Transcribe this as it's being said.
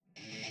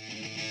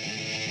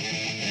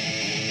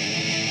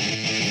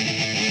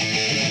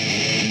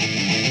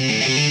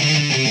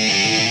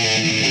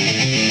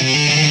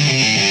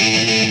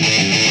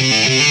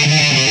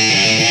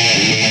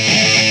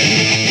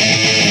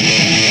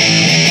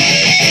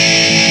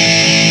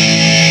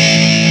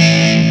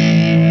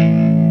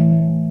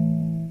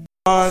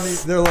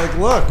like,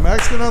 look,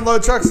 Max can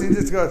unload trucks. And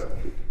he just goes,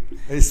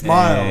 he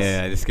smiles.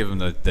 Yeah, just give him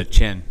the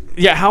chin.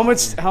 Yeah, how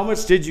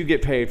much did you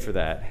get paid for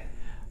that?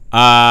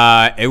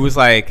 It was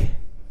like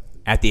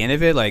at the end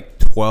of it, like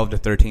 12 to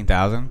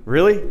 13,000.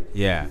 Really?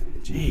 Yeah.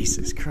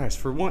 Jesus Christ!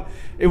 For one,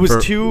 it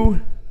was 2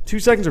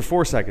 seconds or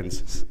 4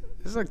 seconds.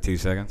 It's like 2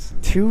 seconds.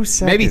 2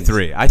 seconds. Maybe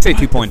 3. I'd say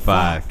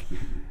 2.5.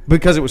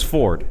 Because it was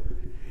Ford.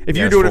 If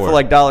Yeah, you're it's doing it Ford. for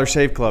like Dollar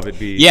Shave Club, it'd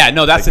be Yeah,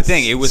 no, that's like the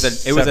thing. It was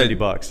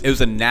 $70. It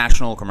was a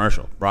national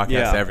commercial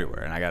broadcast Yeah.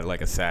 everywhere, and I got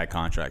like a SAG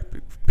contract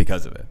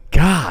because of it.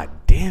 God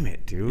damn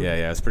it, dude.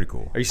 Yeah, it's pretty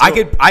cool. Are you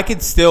still- I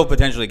could still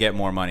potentially get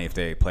more money if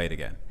they played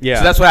again. Yeah.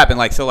 So that's what happened.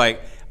 Like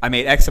I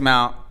made X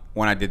amount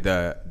when I did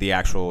the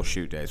actual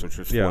shoot days, which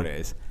was 4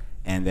 days,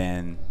 and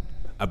then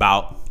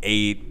about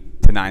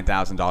 $8,000 to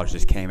 $9,000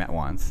 just came at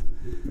once.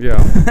 Yeah.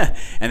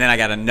 And then I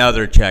got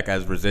another check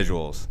as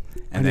residuals,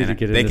 and need then to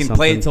get they into can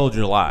play something. until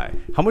July.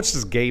 How much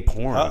does gay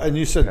porn? And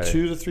you said pay?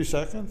 2 to 3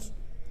 seconds?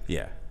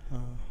 Yeah.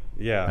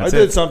 Yeah. I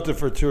did something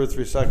for 2 or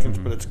 3 seconds,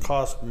 but it's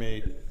cost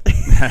me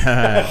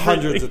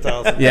hundreds of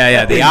thousands.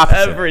 Yeah, the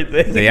opposite.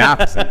 Everything. The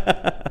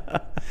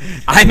opposite.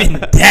 I'm in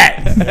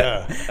debt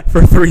Yeah.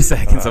 for 3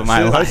 seconds of my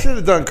I life. should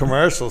have done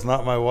commercials,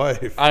 not my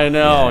wife. I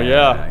know. Yeah,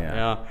 Yeah.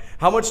 yeah.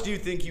 How much do you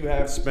think you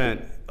have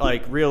spent,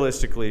 like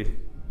realistically,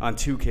 on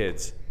 2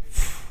 kids?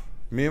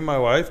 Me and my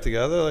wife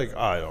together, like,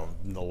 I don't,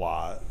 a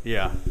lot.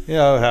 Yeah. You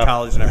know, half,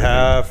 College and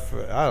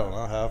everything. I don't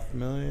know,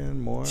 $500,000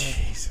 more.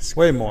 Jesus.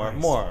 Way Christ.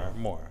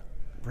 more.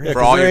 Yeah, For 'cause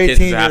all they're your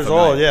kids, 18 it's years $500,000.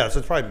 old. Yeah, so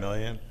it's probably $1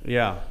 million.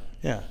 Yeah.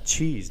 Yeah.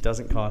 Cheese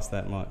doesn't cost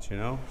that much, you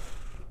know?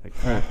 Like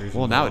crackers.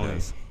 Well, and now it bologna.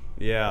 does.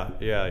 Yeah,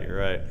 you're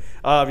right.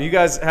 You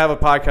guys have a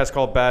podcast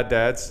called Bad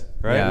Dads,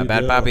 right? Yeah, We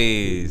bad do.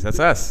 poppies. That's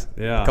us.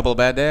 Yeah. A couple of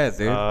bad dads,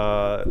 dude.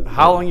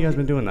 How long you guys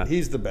been doing that?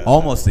 He's the best.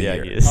 Almost a Yeah,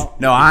 year. he is.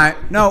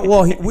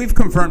 Well, we've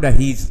confirmed that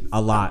he's a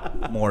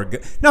lot more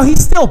good. No,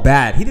 he's still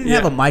bad. He didn't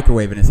have Yeah. a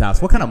microwave in his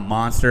house. What kind of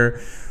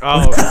monster?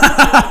 Oh,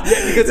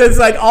 Because it's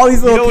like all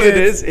these you little know what it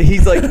kids. is?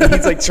 He's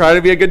like trying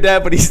to be a good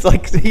dad, but he's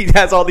like he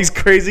has all these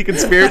crazy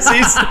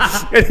conspiracies,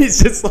 and he's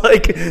just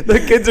like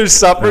the kids are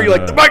suffering.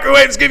 Like the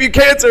microwaves give you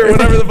cancer or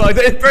whatever the fuck.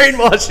 They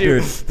brainwash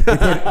you.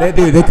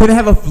 They couldn't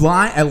have a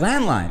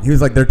landline. He was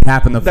like, they're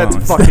tapping the That's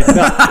phones. fucking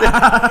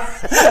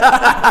nuts.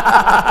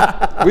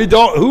 We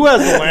don't. Who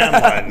has a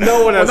landline?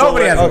 No one has.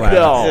 Nobody has a okay. landline.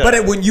 No.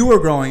 But when you were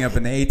growing up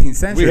in the 18th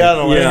century, We had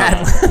a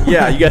landline.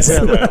 Yeah, you guys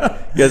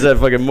had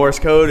fucking Morse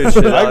code and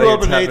shit. I grew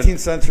up in the Tapping. 18th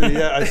century.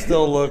 Yeah, I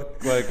still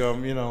look like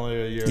you know, like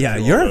a year. or Yeah,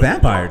 two you're a older.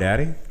 vampire,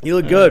 Daddy. You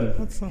look good.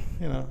 That's,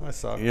 you know, I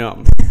suck. Yeah.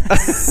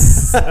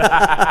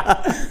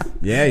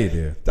 Yeah, you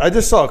do. I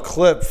just saw a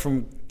clip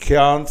from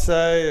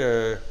Beyonce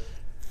or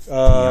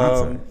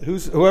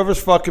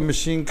whoever's fucking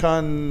Machine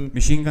Gun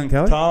Machine Gun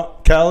Kelly?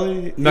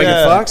 Kelly.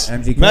 Megan Fox?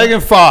 MGK? Megan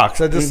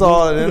Fox. I just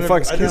saw Who an the interview.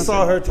 fuck's I just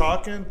saw Beyonce? her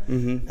talking,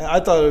 and I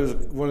thought it was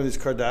one of these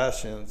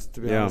Kardashians. To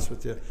be Yeah. honest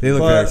with you, They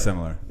look But, very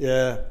similar.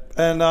 Yeah,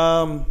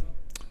 and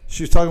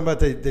she was talking about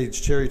they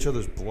share each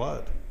other's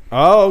blood.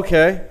 Oh,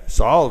 okay.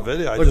 Saw a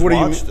video. I Like just what do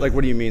you watched it. like?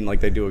 What do you mean?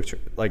 Like they do?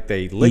 Like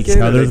they lick Each it?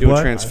 Or they other's do a blood?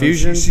 I know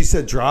transfusion? She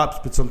said drops,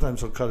 but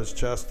sometimes he'll cut his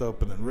chest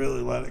open and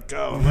really let it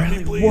go and let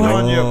me bleed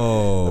on you.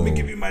 Whoa. Let me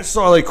give you my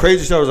soul. Like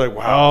crazy stuff. I was like,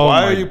 wow, Oh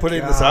why my are you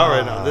putting this out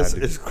right now? This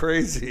God. is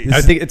crazy.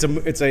 I think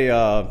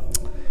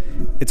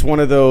it's one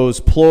of those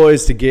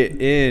ploys to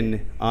get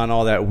in on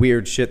all that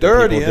weird shit that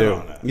They're people already in do.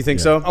 on it. You think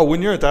so? Oh,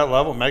 when you're at that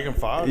level, Megan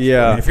Fox.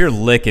 Yeah. If you're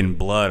licking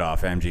blood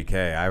off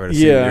MGK, I would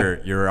assume Yeah.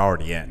 you're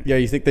already in. Yeah,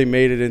 you think they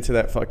made it into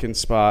that fucking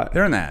spot?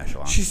 They're in that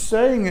echelon. She's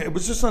saying it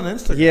was just on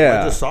Instagram.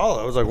 Yeah. I just saw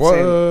it. I was like, what?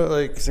 Same.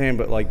 Like, Same,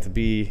 but like to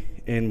be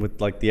in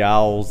with like the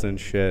owls and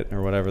shit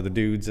or whatever, the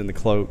dudes in the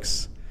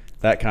cloaks,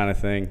 that kind of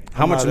thing.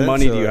 How I'm much not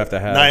money into do you it. have to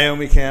have?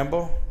 Naomi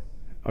Campbell.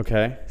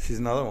 Okay. She's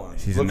another one.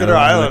 She's Look another at her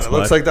one who island. licks It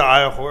looks blood. like the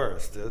Eye of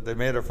Horus, dude. They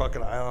made her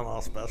fucking island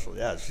all special.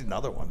 Yeah, she's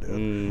another one, dude.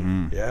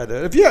 Mm-hmm. Yeah,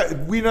 dude. If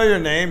we know your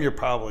name, you're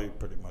probably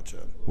pretty much in.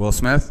 Will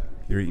Smith,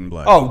 you're eating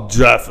blood. Oh,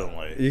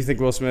 definitely. You think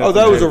Will Smith? Oh,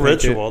 that was a Jada Pinkett-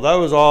 ritual. That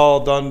was all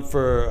done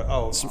for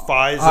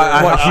Pfizer.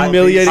 What,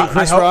 humiliating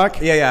Chris I hope-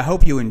 Rock? Yeah, I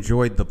hope you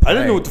enjoyed the play. I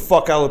didn't know what the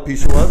fuck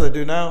alopecia was. I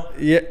do now.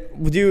 Yeah,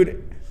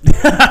 dude.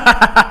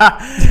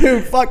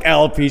 Dude, fuck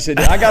alopecia. Dude.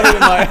 I got it in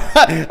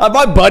my.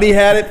 My buddy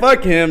had it.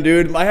 Fuck him,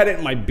 dude. I had it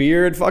in my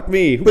beard. Fuck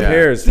me. Who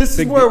cares? This is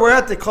Big where we're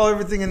at. They call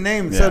everything a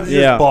name instead of just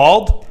Yeah.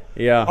 bald.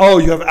 Yeah. Oh,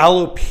 you have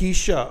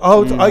alopecia.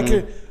 Oh, I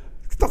can.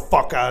 Get the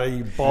fuck out of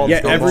you, bald.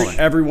 Yeah, Go bowling.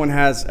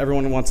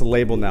 everyone wants a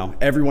label now.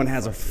 Everyone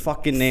has a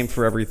fucking name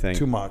for everything.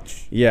 Too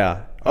much.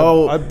 Yeah.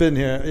 Oh, I've been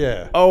here.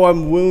 Yeah. oh,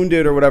 I'm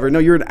wounded or whatever. No,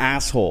 you're an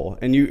asshole.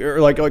 And you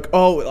are like,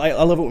 oh, I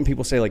love it when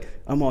people say like,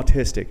 I'm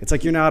autistic. It's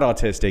like you're not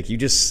autistic. You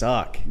just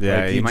suck.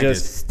 Yeah, like, you might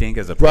just stink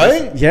as a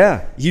person. Right?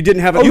 Yeah, you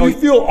didn't have Oh, you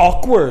feel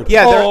awkward.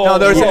 Yeah, Oh,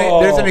 there's You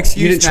an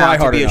excuse didn't now try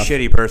to hard be enough. a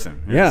shitty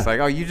person. Yeah. It's like,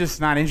 oh, you're just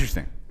not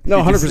interesting.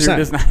 No, You're just- 100%. you're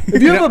just not-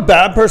 If you have a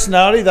bad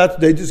personality,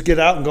 they just get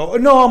out and go, oh,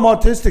 no, I'm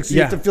autistic, so you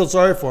Yeah. have to feel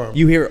sorry for him.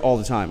 You hear it all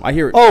the time. I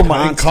hear it. Oh,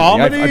 my. In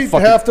constantly. comedy, I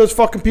fucking- half those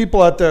fucking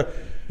people out there.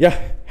 Yeah,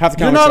 Half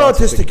the You're comics not are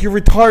autistic. You're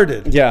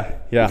retarded.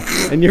 Yeah,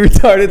 and you're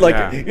retarded like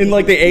Yeah. in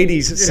like the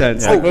 80s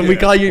sense. Yeah. Like when we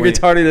call you When-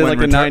 retarded in when like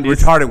the 90s.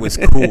 retarded was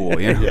cool.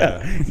 You know?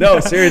 Yeah. No,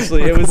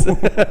 seriously, it was.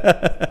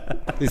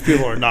 These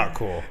people are not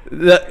cool.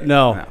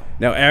 No,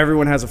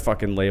 everyone has a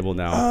fucking label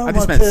now. I'm I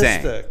just meant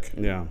saying. autistic.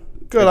 Yeah.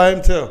 Good, I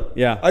am too.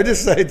 Yeah. I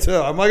just say too.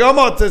 I'm like, I'm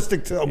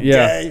autistic too. I'm Yeah.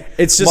 gay.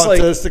 It's just I'm like-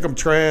 autistic. I'm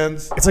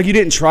trans. It's like you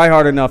didn't try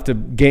hard enough to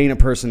gain a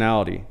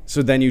personality.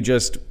 So then you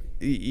just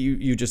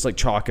you just like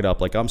chalk it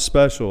up like I'm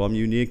special, I'm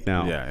unique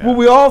now. Yeah. Well,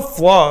 we all have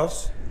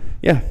flaws.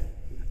 Yeah.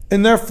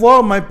 And their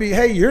flaw might be,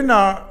 hey, you're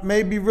not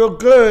maybe real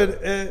good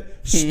at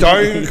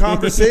starting a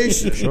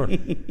conversation. Sure.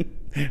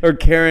 Or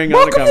carrying on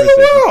a Welcome to conversation.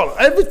 the world.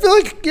 I feel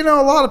like,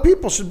 a lot of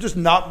people should just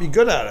not be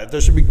good at it. There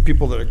should be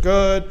people that are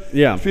good.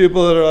 Yeah. There's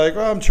people that are like,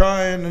 I'm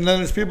trying. And then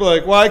there's people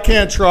like, well, I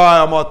can't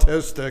try. I'm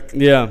autistic.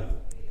 Yeah.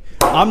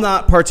 I'm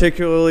not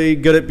particularly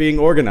good at being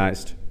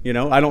organized.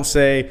 I don't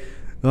say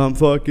I have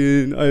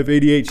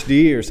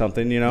ADHD or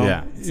something,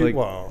 Yeah. It's like,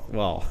 Wow.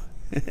 well,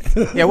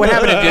 Yeah, what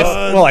happened to just?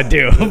 well, I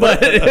do.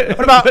 But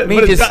What about me?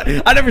 but it's Just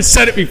not- I never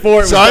said it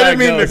before. It So was I didn't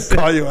mean diagnosed. to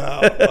call you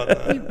out on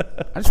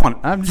that.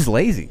 I'm just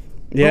lazy.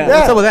 Yeah.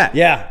 What's up with that?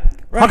 Yeah.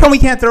 How come we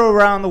can't throw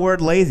around the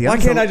word lazy? Why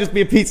can't I just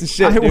be a piece of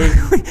shit, dude?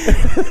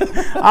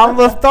 I'm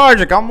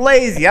lethargic. I'm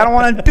lazy. I don't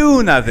want to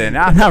do nothing.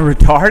 I'm not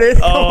retarded.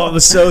 Oh, the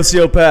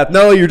sociopath.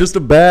 No, you're just a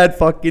bad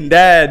fucking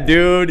dad,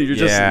 dude. You're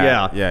just,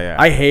 Yeah.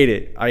 I hate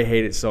it. I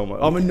hate it so much.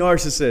 I'm a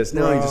narcissist.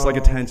 No, you just like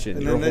attention.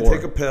 And You're then a they whore.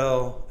 take a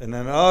pill, and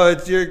then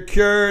you're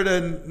cured,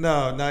 and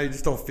now you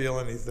just don't feel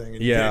anything,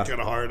 and you Yeah. can't get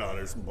a hard on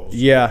or some bullshit.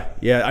 Yeah.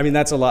 I mean,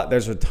 that's a lot.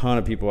 There's a ton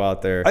of people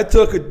out there. I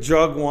took a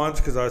drug once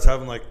because I was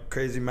having like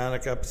crazy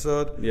manic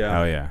episode.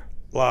 Yeah. Oh yeah.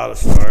 A lot of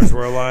stars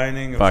were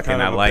aligning. It was Fucking,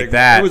 kind of I a like big-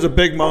 that. It was a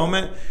big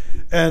moment,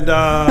 and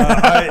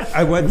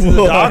I went to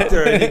the What?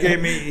 doctor, and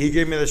he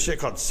gave me this shit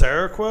called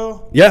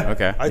Seroquel. Yeah.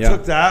 Okay. I Yeah.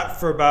 took that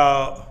for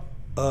about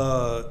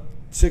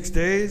 6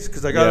 days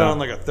because I got it Yeah. on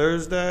like a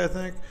Thursday, I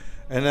think,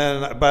 and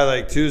then by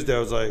like Tuesday, I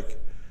was like,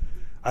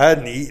 I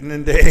hadn't eaten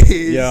in days,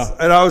 Yeah.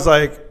 and I was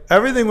like,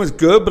 everything was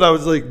good, but I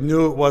was like,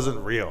 knew it wasn't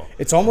real.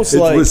 It's almost It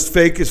like was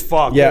fake as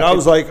fuck. Yeah, and I it-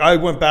 was like, I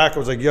went back. I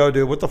was like, yo,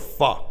 dude, what the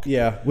fuck?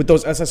 yeah, with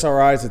those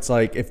SSRIs, it's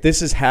like if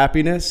this is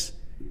happiness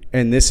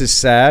and this is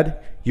sad,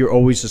 you're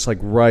always just like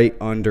right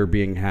under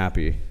being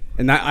happy.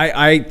 And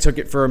I took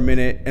it for a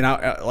minute and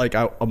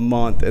a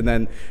month, and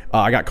then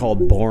I got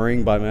called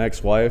boring by my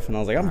ex-wife, and I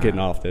was like, I'm getting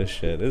off this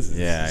shit. This is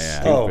Yeah, yeah.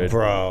 stupid. Oh,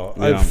 bro,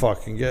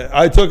 Yeah.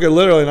 I took it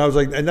literally, and I was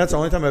like, and that's the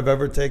only time I've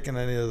ever taken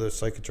any of the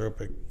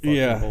psychotropic fucking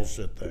Yeah.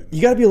 bullshit thing.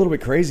 You got to be a little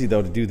bit crazy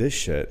though to do this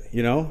shit,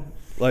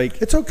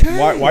 Like It's okay.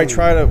 Why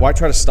try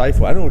to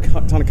stifle? I know a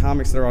ton of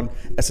comics that are on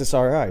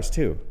SSRIs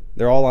too.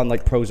 They're all on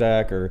like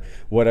Prozac or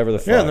whatever the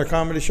fuck. Yeah, and they're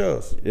comedy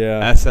shows.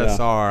 yeah.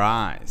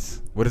 SSRIs.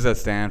 What does that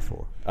stand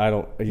for? I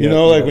don't. You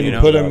know, like when you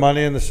put in money.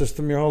 money in the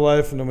system your whole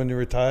life, and then when you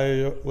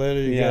retire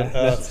later, you Yeah,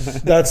 get.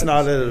 That's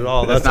not it at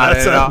all. That's not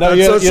it at all. No,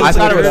 you- Social you- I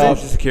thought it was Security.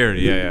 Social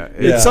Security. Yeah.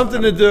 It's something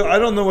to do. I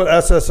don't know what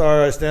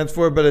SSRI stands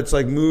for, but it's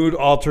like mood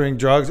altering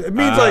drugs. It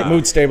means like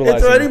Mood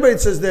stabilizing. If anybody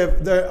says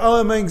they're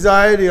I'm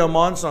anxiety, I'm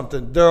on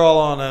something, they're all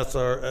on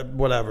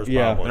whatever.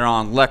 Yeah. They're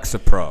on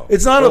Lexapro.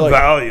 It's not Or a like-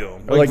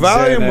 Valium. or Like,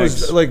 like Valium Xanax.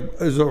 was like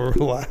is a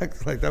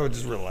relax. Like that would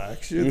just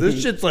relax you.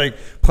 This shit's like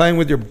playing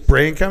with your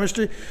brain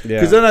chemistry. Yeah.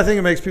 Because then I think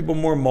it makes people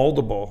more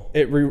moldable.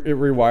 It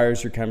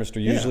rewires your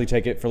chemistry. Usually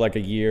take it for like a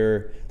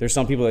year. There's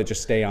some people that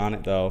just stay on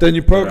it though. Then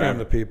you program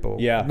the people.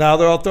 Yeah. Now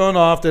they're all thrown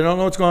off. They don't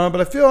know what's going on.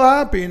 But I feel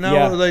happy now.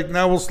 Yeah.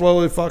 Now we'll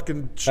slowly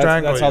fucking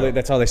strangle you.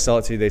 That's how they sell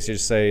it to you. They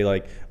just say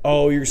like,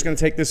 oh, you're just gonna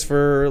take this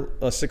for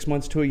 6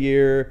 months to a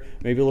year,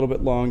 maybe a little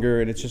bit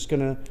longer, and it's just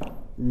gonna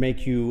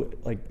make you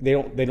like they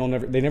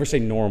never say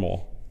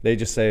normal. They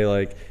just say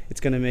like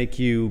it's gonna make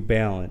you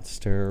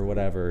balanced or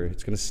whatever.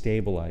 It's gonna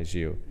stabilize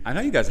you. I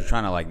know you guys are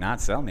trying to like not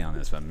sell me on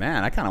this, but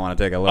man, I kind of want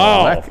to take a little.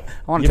 Oh. I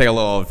want to take a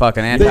little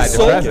fucking They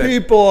sold antidepressant.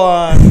 people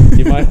on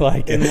You might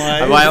like in it.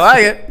 I life. might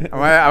like it.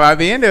 I might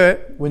be into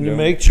it. When you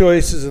make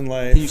choices in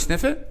life, Can you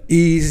sniff it?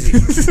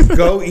 easy.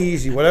 Go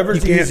easy. Whatever's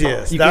You can't-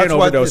 easiest. you That's can't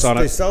why overdose on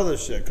they it. sell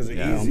this shit because it's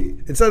Yeah. easy.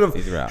 Instead of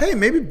Easy route. hey,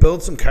 maybe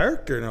build some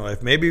character in your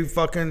life. Maybe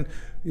fucking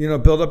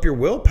build up your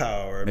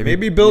willpower.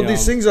 Maybe build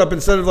these things up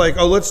instead of like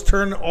let's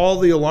turn all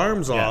the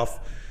alarms off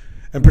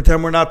and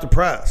pretend we're not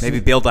depressed. Maybe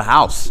build a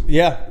house.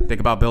 Yeah. Think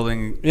about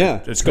building. Yeah.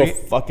 Just Just go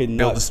fucking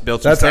build nuts.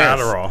 build some That's stairs.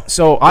 Adderall.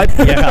 So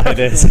it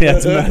is. Yeah,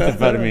 it's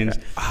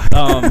methamphetamines.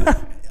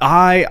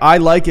 I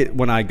like it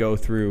when I go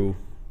through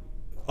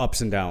ups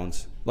and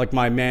downs, like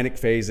my manic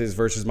phases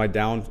versus my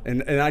down,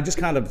 and I just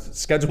kind of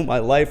schedule my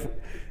life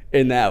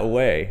in that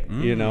way,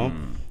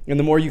 And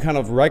the more you kind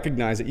of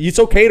recognize it, it's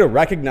okay to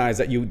recognize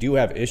that you do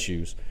have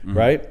issues,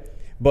 right?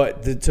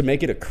 But to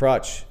make it a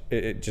crutch,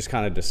 it just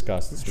kind of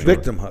disgusts me.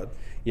 Victimhood.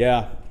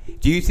 Yeah.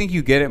 Do you think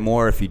you get it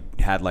more if you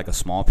had like a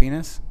small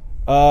penis?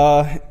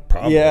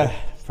 Probably. Yeah.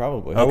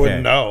 probably. I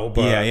wouldn't know,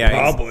 but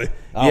probably.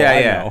 Oh, yeah, I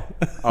yeah. know.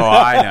 Oh,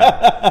 I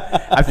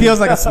know. It feels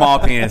like a small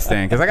penis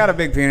thing because I got a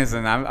big penis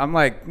and I'm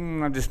like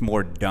I'm just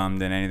more dumb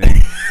than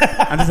anything.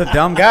 I'm just a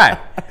dumb guy.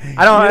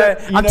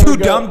 I'm too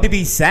dumb to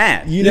be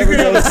sad. You can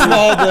have a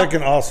small dick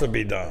and also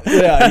be dumb.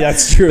 Yeah,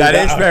 that's true. That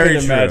is very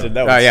true. Imagine.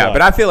 That would yeah, suck.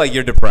 but I feel like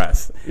you're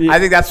depressed. I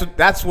think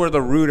that's where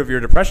the root of your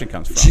depression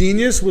comes from.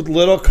 Genius with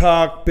little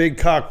cock, big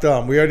cock,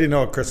 dumb. We already know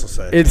what Chris will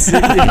say. It's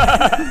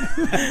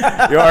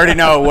You already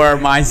know where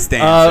my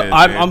stance is.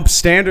 I'm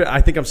standard.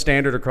 I think I'm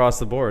standard across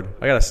the board.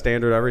 I got a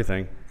standard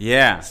everything.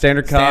 Yeah.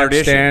 Standard cock,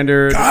 issue.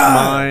 standard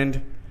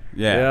mind.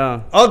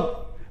 Yeah.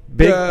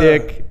 Big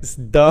dick,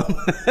 dumb,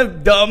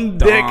 dumb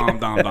dick.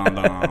 Dumb. Oh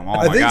I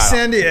my think God.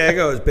 San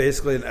Diego is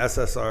basically an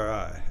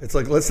SSRI. It's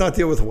like, let's not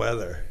deal with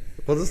weather.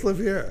 We'll just live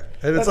here.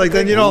 And it's like,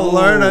 then you don't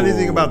learn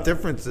anything about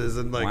differences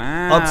and like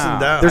ups and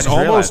downs.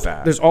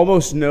 There's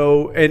almost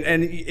no,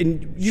 and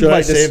you Should might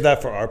I save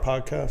that for our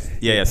podcast?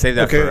 Yeah, save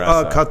that Okay, for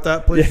us. cut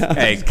that, please. Yeah.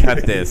 Hey,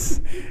 cut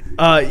this.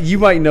 You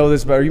might know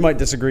this better. You might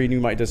disagree, and you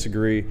might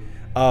disagree.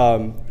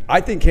 I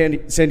think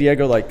San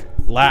Diego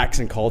lacks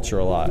in culture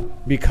a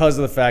lot because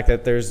of the fact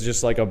that there's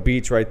just like a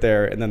beach right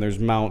there, and then there's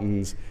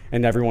mountains,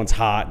 and everyone's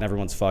hot and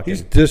everyone's fucking.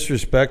 He's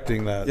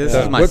disrespecting that. This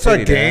is my What's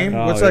city, that game?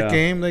 Dad. What's Oh, that yeah.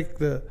 game? Like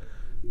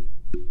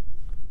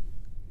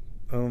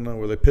I don't know,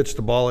 where they pitch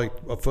the ball like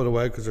a foot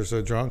away because they're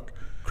so drunk.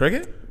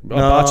 Cricket?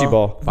 Bocce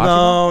ball.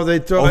 No, they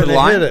throw Over and the they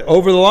line? hit it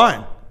over the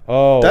line.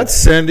 Oh, That's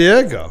San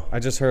Diego. I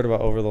just heard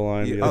about over the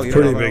line. You- dude. oh, It's you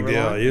pretty know big about deal.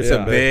 Overlord? It used It's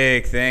to a be.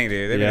 big thing,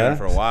 dude. They've been Yeah? doing it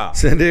for a while.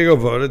 San Diego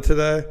voted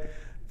today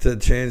to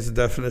change the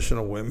definition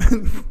of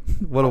women,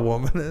 what a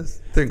woman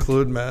is, to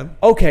include men.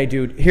 Okay,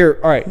 dude. Here,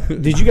 all right.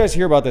 Did you guys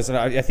hear about this? And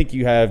I think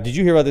you have. Did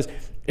you hear about this?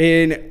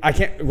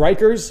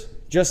 Rikers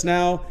just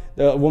now,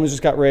 the woman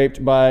just got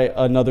raped by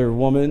another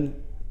woman,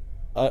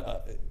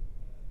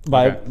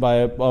 by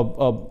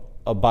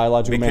a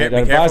biological man. Be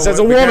Identifies as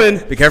a be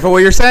woman. Be careful what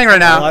you're saying right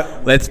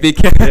now. Let's be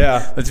careful.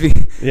 Yeah. Let's be.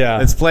 Yeah.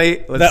 Let's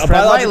play. Let's That- a tread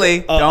biological-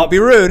 lightly. Don't be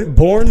rude.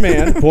 Born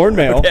man, born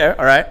male, Yeah.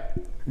 All right.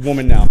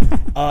 woman now.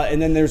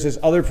 And then there's this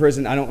other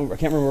prison. I can't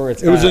remember where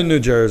it's. It was at. in New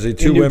Jersey.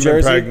 Two In New women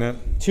Jersey. pregnant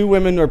Two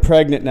women are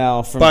pregnant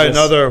now from by this-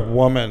 another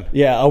woman.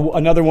 Yeah,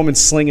 another woman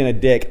slinging a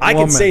dick. I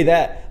can Woman. say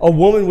that. A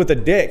woman with a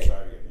dick.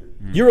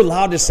 You're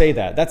allowed to say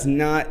that. That's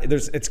not.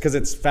 It's because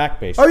it's fact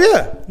based. Oh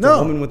yeah, no,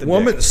 woman with a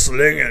dick.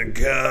 slinging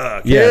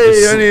cock. Yeah, hey,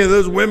 just- any of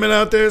those women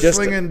out there just-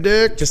 slinging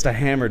dick? Just a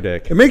hammer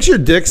dick. It makes your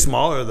dick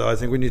smaller though. I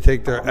think when you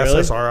take their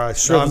really? SSRI. No, I'm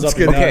Shrivels just up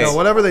your kidding. nuts. No,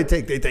 whatever they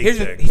take dicks.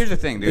 Here's the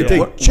thing, dude. They take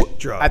What- chick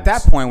drugs. At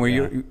that point where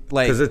you're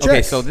like, 'Cause they're okay,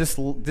 chicks. so this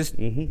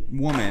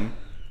woman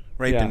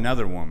raped Yeah.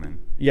 another woman,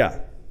 Yeah.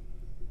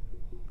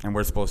 and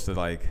we're supposed to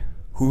like,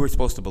 who we're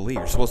supposed to believe?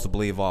 We're supposed to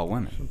believe all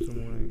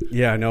women.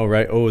 Yeah, I know,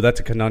 right? Oh, that's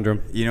a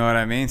conundrum. You know what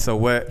I mean? So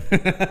what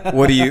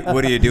do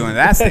you do in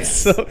that state?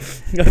 So,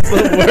 that's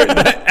the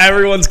word.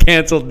 Everyone's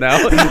canceled now.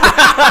 What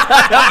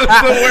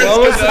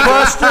was the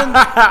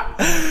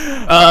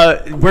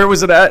question? Where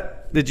was it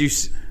at? Did you?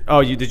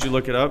 Did you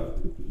look it up?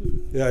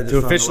 Yeah, I just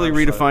To found the officially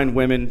website. redefine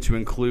women to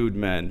include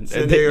men.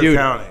 San Diego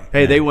County.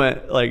 Hey, they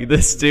went like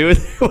this, dude.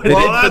 When they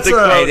Well, didn't put that's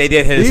the- Hey, they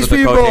did hit us these with the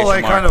people quotation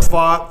like marks. kind of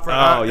fought for.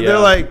 Oh, yeah. They're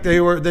like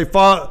they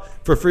fought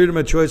for freedom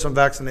of choice on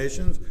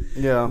vaccinations.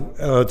 yeah.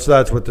 So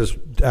that's what this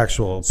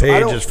actual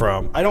page is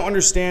from. I don't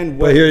understand.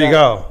 What But here you that-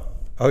 go.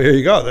 Oh, here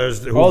you go.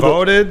 There's who Oh, the-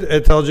 voted.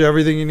 It tells you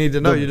everything you need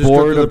to know. You just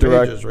go to the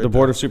pages. Right the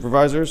board of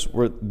supervisors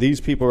were these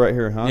people right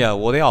here, huh? Yeah,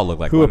 well, they all look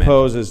like Who women.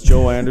 opposes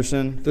Joe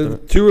Anderson? The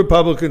two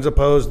Republicans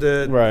opposed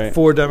it. Right.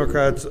 4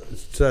 Democrats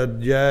said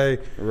yay.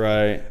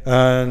 Right.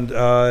 And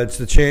it's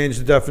to change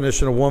the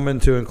definition of woman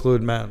to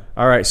include men.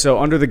 All right. So,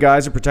 under the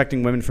guise of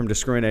protecting women from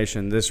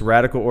discrimination, this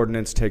radical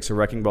ordinance takes a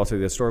wrecking ball to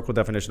the historical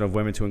definition of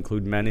women to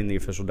include men in the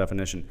official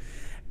definition.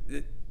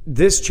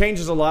 This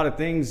changes a lot of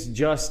things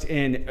just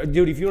in,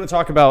 dude, if you want to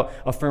talk about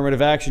affirmative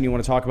action, you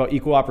want to talk about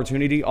equal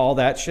opportunity, all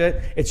that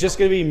shit, it's just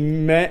going to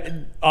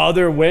be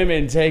other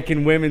women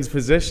taking women's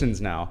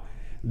positions now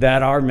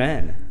that are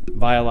men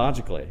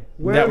biologically,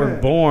 that were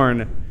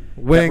born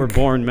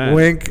men.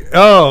 Wink.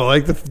 Oh,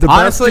 like the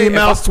Honestly, best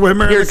female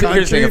swimmer in the country.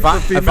 here's the thing. for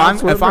female If I'm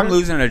swimmer?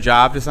 losing a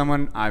job to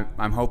someone,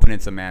 I'm hoping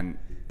it's a man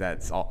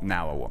that's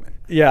now a woman.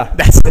 Yeah.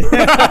 That's bro.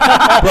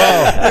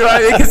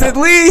 Because at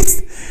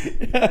least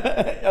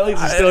At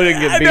least you still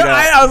didn't get beat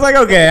I, up. I was like,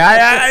 okay,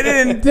 I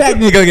didn't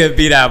technically get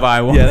beat out by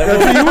a woman. Yeah, that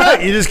That's what you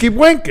want. You just keep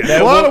winking.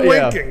 A lot of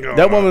winking going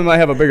That on. woman might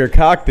have a bigger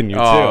cock than you,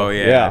 Oh too.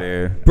 yeah,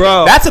 dude.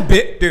 Bro. That's a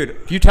bit, dude.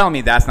 If you tell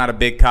me that's not a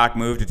big cock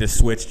move to just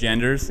switch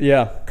genders,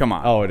 Yeah. come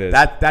on. Oh, it is.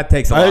 That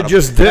takes a I lot.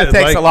 just of, did, That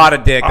takes like, a lot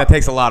of dick. That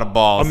takes a lot of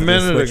balls. A to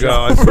just minute switch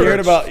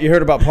ago. up. You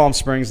heard about Palm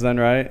Springs then,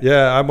 right?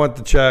 Yeah, I want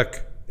the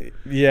check.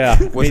 Yeah.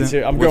 Me What's too.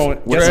 it- I'm what's- going.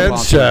 what's Guess, it-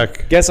 Trans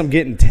check. guess I'm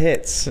getting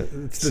tits.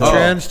 It's the Oh.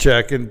 trans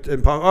check. And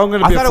I'm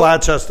going to I be a thought it-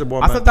 flat-chested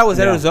woman. I thought that was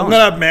Yeah. Arizona. I'm going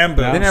to have man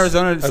boobs. Didn't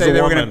Arizona as say a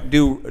they were woman.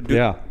 going to do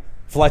Yeah.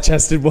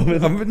 Flat-chested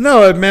woman.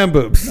 No, I have man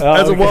boobs. Oh,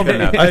 As a okay.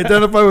 woman, I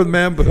identify with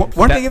man boobs.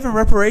 Weren't they giving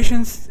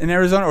reparations in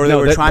Arizona, or they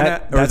were trying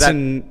to? Or That's that,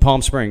 in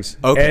Palm Springs.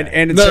 Okay.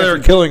 And No, they were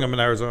killing them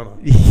in Arizona.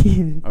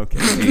 okay.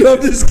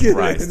 I'm just kidding.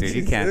 Christ, dude,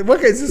 you can't.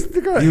 Okay, is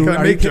this, can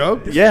I make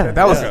jokes? Yeah,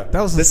 That was yeah.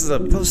 that was This is a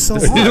so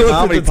this is hard. a looked at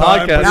comedy the time,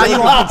 podcast. but Now you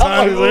look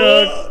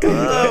at the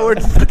time, we're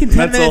fucking 10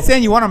 Mental. minutes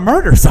in. You want to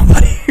murder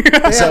somebody?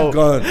 They So- have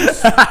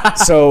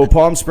guns. So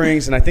Palm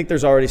Springs, and I think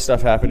there's already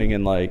stuff happening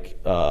in like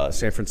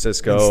San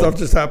Francisco. Stuff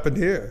just happened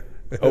here.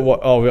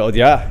 well,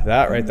 yeah,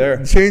 that right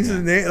there. Change the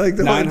name. Like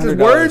the $900.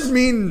 words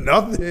mean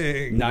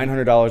nothing.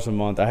 $900 a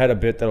month. I had a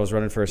bit that was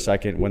running for a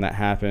second when that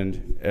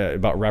happened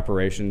about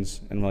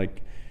reparations, and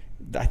like,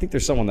 I think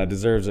there's someone that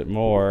deserves it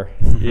more,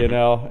 you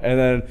know.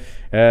 And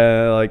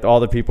then like all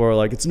the people are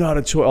like, it's not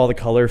a choice. All the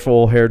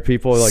colorful haired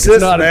people are like, Cis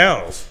it's not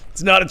males.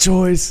 it's not a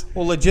choice.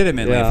 Well,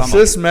 legitimately, Yeah.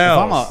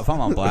 if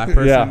I'm a black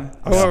person, Yeah.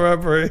 I want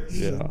reparations.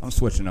 Yeah. I'm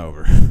switching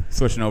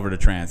over to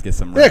trans. Get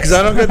some. Yeah, because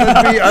I don't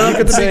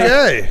get to be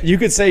gay. You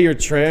could say you're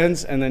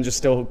trans and then just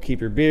still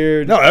keep your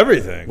beard, No,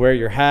 everything. wear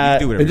your hat.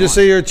 do whatever And you just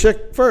want. say you're a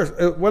chick first.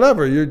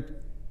 Whatever. You're.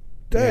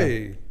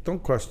 Hey,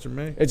 don't question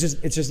me.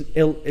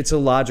 It's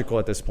illogical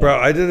at this point. Bro,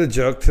 I did a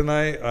joke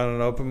tonight on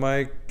an open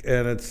mic,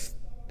 and it's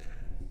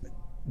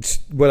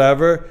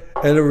whatever.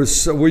 And it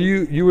was were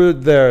you were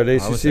there at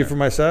ACC there. for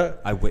my set?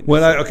 I witnessed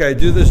when it. I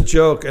do this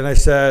joke, and I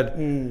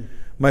said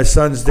my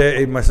son's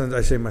gay.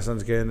 I say my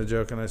son's gay in the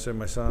joke, and I said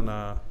my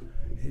son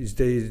he's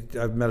dating.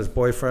 I've met his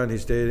boyfriend.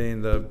 He's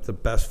dating the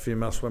best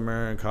female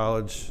swimmer in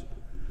college.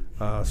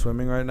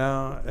 Swimming right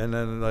now, and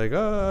then like,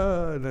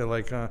 and they're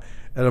like, and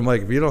I'm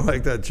like, if you don't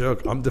like that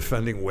joke, I'm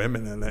defending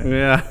women in it.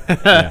 Yeah.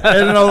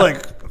 And then I'm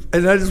like,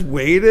 and I just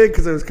waited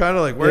because it was kind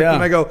of like working. Yeah.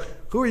 And I go,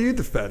 who are you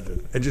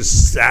defending? And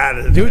just sat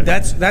in Dude, it.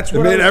 that's It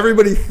what made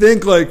everybody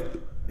think like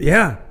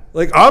yeah.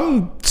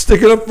 I'm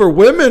sticking up for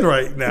women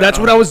right now. That's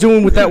what I was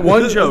doing with that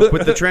one joke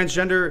with the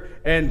transgender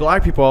and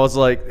black people. I was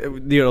like,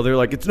 you know, they're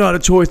like, it's not a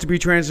choice to be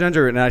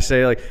transgender. And I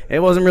say, like, it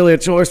wasn't really a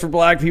choice for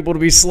black people to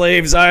be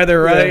slaves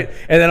either, right? Yeah.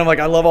 And then I'm like,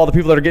 I love all the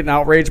people that are getting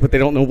outraged, but they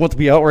don't know what to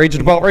be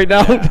outraged about right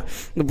now.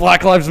 The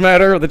Black Lives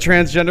Matter or the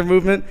transgender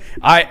movement.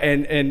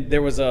 And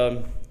there was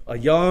a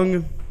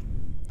young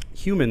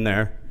human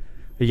there,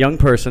 a young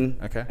person.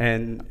 Okay.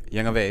 And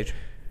young of age.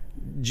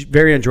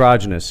 very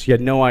androgynous. She had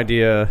no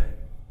idea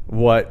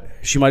what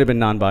she might have been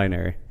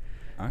non-binary.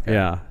 Okay.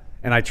 Yeah,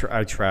 and I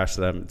trash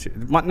them too.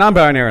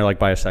 Non-binary are like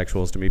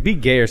bisexuals to me. Be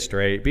gay or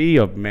straight. Be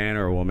a man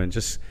or a woman.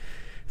 Just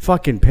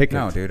fucking pick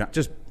No, it. dude.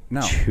 Just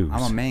No, choose.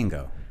 I'm a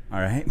mango. All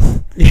right.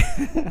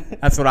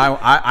 That's what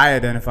I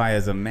identify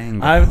as a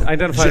mango. I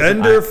identify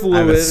Gender as I have a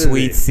fluidity.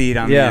 sweet seed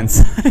on yeah. the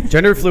inside.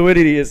 Gender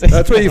fluidity is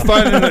That's what you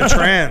find in a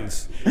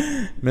trans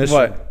mission.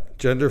 What?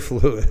 Gender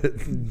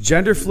fluid.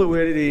 gender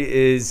fluidity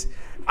is.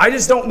 I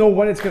just don't know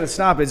when it's going to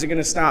stop. Is it going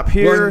to stop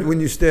here? When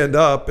you stand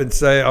up and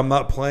say, I'm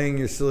not playing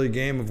your silly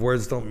game of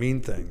words don't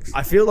mean things.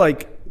 I feel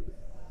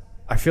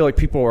like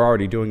people are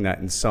already doing that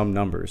in some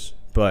numbers,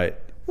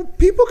 but Well,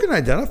 people can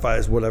identify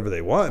as whatever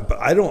they want, but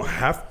I don't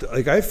have to.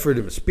 Like, I have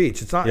freedom of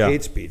speech. It's not Yeah.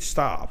 hate speech.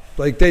 Stop.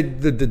 Like, the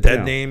dead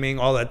Yeah. naming,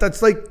 all that.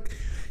 That's like,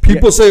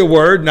 people say a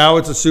word, now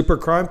it's a super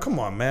crime. Come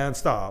on, man.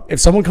 Stop. if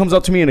someone comes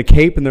up to me in a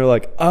cape and they're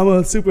like, I'm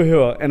a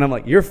superhero, and I'm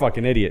like, you're a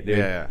fucking idiot, dude.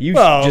 Yeah, yeah. You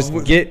Well, just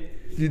get.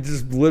 You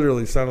just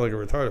literally sounded like a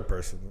retarded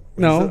person.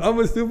 No. I'm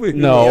a superhero.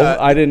 No, Yeah,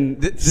 I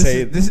didn't say.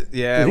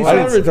 Yeah, Did he well,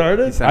 sound it's-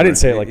 retarded? you sound I didn't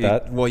say it you- like you-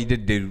 that. Well, you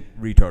did do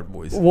retard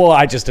voice. Well,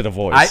 I just did a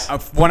voice. I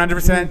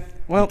 100%.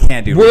 Well, you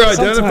can't do. We're retard.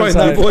 identifying Sometimes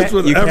that I- voice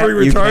with You can't-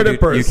 every you can't retarded do-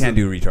 person. You can't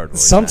do retard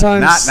voice.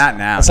 sometimes, Not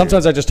now.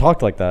 Sometimes I just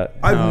talk like that.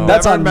 I've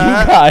That's never on met,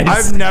 you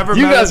guys. I've never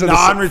You met guys a are the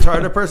same.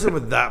 non-retarded person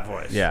with that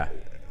voice. Yeah,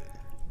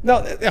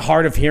 No,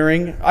 hard of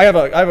hearing. I have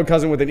a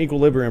cousin with an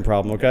equilibrium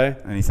problem. Okay.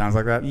 and he sounds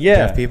like that.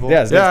 Yeah. Deaf people.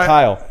 Yeah. His name's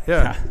Kyle.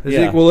 Yeah. His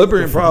Yeah.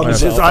 equilibrium problem is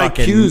his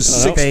Fucking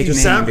IQ's fake name,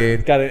 67.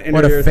 dude. Got an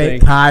What a inner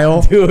fake thing.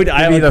 Kyle, Dude,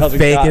 I have Give me a the cousin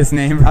fakest Kyle.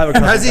 name. I have a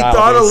cousin Has he Kyle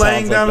thought who of sounds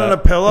laying like down on a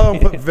that. pillow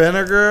and put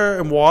vinegar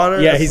and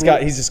water? Yeah, he's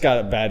just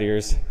got bad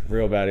ears,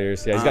 real bad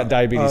ears. Yeah, he's got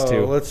diabetes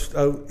too.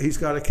 He's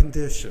got a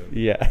condition.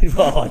 Yeah.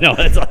 Well, no,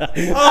 that's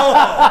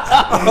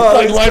Oh,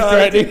 like he's got a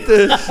life-threatening.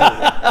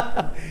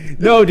 condition.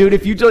 no, dude.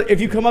 If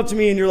you come up to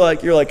me and you're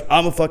like,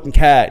 I'm a fucking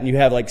cat, and you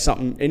have like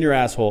something in your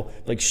asshole,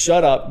 like,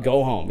 shut up,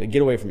 go home,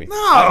 get away from me.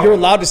 No. You're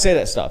allowed to say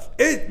that stuff.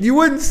 You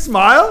wouldn't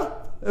smile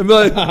and be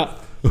like,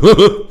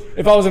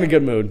 If I was in a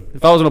good mood,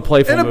 if I was in a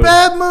playful in a mood.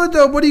 bad mood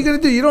though, what are you gonna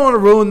do? You don't want to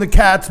ruin the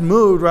cat's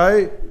mood,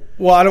 right?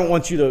 Well, I don't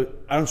want you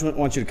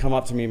to come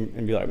up to me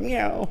and be like,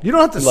 meow. You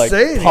don't have to And, like,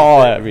 say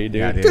paw at me, dude.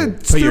 Yeah, dude.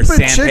 Dude, Put your stupid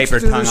chicks sandpaper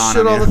do tongue this on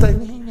shit him, all yeah. the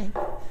time.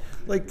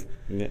 Like,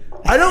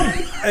 I don't.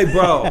 Hey,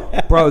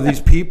 bro,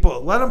 these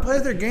people, let them play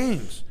their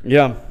games.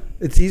 Yeah.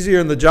 It's easier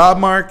in the job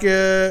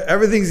market.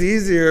 Everything's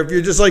easier if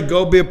you're just like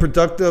go be a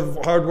productive,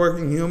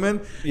 hardworking human.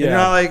 And you're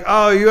not like,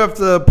 oh, you have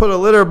to put a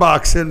litter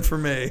box in for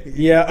me.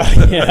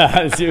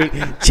 Yeah, dude.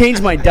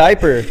 Change my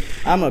diaper.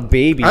 I'm a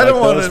baby. I don't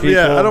like want those to.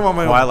 Yeah, people. I don't want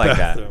my. Oh, own I like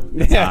bathroom.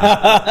 that.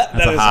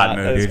 That's a hot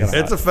move, That is dude. kinda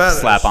It's a fetish.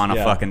 Slap on a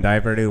Yeah. fucking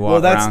diaper, dude.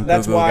 Walk Well, around,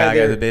 that's Google why Gaga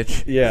they're the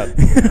bitch.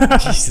 Yeah,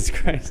 Jesus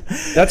Christ.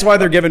 That's why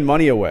they're giving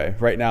money away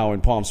right now in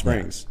Palm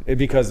Springs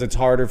because it's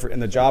harder in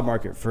the job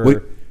market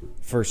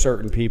for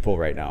certain people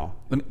right now.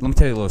 Let me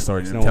tell you a little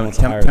story. No one Tell wants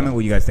to hire me them.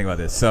 what you guys think about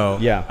this. So,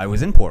 Yeah. I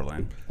was in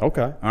Portland.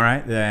 Okay. All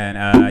right, then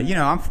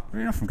I'm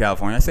from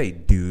California. I say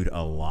dude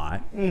a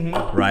lot,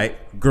 right?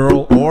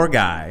 Girl or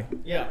guy.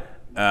 Yeah.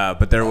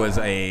 But there was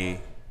a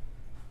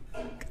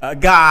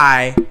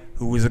guy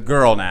who was a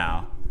girl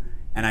now,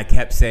 and I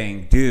kept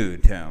saying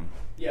dude to him.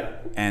 Yeah.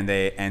 And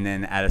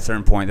then at a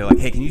certain point they're like,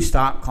 hey, can you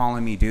stop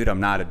calling me dude? I'm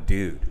not a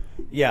dude.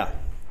 Yeah.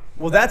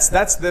 Well, that's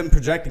them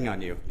projecting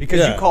on you because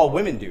Yeah. you call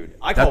women dude.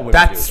 I call women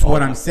That's dude.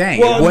 what I'm saying.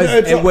 Well,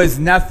 it was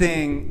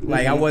nothing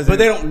like I wasn't. But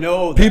they don't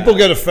know that. People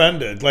get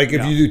offended. Like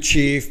if you do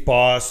chief,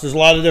 boss, there's a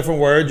lot of different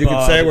words you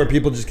can say where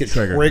people just get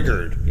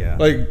triggered. Yeah.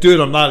 Like, dude,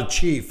 I'm not a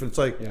chief. It's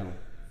like, Yeah.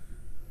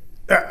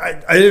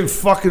 I didn't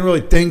fucking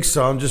really think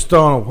so. I'm just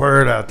throwing a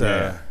word out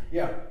there.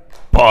 Yeah.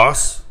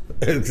 Boss.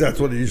 That's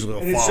what it usually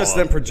will And it's just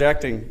follow. them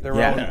projecting their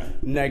Yeah. own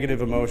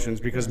negative emotions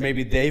because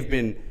maybe they've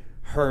been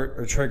hurt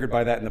or triggered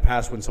by that in the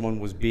past when someone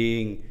was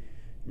being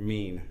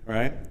mean,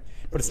 right?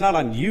 But it's not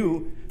on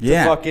you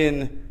Yeah. to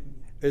fucking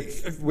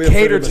We have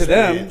cater freedom to of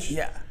them. speech.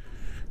 yeah.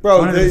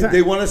 Bro, 100%.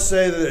 they want to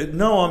say that.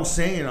 No, I'm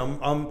saying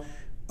I'm.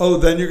 Oh,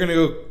 then you're gonna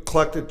go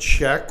collect a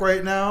check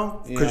right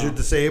now because Yeah. you're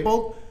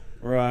disabled.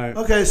 Right.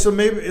 Okay, so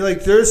maybe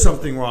like there's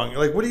something wrong.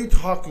 Like, what are you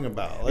talking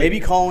about? Like, Maybe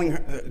calling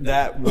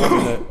that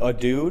woman a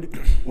dude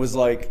was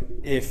like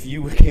if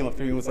you came up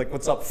to me and was like,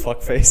 "What's up,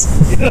 fuckface?"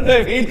 You know what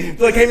I mean?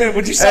 Like, hey man,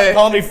 would you stop Hey,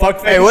 calling me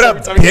fuckface? hey, what up,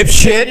 every time you-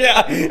 dipshit?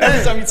 Yeah,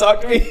 every time you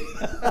talk to me.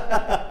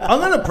 I'm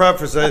gonna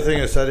preface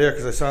anything I said here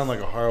because I sound like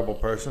a horrible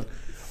person.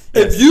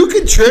 If you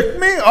can trick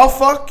me, I'll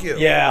fuck you.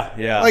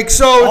 Yeah. Like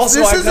so, Also,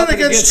 I this have isn't nothing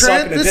against against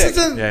trans. sucking a This dick.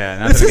 isn't. Yeah,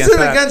 nothing this against isn't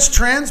that. against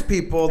trans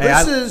people. Hey,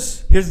 This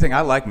is. Here's the thing.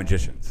 I like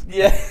magicians.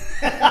 Yeah.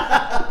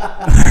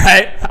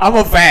 Right? I'm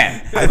a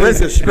fan. I think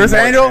there should be Chris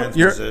more Angel, trans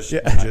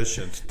you're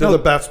magicians. They're the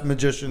best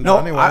magicians No,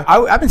 anyway.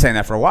 I've been saying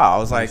that for a while. I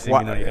was like, seen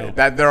me not yet.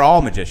 that they're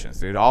all magicians,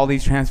 dude. All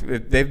these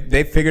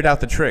they've figured out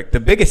the trick, the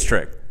biggest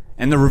trick,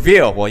 and the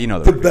reveal. Well, you know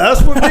The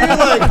best would be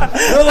like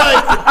they're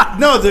like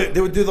no, they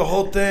would do the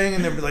whole thing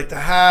and they'd be like the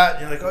hat.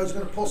 And you're like, oh, he's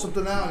gonna pull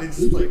something out, and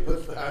he just like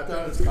puts the hat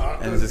down his cock.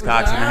 And his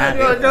cock's in the hat.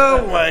 You're like,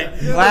 oh my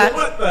god,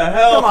 What the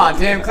hell? Come on,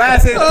 Tim.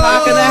 Classic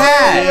cock in the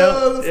hat.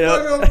 Oh, the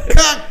Yep. fucking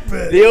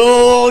cockpit. The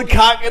old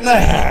cock in the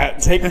hat.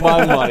 Take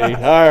my money.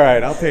 All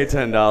right, I'll pay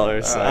 $10.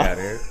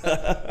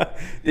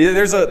 Yeah,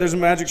 there's a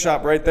magic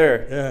shop right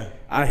there.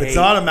 Yeah, it's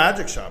not a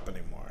magic shop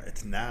anymore.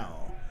 It's now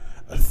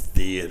a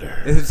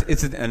theater.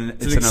 It's an illusion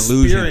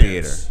theater.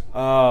 experience.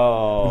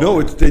 Oh.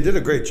 No, they did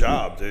a great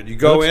job, dude. You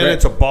go Looks in, great.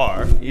 it's a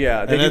bar.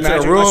 Yeah, they and do it's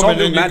magic- a room, I saw and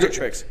them then do magic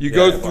tricks. You Yeah,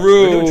 go yeah, they're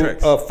through doing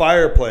tricks. a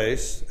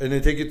fireplace, and they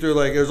take you through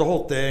like there's a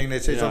whole thing. They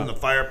say Yeah. something. The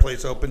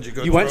fireplace opens. You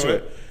go. You through went to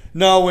it?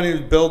 No, when he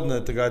was building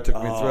it, the guy took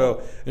me through,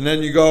 and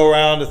then you go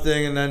around the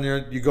thing, and then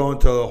you go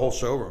into the whole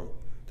showroom.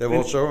 They have a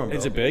whole showroom.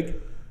 Is it built. big?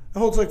 It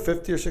holds like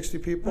 50 or 60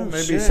 people,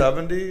 maybe shit.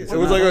 70. It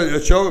was like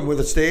a showroom with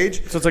a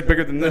stage. So it's like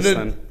bigger than And this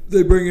then then.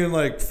 they bring in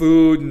like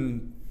food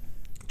and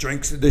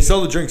drinks. They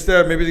sell the drinks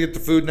there. Maybe they get the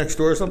food next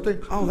door or something.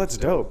 Oh, that's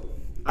dope.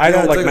 I Yeah, don't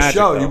it's like like magic. a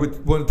show. though. You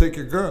would want to take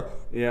your girl,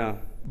 Yeah.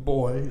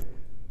 boy,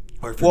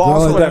 or if Well, your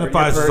girl also whatever,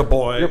 identifies your as a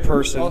boy, your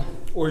person.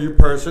 or your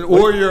person,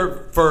 or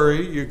your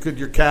furry. Your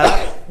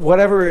cat.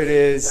 Whatever it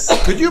is.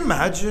 Could you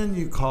imagine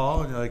you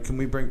call and you're like, "Can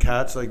we bring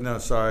cats?" Like, no,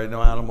 sorry, no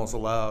animals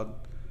allowed.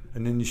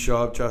 And then you show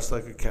up dressed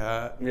like a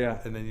cat. Yeah.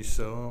 And then you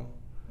sue them.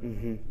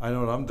 Mm-hmm. I know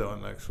what I'm doing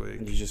next week.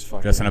 You just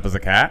fucking. Dressing up as a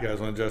cat. You guys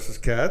want to dress as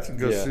cats and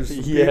go Yeah. sue some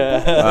people?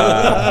 Yeah.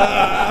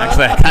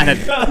 Actually, I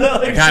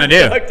kind of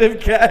do. Productive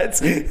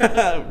cats.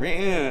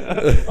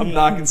 Man, I'm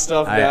knocking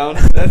stuff I- down.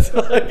 That's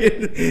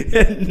fucking.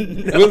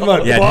 With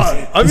my Yeah,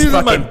 butt. I'm just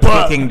using my fucking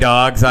butt. kicking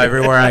dogs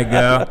everywhere I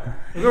go.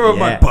 I'm gonna rub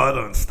my Yeah. butt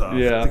on stuff.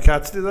 Yeah. Do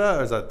cats do that,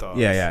 or is that dogs?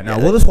 Yeah. No,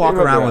 we'll just walk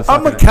around with.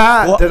 I'm a fucking-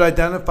 cat Well, that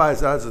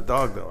identifies as a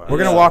dog, though. We're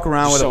gonna Yeah. walk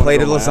around with So a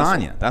plate of go asshole.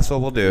 lasagna. That's what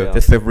we'll do. Yeah.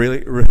 Just to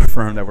really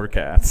reaffirm that we're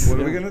cats. What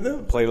are we gonna do?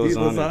 Plate of Eat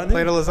lasagna.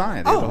 Plate of lasagna,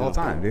 dude, the whole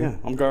time, dude. Yeah,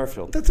 I'm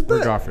Garfield. That's a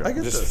bit. Garfield. I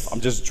get this.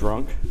 I'm just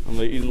drunk. I'm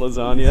like eating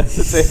lasagna at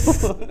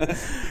the table.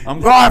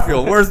 I'm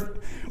Garfield.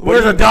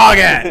 Where's the dog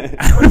at?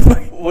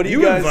 What do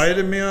You you guys?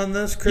 invited me on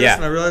this, Chris, Yeah.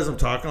 and I realize I'm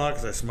talking a lot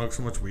because I smoked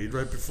so much weed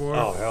right before.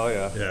 Oh hell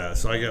yeah. Yeah,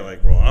 so I get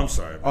like, well, I'm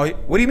sorry. Oh,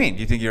 what do you mean? Do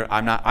you think you're?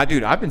 I'm not.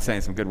 Dude, I've been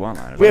saying some good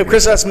one-liners. We have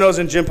Chris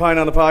Espinosa and Jim Pine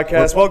on the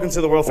podcast. Welcome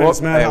to the world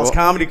famous Well, Madhouse hey,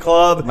 well- Comedy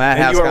Club.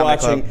 Madhouse and you are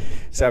Comedy watching Club.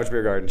 Savage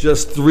Beer Garden.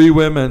 Just 3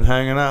 women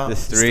hanging out.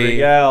 This three three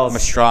gals. I'm a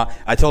strong.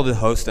 I told the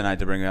host tonight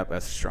to bring up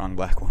a strong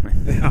black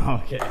woman.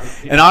 Okay.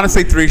 And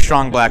honestly, 3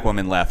 strong black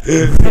women left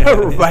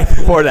right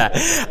before that.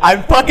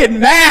 I'm fucking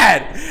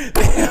mad.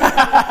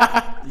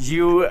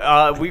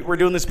 We're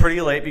doing this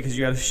pretty late because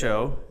you had a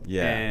show.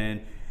 Yeah.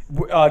 And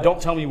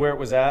Don't tell me where it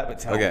was at, but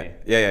tell me. Okay.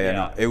 Yeah.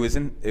 No, it was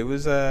in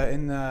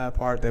the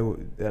part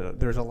that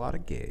there's a lot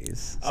of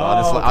gays. So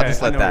I'll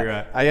just let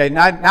that.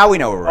 Now we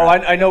know where we're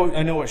at. I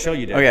know what show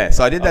you did. Okay,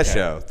 so I did that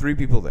show. 3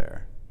 people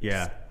there.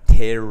 Yeah.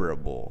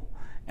 Terrible.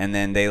 And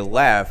then they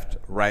left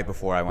right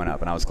before I went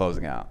up, and I was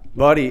closing out.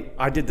 Buddy,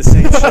 I did the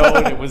same show,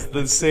 and it was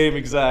the same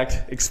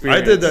exact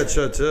experience. I did that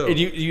show too. And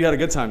you had a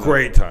good time.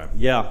 Great time.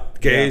 Yeah.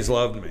 Gays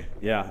loved me.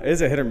 Yeah, it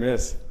is a hit or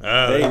miss.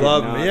 They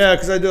loved me. Yeah,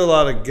 because I do a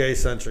lot of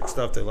gay-centric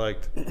stuff they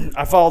liked.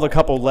 I followed a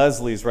couple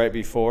Leslies right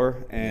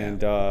before,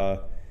 and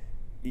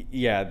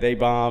they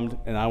bombed,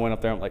 and I went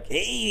up there. I'm like,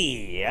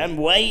 hey, I'm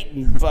white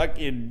and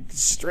fucking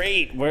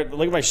straight. Look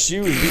at my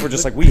shoes. People were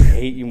just like, we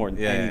hate you more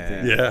than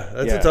anything.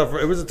 Yeah,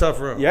 it was a tough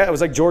room. Yeah, it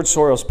was like George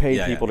Soros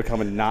paid people to come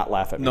and not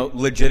laugh at me. No,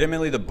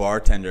 legitimately, the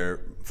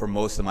bartender for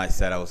most of my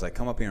set, I was like,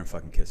 come up here and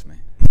fucking kiss me.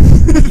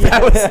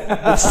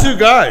 It's 2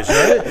 guys,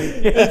 right?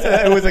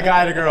 It was a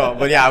guy and a girl,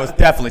 but yeah, I was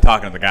definitely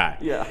talking to the guy.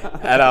 Yeah,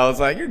 and I was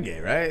like, "You're gay,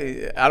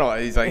 right?" I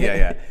don't. He's like,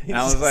 "Yeah." And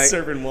I was like,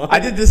 serving wine. I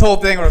did this whole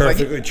thing where I was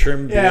Perfectly like,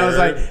 trimmed beard. I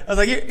was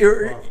like,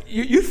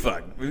 you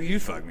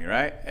fuck me,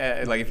 right?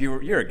 Like if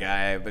you're a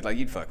guy, but like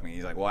you'd fuck me.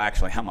 He's like, well,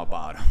 actually, I'm a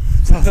bottom.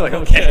 So I was like,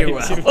 okay, well.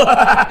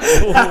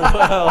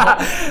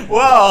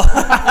 Well,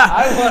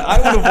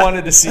 I would have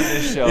wanted to see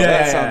this show.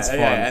 That sounds fun.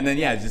 Yeah. And then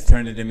it just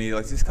turned into me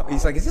like,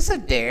 he's like, is this a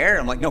dare?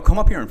 I'm like, no, come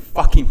up here and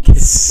fucking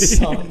kiss.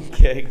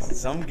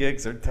 Some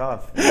gigs are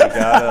tough.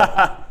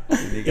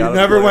 You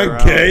never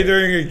went gay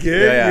during a gig.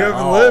 You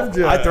haven't lived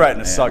yet. I threaten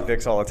to suck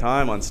dicks all the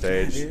time on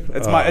stage.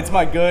 It's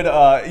my good.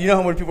 You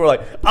know when people are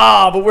like,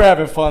 but we're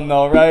having fun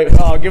though, right?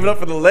 Oh, give it up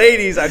for the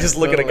ladies. I just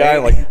look at a guy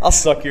like, I'll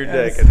suck your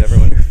dick, and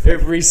everyone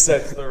it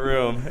resets the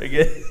room. It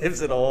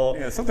gives it all.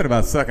 Yeah, something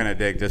about sucking a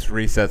dick just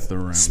resets the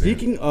room.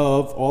 Speaking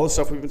of all the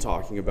stuff we've been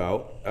talking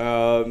about,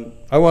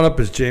 I went up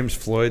as James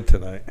Floyd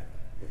tonight.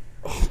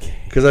 Okay.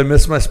 Because I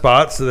missed my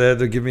spot, so they had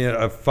to give me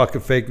a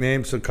fucking fake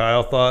name. So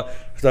Kyle thought,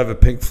 because I have a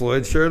Pink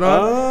Floyd shirt on.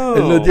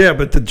 Oh. And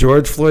but the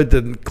George Floyd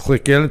didn't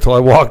click in until I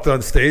walked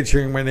on stage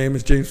hearing my name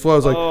is James Floyd. I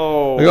was like,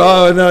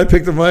 and then I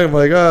picked the mic. I'm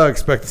like, I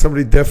expected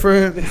somebody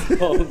different.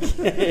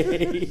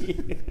 Okay.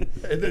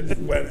 And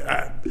then went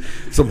at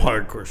some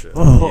hardcore shit.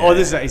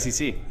 This is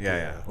ACC.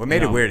 Yeah. What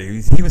made it weird,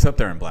 he was up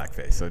there in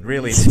blackface, so it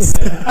really...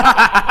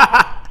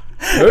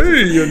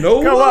 Hey, you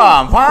know Come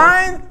on,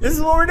 fine. This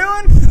is what we're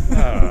doing?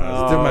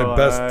 I did my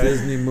best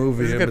Disney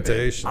movie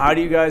imitation. How do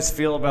you guys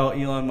feel about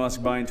Elon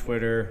Musk buying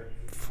Twitter?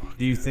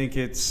 Do you think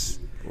it's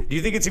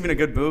even a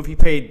good move? He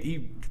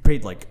paid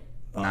like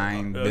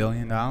 $9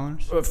 billion?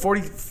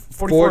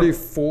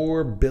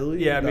 44 billion.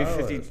 Yeah, maybe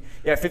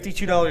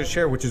 $52 a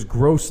share, which is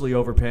grossly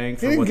overpaying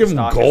for He didn't what give the him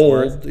stock is gold.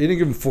 worth. He didn't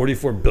give him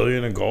 44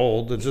 billion in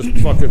gold. It's just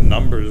fucking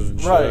numbers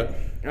and shit. Right.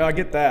 I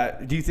get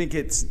that. Do you think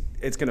it's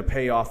going to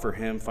pay off for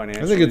him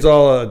financially? I think it's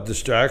all a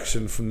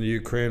distraction from the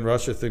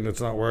Ukraine-Russia thing that's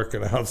not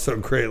working out so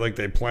great like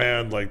they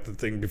planned, like the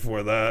thing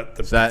before that.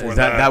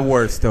 That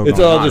war's still it's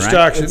going on, all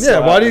distraction.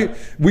 Right? Yeah,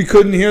 we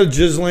couldn't hear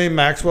Ghislaine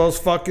Maxwell's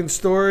fucking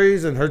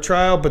stories and her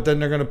trial, but then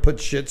they're going to put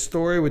shit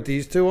story with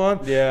these 2 on?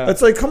 Yeah.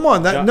 It's like, come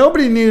on.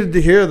 Nobody needed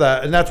to hear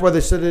that, and that's why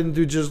they said they didn't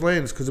do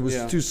Ghislaine's, because it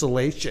was too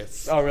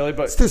salacious. Oh, really?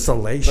 But it's too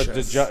salacious.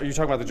 But you're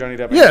talking about the Johnny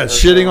Depp? Yeah,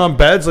 shitting on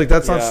beds. Like,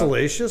 that's not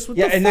salacious? What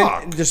the and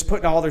fuck? then just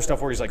putting all their stuff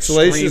where he's like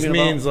salacious screaming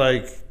means about.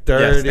 like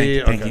dirty.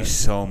 Yes, thank you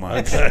so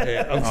much. Okay,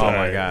 I'm Oh sorry.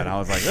 my god, I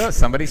was like,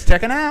 somebody's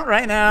checking out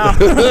right now.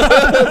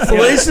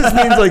 Salacious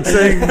means like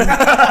saying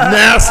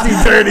nasty,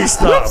 dirty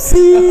stuff.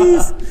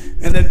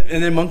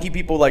 And then monkey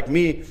people like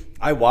me,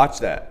 I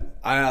watched that.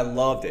 I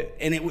loved it,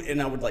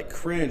 and I would like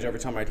cringe every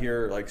time I'd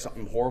hear like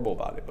something horrible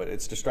about it. But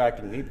it's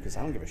distracting me because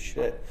I don't give a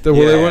shit. They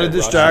want to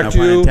distract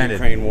you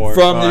Ukraine war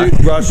from the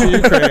Russia,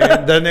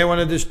 Ukraine. Then they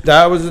want to.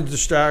 That was a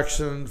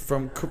distraction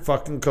from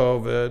fucking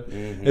COVID.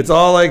 Mm-hmm. It's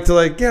all like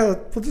we'll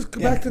just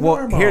go back to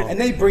normal. And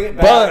they bring it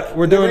back. But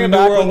we're doing a new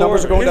world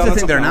numbers are going Here's down. the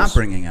thing they're not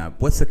bringing up.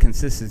 What's the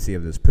consistency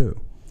of this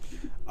poo?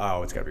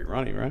 Oh, it's got to be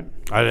runny, right?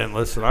 I didn't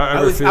listen.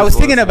 I was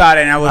thinking about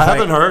it, and I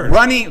haven't heard.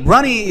 Runny,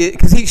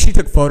 because she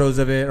took photos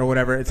of it or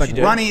whatever. It's like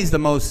Runny's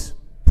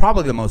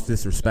probably the most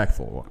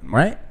disrespectful one,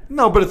 right?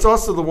 No, but it's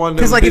also the one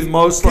that like would be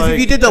most like if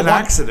you did the an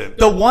accident.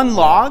 The one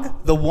log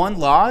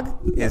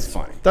is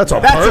funny. That's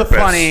on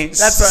purpose.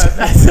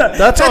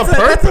 That's on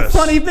purpose. That's a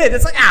funny bit.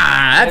 It's like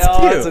that's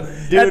cute. That's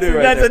a doo-doo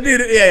right That's a there.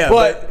 doo-doo. Yeah.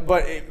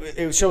 But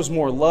it shows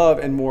more love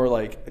and more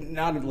like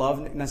not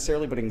love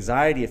necessarily, but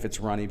anxiety if it's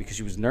runny because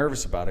she was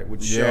nervous about it,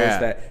 which shows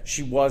that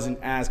she wasn't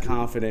as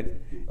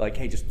confident. Like,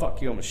 hey, just fuck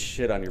you, I'm gonna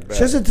shit on your bed.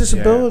 She has a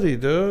disability,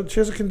 dude.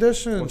 She has a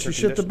condition. What's She her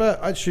shit the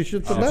condition? bed. She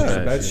shit the She's a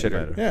bed. bed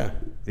shitter. Yeah.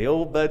 The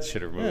old bed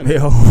shitter move.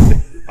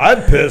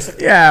 I've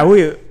pissed.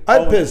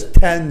 I've pissed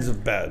tens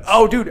of beds.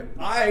 Oh, dude,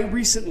 I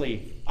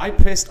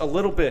pissed a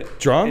little bit.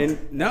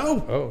 Drunk?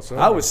 No. Oh, sorry.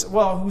 I was,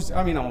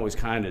 I'm always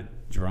kind of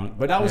drunk,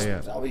 but I was,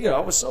 I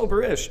was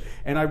sober-ish.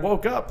 And I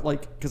woke up,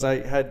 like, because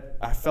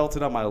I felt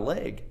it on my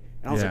leg.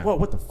 And I was Yeah. like, whoa,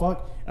 what the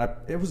fuck? And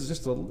it was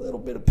just a little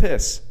bit of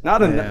piss.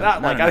 Not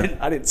enough.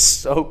 I didn't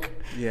soak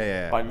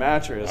Yeah. my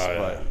mattress, Oh, yeah.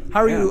 but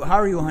How are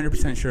you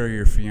 100% sure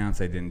your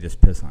fiance didn't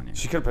just piss on you?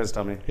 she could have pissed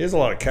on me. He has a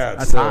lot of cats.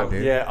 That's too. hot,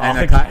 dude. Yeah, and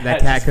oh,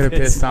 that cat could have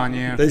pissed on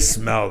you. They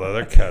smell though.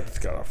 Their cat's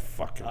got a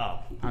fucking.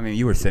 I mean,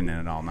 you were sitting in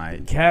it all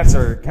night. Cats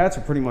are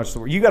pretty much the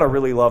worst. You got to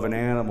really love an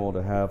animal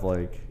to have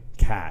like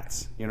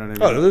cats. You know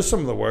what I mean? Oh, there's some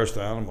of the worst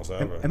animals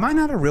ever. Am I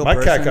not a real My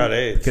person? cat got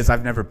AIDS. Because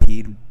I've never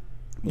peed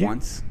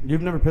once.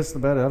 You've never pissed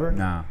in the bed ever?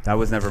 No, that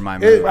was never my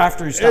move.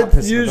 After you stop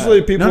It's pissing usually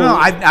the bed. people. No,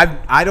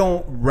 I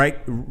don't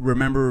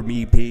remember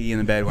me peeing in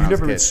the bed when You've I was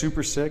never a been kid.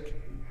 super sick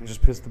and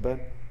just pissed the bed?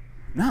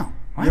 No.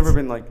 What? You ever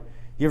been like,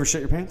 you ever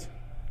shit your pants?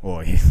 Well,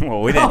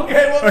 we didn't.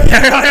 Okay, well,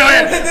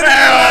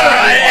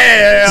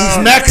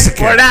 He's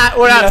Mexican. We're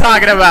not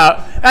talking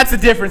about. That's a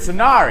different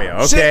scenario.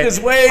 Okay, Shit is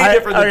way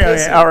different than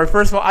pissing. All right,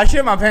 first of all, I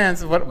shit my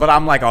pants, but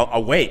I'm like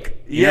awake.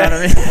 You know Yeah. what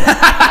I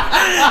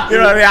mean? You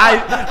know what I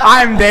mean?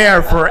 I'm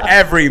there for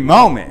every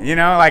moment. You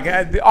know, like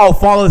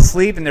fall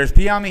asleep and there's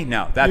pee on me.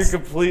 No, you're that's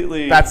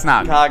completely that's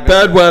not me.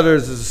 cognizant. Bedwetters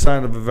is a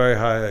sign of a very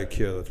high IQ.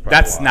 That's probably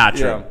That's why. not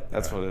true. Yeah,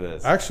 that's what it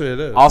is. Actually, it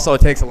is. Also,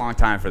 it takes a long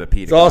time for the pee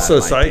to It's come out also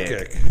of my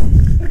dick.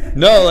 psychic.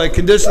 No, like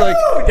condition like.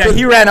 Yeah,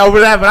 he ran over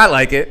that, but I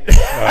like it.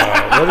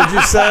 What did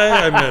you say?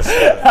 I missed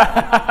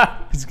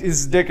it.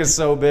 His dick is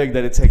so big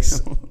that it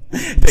takes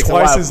Takes a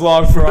twice while. as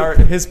long for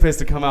his piss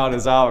to come out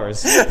as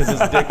ours because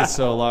his dick is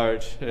so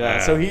large. Yeah,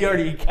 so he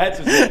already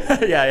catches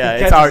it. Yeah,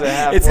 He it's catches hard.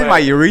 it It's in my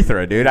halfway.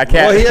 urethra, dude. I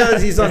can't. Well,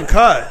 he's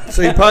uncut,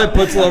 so he probably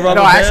puts a little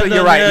rubber No, band actually, on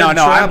you're right. there No, and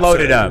I'm traps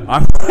loaded it. up.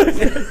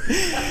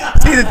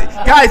 See,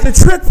 guys, the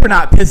trick for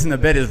not pissing the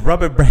bed is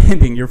rubber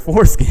banding your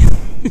foreskin.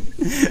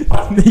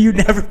 You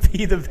never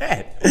pee the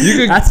bed.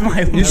 That's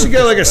my. You should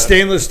get like a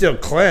stainless steel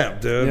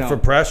clamp, dude, Yeah. for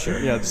pressure.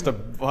 Yeah, just a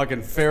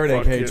fucking Faraday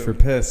Fuck cage you. for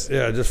piss.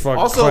 Yeah, just fucking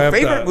Also, clamp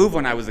favorite that. move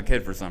when I was a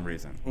kid for some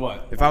reason.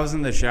 What? If I was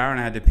in the shower and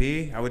I had to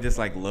pee, I would just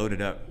like load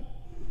it up.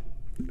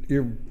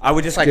 You're, I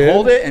would just like Scared?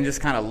 hold it and just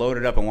kind of load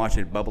it up and watch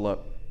it bubble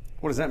up.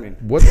 What does that mean?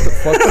 what the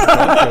fuck is that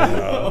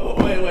about?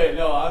 Wait,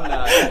 no, I'm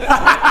not.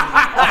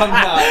 I'm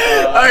not.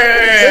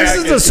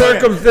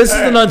 This is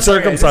an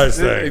uncircumcised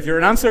thing. If you're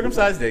an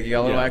uncircumcised dick, you got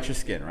a little Yeah. extra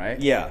skin, right?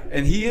 Yeah.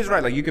 And he is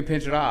right. Like you could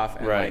pinch it off,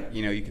 and Right. like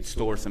you could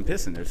store some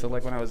piss in there. So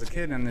like when I was a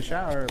kid in the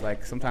shower,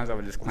 like sometimes I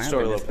would just clamp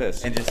Store it a little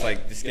piss. and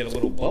just get a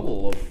little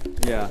bubble of,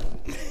 Yeah.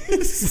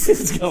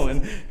 It's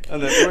going on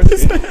the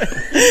foreskin.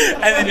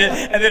 and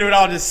then it would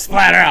all just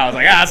splatter out. I was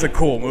like, that's a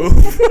cool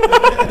move.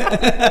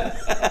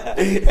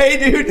 Hey,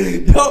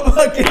 dude, don't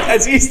fucking,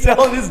 as he's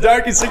telling his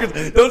darkest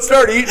secrets, don't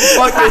start eating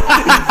fucking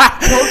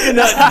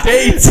coconut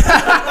dates.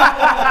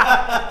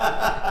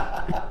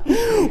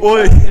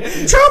 Well,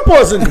 Trump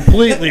wasn't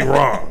completely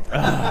wrong.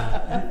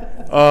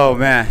 Oh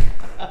man.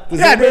 Does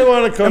anybody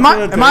want to come?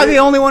 Am I the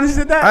only one who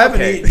did that? I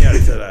haven't eaten yet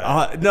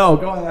today. No,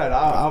 go ahead.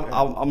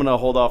 I'm gonna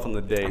hold off on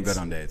the dates. I'm good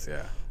on dates.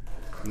 Yeah.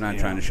 I'm not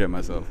trying to shit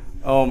myself.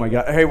 Oh my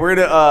god. Hey, we're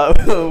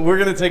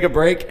gonna take a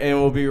break and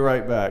we'll be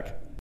right back.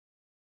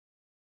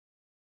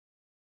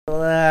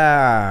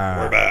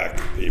 We're back,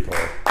 people.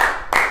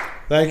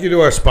 Thank you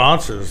to our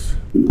sponsors,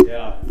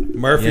 Yeah.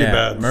 Murphy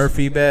Beds.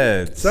 Murphy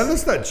Beds. Send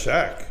us that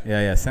check.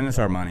 Yeah. Send us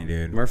our money,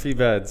 dude. Murphy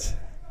Beds.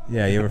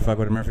 Yeah, you ever fuck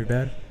with a Murphy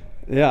bed?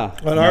 Yeah.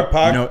 On our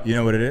podcast. You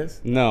know what it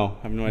is? No,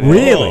 I have no idea. what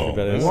Really? Murphy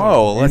Bed is.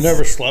 Whoa. You've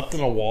never slept in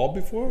a wall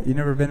before? You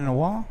never been in a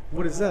wall?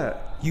 What is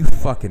that? You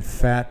fucking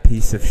fat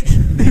piece of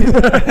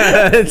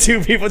shit.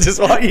 Two people just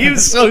walked. He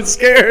was so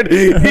scared.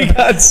 He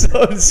got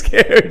so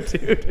scared,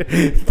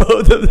 dude.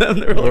 Both of them.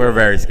 They were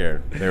very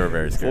scared. They were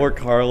very scared. Poor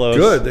Carlos.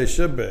 Good, they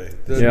should be.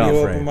 They're Yeah. new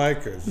Afraid. open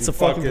micers. It's a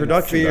fucking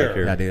production fear. back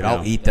here. Yeah, dude.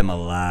 I'll eat them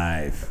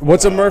alive.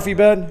 What's a Murphy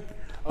bed?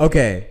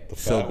 Okay.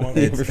 fat one?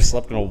 You ever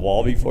slept in a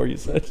wall before? You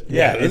said.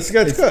 Yeah, this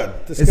gets good.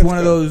 This It's gets one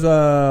of good.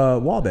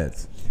 those wall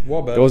beds.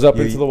 Wall bed. Goes up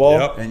You- into the wall.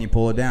 Yep. And you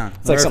pull it down.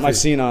 It's like something I've Murphy.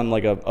 seen on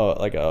like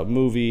a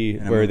movie a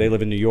where movie. they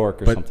live in New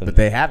York or something. But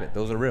they have it.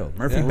 Those are real.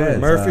 Murphy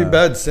Beds. Murphy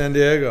Beds, San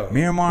Diego.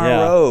 Miramar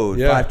Yeah. Road.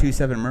 Yeah.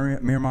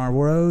 527 Miramar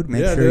Road.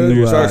 Make Yeah, sure dude.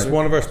 you It's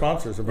one of our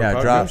sponsors of our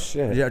yeah, drop podcast.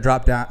 shit. yeah,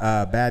 drop down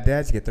Bad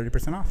Dads, you get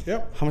 30% off.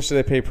 Yep. How much do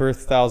they pay per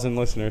 1,000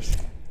 listeners?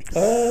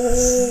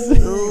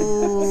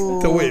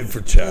 Still waiting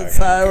for check.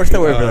 We're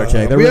still waiting for their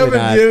check. They're We really haven't.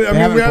 not. We they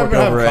haven't haven't forked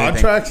had over anything.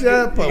 contracts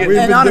yet, but we've been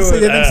And honestly,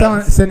 doing they've been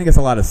ads. sending us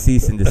a lot of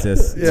cease and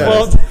desist. Yeah.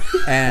 letters.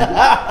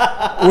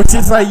 And which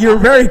is like you're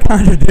very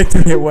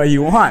contradictory at what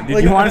you want.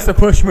 Did you want us to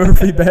push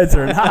Murphy Beds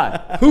or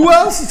not? Who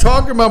else is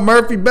talking about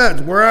Murphy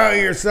Beds? We're out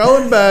here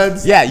selling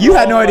beds. Yeah, you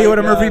had no Oh idea my what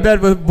a Murphy God.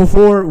 Bed was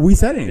before we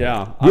said anything.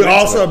 Yeah. We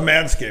also have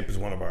Manscaped as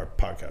one of our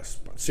podcasts.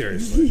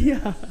 Seriously.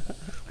 Yeah.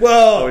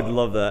 Well, I would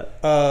love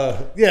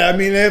that. yeah, I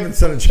mean, they haven't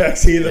sent a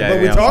checks either, Yeah, but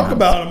we yeah, talk yeah.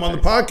 about them on the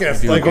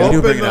podcast. We do- Like, we do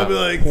hoping bring it they'll up be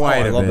like,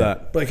 quite I a love bit.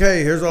 that. like,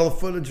 hey, here's all the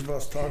footage of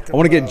us talking. I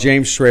want to get about-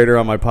 James Schrader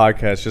on my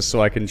podcast just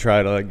so I can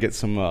try to get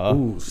some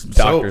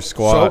Dr. soap.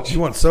 Squatch. You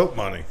want soap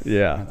money?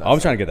 Yeah. I'm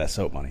trying to get that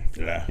soap money.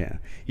 Yeah. Yeah.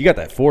 You got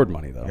that Ford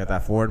money, though. Got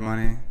that Ford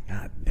money.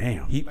 God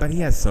damn. But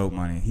he has soap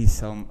money. He's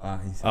so.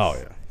 Oh,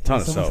 yeah.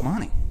 ton of so much soap.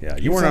 money. Yeah,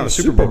 you weren't on on a the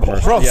Super Bowl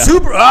commercial. Bro, Yeah.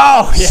 Super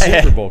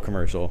Super Bowl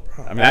commercial.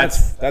 I mean,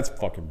 that's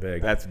fucking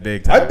big. That's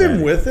big time. I've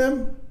been with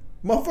him.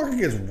 Motherfucker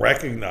gets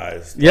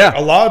recognized. Yeah. Like,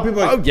 a lot of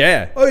people are like, Oh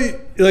yeah. oh,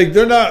 like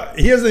they're not.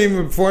 He hasn't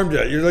even performed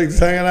yet. You're like just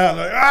hanging out. And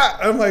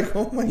like, I'm like,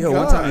 oh my Yo,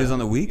 god. one time it was on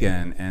the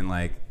weekend, and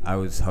like I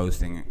was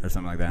hosting or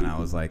something like that, and I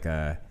was like,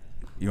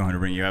 "You want me to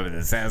bring you up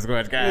as a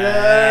Sasquatch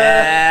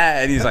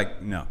guy?" And he's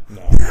like, "No,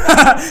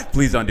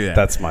 please don't do that."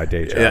 That's my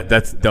day job.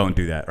 Yeah, don't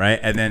do that, right?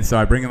 And then so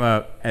I bring him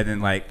up, and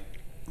then like,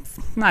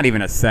 not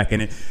even a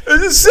second, it's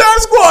a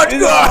Sasquatch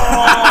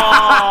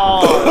guy.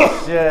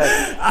 Oh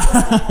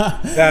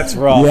shit. That's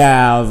rough.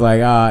 Yeah, I was like,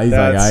 he's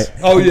That's- like,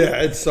 Oh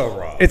yeah, it's so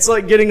rough. It's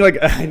like getting like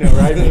I know,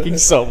 right? Making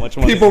so much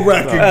money. People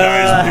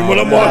recognize me when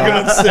I'm walking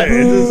on stage.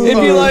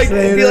 It'd be like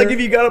if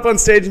you got up on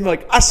stage and be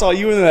like, I saw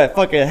you in that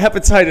fucking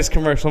hepatitis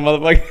commercial,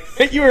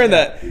 motherfucker. You were in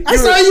that. I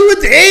saw you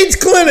at the AIDS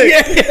clinic.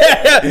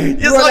 Yeah.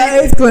 You were at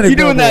the AIDS clinic You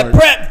doing that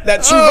billboard. prep?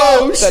 That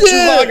Oh,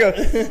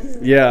 Chewbacca.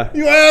 Yeah.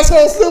 You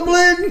asshole still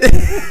bleeding?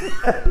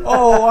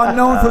 "Oh, I'm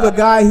known for the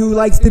guy who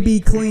likes to be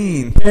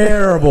clean."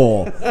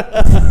 Terrible.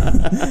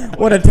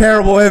 What a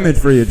terrible image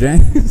for you,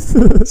 James.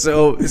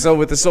 So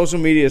with the social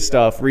media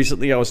stuff,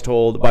 recently I was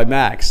told by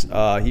Max,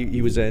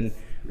 he was in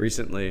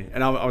recently,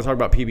 and I was talking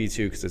about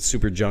PB2 because it's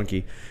super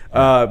junky.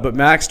 But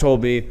Max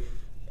told me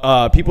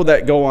people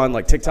that go on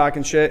like TikTok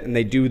and shit, and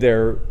they do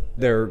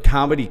their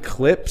comedy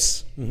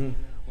clips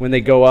when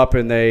they go up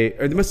and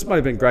might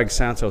have been Greg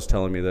Santos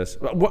telling me this.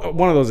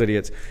 One of those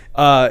idiots.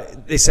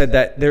 They said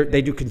that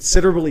they do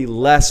considerably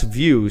less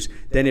views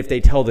than if they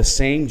tell the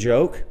same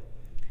joke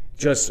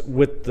just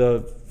with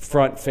the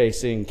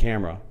front-facing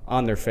camera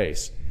on their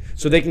face.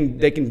 So they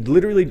can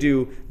literally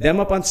do them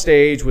up on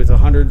stage with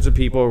hundreds of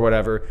people or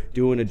whatever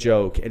doing a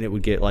joke, and it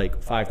would get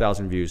like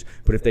 5,000 views.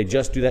 But if they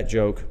just do that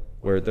joke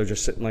where they're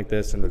just sitting like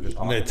this and they're just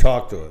And talking, they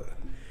talk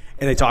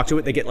to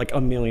it. they get like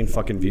 1 million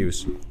fucking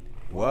views.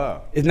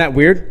 Whoa. Isn't that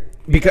weird?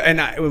 Because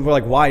we're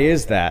like, why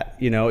is that?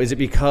 You know, is it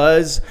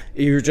because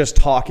you're just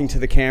talking to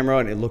the camera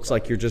and it looks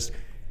like you're just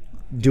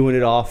doing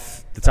it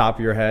off the top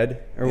of your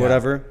head or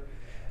whatever?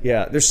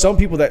 Yeah, there's some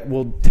people that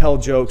will tell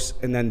jokes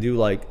and then do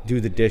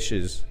the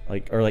dishes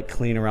or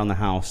clean around the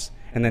house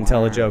and then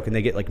tell a joke and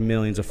they get like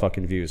millions of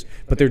fucking views.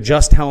 But they're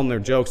just telling their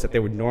jokes that they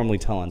would normally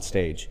tell on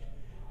stage.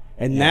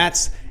 And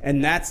that's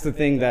the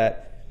thing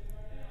that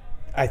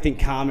I think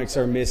comics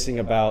are missing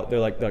about. They're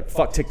like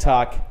fuck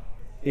TikTok,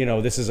 you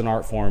know, this is an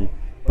art form,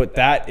 but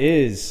that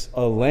is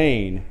a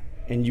lane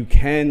and you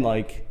can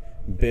like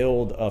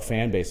build a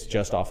fan base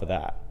just off of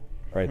that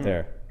right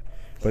there.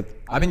 But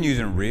I've been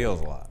using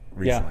Reels a lot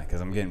recently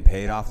because I'm getting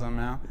paid off them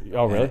now.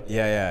 Oh, really? And,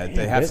 yeah. Damn,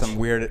 They have bitch. some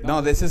weird.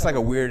 No, this is like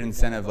a weird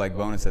incentive, like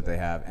bonus that they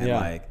have, and Yeah.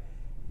 like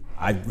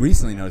I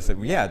recently noticed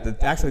that.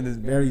 Actually, this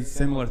very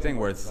similar thing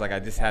where it's like I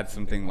just had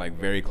something like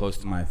very close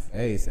to my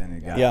face and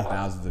it got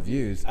thousands of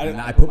views.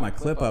 And I put my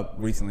clip up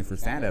recently for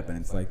stand up, and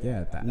it's like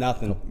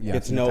nothing. Yeah,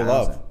 It's a no 2,000.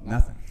 love.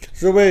 Nothing.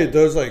 So wait,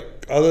 those like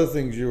other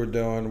things you were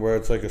doing where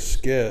it's like a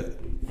skit.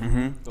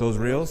 Those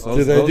Reels.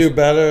 Do they do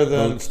better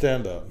than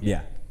stand up?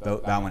 Yeah,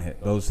 that one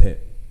hit. Those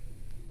hit.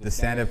 The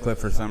stand-up clip,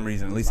 for some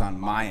reason, at least on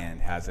my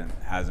end, hasn't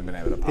been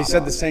able to pop He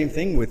said off. the same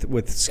thing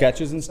with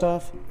sketches and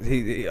stuff.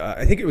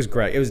 I think it was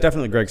Greg. It was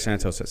definitely Greg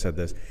Santos that said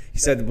this. He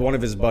said one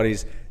of his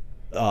buddies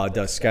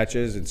does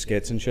sketches and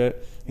skits and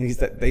shit, and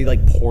they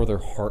like pour their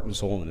heart and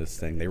soul into this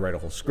thing. They write a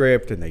whole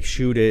script and they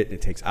shoot it. And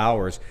it takes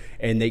hours,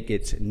 and they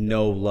get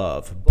no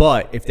love.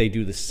 But if they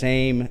do the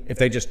same, if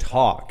they just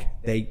talk,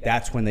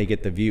 that's when they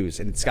get the views.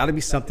 And it's got to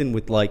be something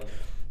with like.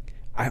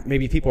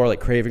 Maybe people are like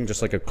craving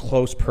just like a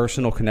close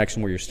personal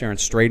connection where you're staring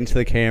straight into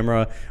the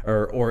camera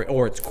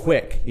or it's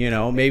quick, you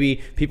know.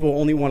 Maybe people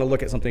only want to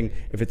look at something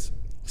if it's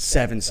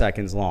 7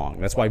 seconds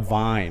long. That's why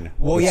Vine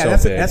was so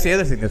big. That's the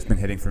other thing that's been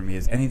hitting for me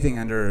is anything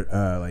under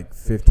like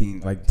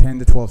 15, like 10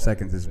 to 12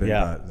 seconds has been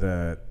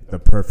the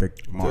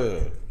perfect mark.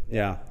 Dude,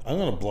 Yeah. I'm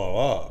gonna blow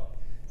up.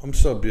 I'm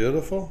so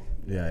beautiful.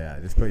 Yeah.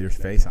 Just put your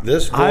face on it.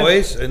 This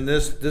voice and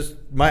this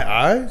my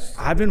eyes.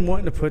 I've been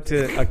wanting to put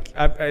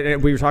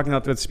we were talking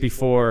about this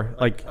before,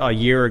 like a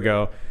year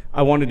ago.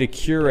 I wanted to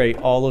curate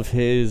all of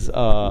his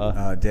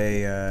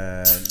Day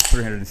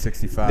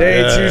 365.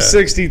 day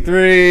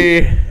 263.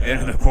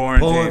 Into the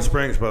quarantine. Poland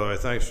Springs, by the way.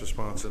 Thanks for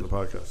sponsoring the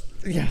podcast.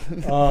 Yeah.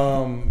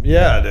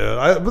 Yeah,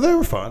 dude. But they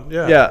were fun.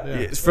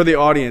 Yeah. For the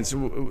audience,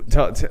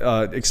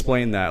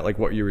 explain that, like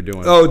what you were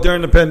doing. Oh,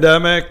 during the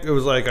pandemic, it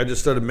was like I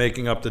just started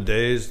making up the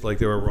days like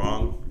they were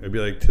wrong. It'd be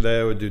like today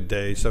I would do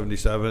day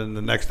 77.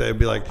 The next day it'd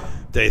be like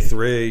day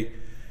 3,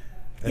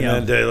 and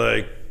then day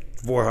like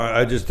 400.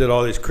 I just did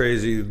all these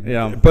crazy.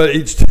 Yeah. But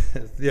each.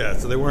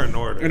 So they weren't in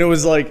order. And it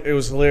was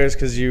hilarious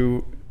because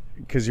you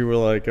were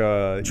like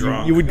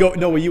Drunk. you would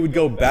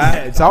go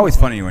back. It's always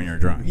funny when you're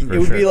drunk. It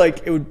would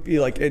be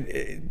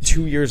like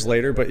 2 years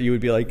later, but you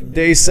would be like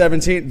day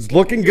 17. It's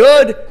looking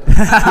good.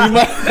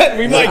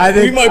 we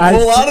might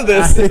pull out of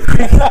this.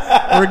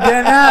 We're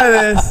getting out of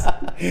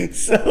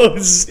this. So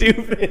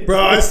stupid, Bro,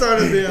 I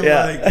started being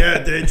Yeah.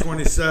 like, day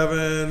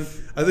 27.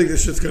 I think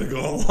this shit's gonna go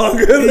on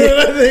longer than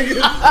I think.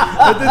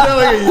 I did that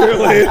like a year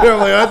later. I'm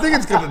like, I think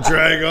it's gonna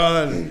drag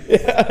on.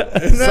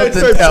 And then I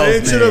start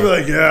saying shit. I'll be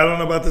like, yeah, I don't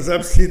know about this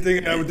Epstein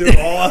thing. I would do it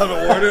all out of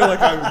order, like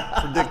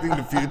I'm predicting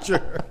the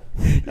future.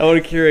 I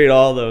want to curate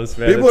all those,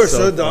 man. People are It's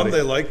so dumb. funny.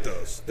 They like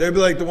those. They'd be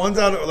like the ones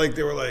out. Like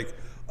they were like,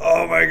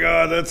 oh my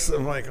god, that's.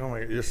 I'm like, oh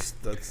my,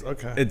 that's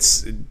okay.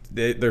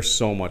 They're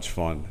so much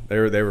fun. They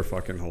were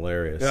fucking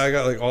hilarious. Yeah, I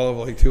got like all of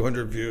like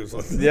 200 views.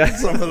 On Yeah.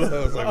 some of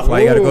those. Like, That's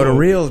why you got to go to whoa.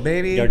 Reels,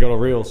 baby. You gotta go to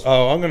Reels.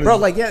 Oh, I'm gonna. Bro,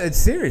 like, yeah, it's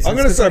serious. I'm It's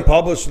gonna 'cause, start like,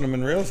 publishing them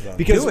in Reels now.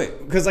 Because Do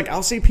it. like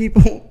I'll see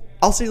people.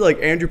 I'll see like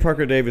Andrew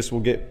Parker Davis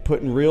will get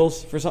put in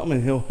Reels for something,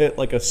 and he'll hit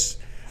like a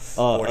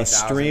 40,000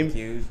 stream.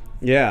 views.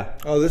 Yeah,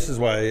 Oh, this is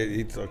why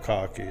he's so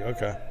cocky.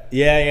 Okay.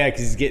 yeah,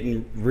 because he's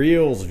getting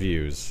Reels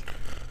views.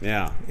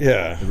 Yeah,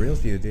 Yeah. The Reels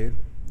view, dude.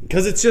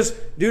 because it's just,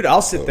 dude,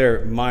 I'll sit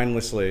there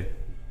mindlessly,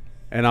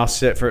 and I'll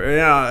sit for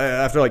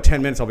after like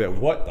 10 minutes, I'll be like,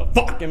 what the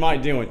fuck am I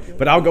doing?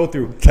 But I'll go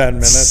through 10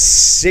 minutes.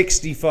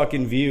 60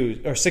 fucking views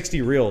or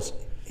 60 Reels.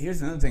 Here's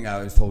another thing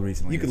I was told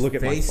recently. You could is look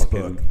at my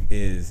Facebook fucking-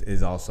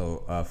 is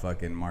also a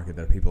fucking market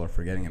that people are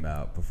forgetting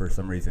about, but for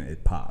some reason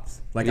it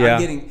pops. Like Yeah. I'm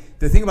getting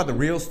the thing about the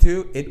Reels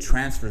too. It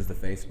transfers to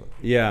Facebook.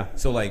 Yeah,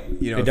 So like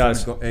It if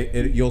does.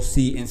 someone you'll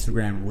see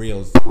Instagram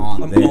Reels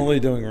on I'm there. only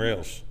doing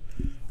Reels.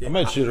 I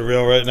might shoot a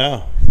reel right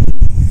now.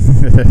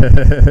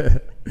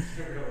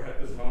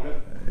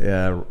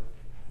 Yeah,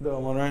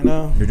 Doing one right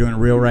now. you're doing a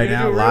Reel right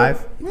now do a Reel?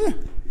 live.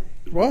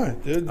 Why,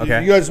 dude?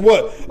 Okay. You guys,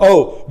 what?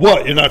 Oh,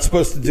 what? You're not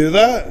supposed to do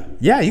that?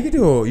 Yeah, you could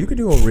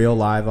do a Reel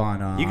live on.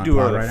 you can on do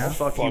Pod whatever right the now.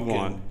 fuck you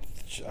want.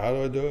 How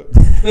do I do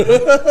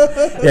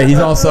it? Yeah, he's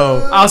also.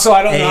 Also,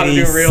 I don't know how to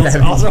do Reels.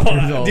 87 Also,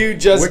 years old. dude,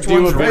 just Which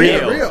do one's a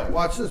Reel? Reel.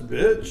 Watch this,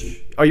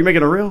 bitch. Oh, you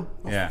making a Reel?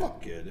 Yeah.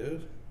 Fuck yeah,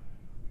 dude.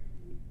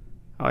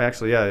 Oh,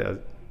 actually, yeah.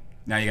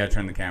 Now you got to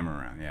turn the camera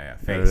around. Yeah.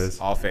 There Face. it is.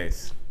 All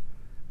face.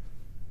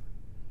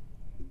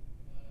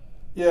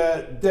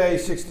 Yeah, day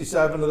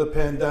 67 of the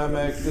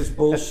pandemic. This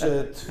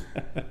bullshit.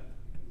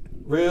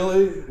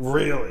 Really?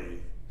 Really?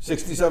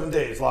 67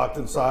 days locked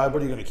inside.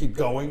 What are you going to keep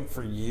going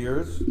for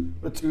years?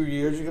 For 2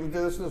 years you're going to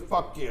do this?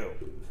 Fuck you.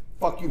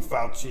 Fuck you,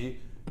 Fauci.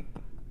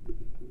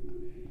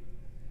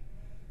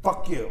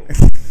 Fuck you.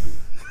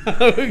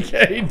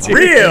 Okay, dude.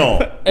 Reel.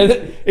 And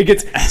it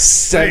gets I think I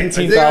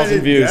 17,000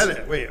 didn't views. get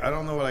it. Wait, I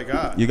don't know what I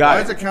got. You got Why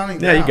it. is it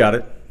counting Yeah, down? you got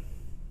it.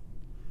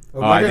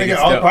 Am I I gonna think get?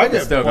 it's I'll still- probably it's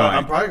get. still Well, going.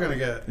 I'm probably gonna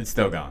get. It's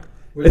still going.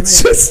 What do you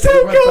It's mean? just still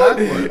It went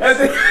going.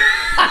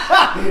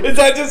 backwards. Is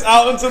that just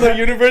out into the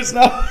universe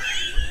now?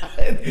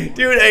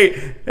 Dude,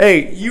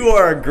 hey, you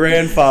are a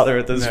grandfather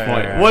at this Yeah,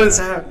 point. yeah, What yeah. is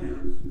happening?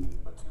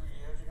 For 2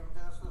 years you're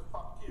gonna do this?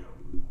 Fuck you.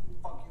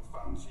 Fuck you,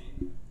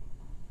 Fauci.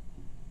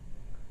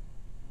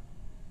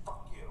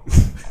 Fuck you.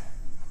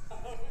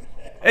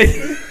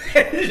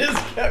 It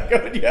just kept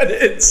going. You had to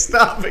hit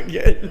stop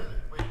again.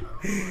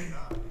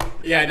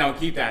 Yeah, no,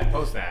 keep that.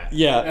 Post that.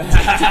 Yeah.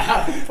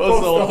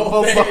 Post the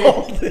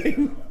whole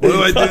thing. What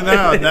do I do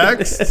now?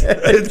 Next?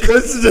 It's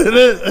Chris is in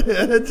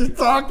it. Just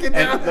talking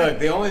now. And look,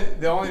 the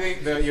only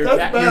thing your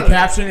That's better.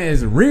 caption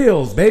is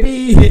Reels,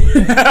 baby. What do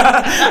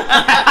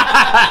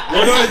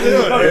I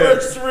do? My Here.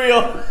 first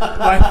reel.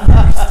 My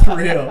first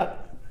Reel.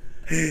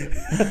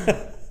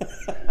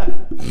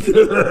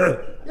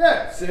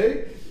 Yeah,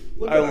 see?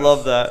 Look I at love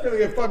us. that. It's gonna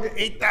get fucking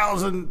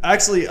 8,000.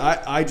 Actually,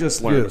 I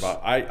just learned Yes.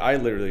 about. I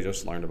literally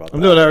just learned about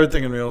I'm that. doing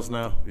everything in Reels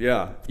now.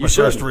 Yeah, My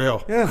first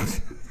reel. Yeah.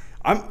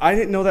 I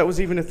didn't know that was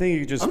even a thing. You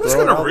could just. I'm just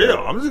throw it gonna out reel. there.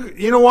 I'm just.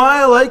 You know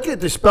why I like it?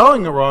 They're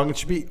spelling it wrong. It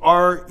should be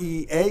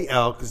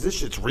REAL because this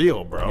shit's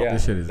real, bro. Yeah.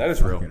 This shit is That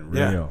is real. fucking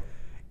Yeah. real.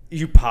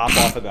 You pop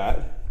off of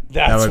that.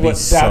 That's would be what.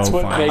 so That's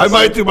what funny. makes. I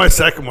might do my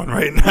second one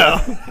right now.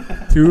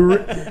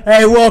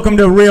 Hey, welcome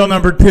to Reel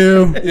number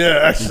 2. Yeah,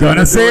 actually.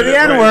 Gonna I'm say doing the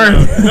it right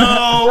N-word.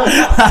 now. No,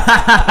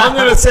 I'm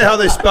gonna say how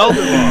they spelled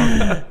it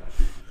wrong.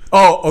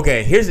 Oh,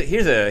 okay. Here's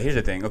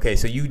a thing. Okay,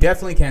 so you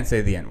definitely can't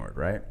say the N-word,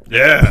 right?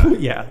 Yeah.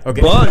 Yeah.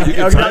 Okay. But you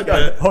can Okay, type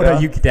it. Hold Yeah.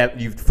 on,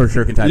 you for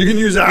sure can type. You it. can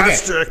use Okay.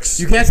 asterisks.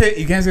 You can't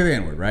say the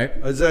N-word, right?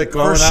 Is that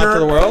going For out sure, to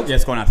the world?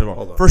 Yes, going out to the world.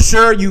 Hold on. For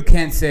sure, you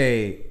can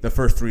say the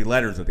first 3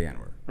 letters of the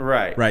N-word.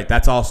 Right. Right,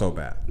 that's also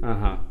bad. Uh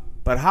huh.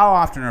 But how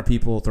often are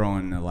people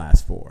throwing the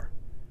last 4?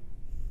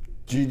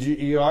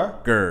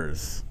 GGER?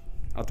 Gers.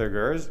 Out there,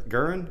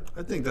 Gurren.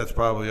 I think that's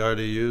probably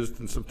already used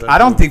in some. I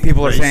don't think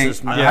people are saying.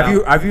 racist manner.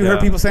 Have you heard Yeah.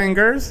 people saying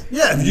gers?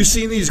 Yeah, have you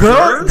seen these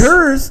Gers.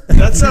 girls?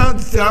 That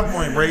sounds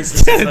definitely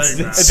racist. to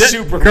say that.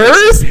 super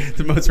Gers.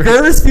 The most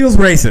Gers feels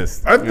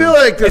racist. I feel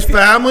like there's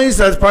families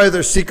that's probably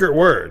their secret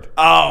word.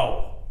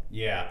 Oh.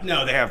 Yeah.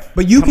 No, they have.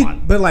 But you come can.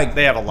 on. But like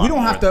They have a lot We don't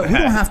more have to. than We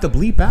don't that. have to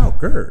bleep out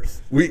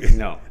gers. We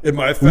No. in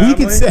my family We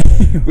can say.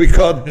 we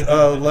called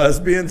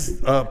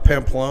lesbians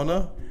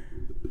Pamplona.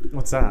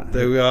 What's that?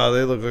 They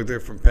look like they're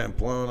from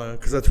Pamplona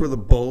because that's where the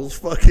bulls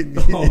fucking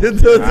they're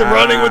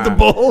running with the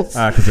bulls.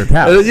 Because they're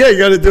cows. Yeah, you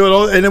got to do it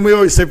all. And then we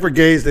always say for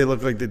gays, they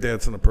look like they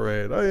dance in a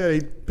parade. Oh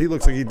yeah, he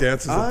looks like he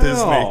dances at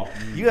Oh,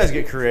 Disney. you guys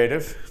get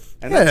creative.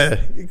 And that's-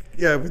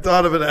 Yeah, we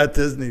thought of it at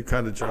Disney,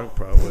 kind of drunk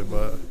probably,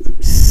 but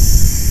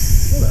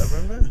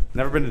Whatever, man.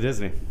 Never been to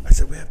Disney. I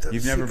said we have to have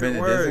You've a never secret been to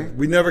word. Disney?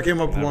 We never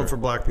came up with one for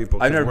black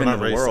people. I've never 'cause been we're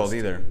to the not world racist.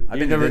 either. I've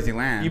been to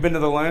Disneyland. You been to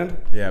the land?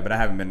 Yeah, but I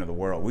haven't been to the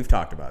world. We've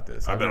talked about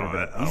this. I've been never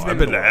on that. He's I've been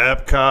to the world.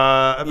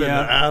 Epcot. I've been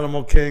Yeah. to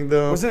Animal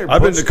Kingdom. Wasn't there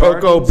I've been Busch to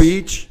Cocoa Gardens?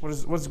 Beach.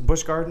 What's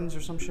Busch Gardens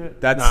or some shit?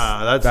 That's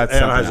Nah, that's something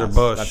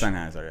Anheuser-Busch. else. That's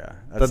Anheuser, yeah.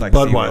 That's like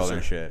Budweiser. SeaWorld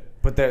and shit.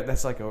 But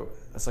that's like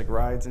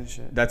rides and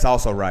shit. That's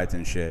also rides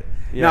and shit.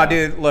 Yeah. No,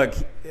 dude, look,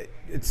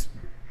 it's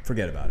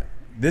forget about it.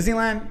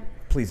 Disneyland,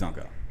 please don't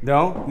go.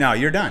 No? No,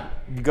 you're done.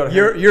 Go to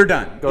You're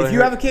done. go to If you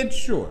her- have a kid,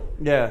 sure.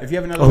 Yeah. If you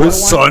have another Oh, little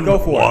his son one, go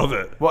would for love it.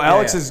 it. Well,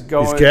 Alex Yeah. is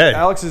going. He's gay.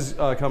 Alex is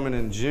coming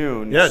in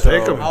June. Yeah, so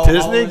take him. How old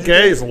Disney is he?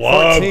 gays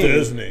love 14.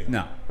 Disney.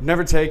 No. I've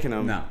never taken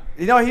him. No.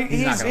 You know, not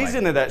he's gonna like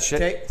into it. that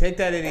shit. Take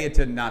that idiot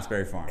to Knott's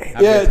Berry Farm.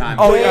 Have a Yeah. good time.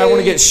 Oh, yeah, I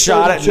wanna get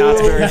shot at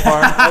Knott's Berry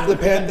Farm. of the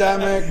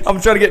pandemic.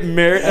 I'm trying to get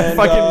married. And,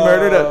 Fucking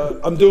murdered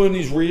at. I'm doing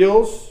these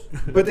reels,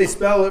 but they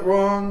spell it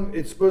wrong.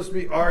 It's supposed to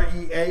be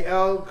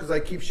REAL because I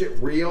keep shit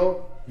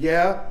real.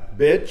 Yeah,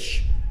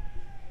 bitch.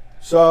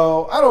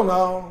 So I don't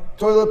know.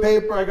 Toilet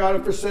paper, I got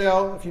it for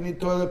sale. If you need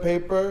toilet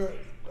paper,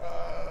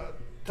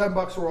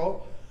 $10 a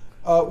roll.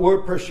 Or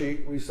per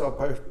sheet. We sell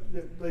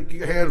like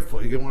a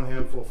handful. You get one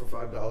handful for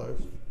 $5.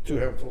 2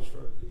 handfuls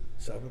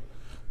for $7.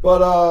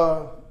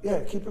 But yeah,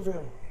 keep it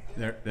real.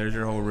 There's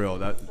your whole reel.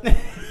 That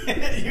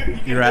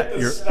You're at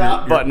your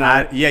stop button.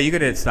 yeah, you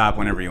could hit stop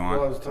whenever you want.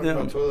 Well, I was talking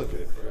about toilet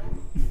paper.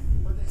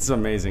 It's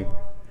amazing.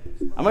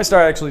 I might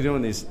start actually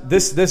doing these.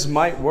 This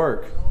might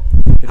work.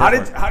 How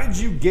did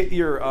you get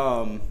your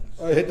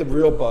I hit the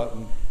real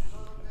button.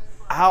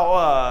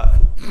 how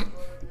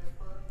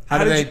How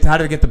did do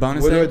they get the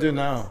bonus? What do I thing? do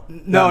now?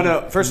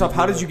 no first off,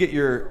 how did you get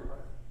your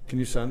Can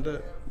you send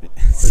it?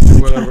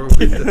 Whatever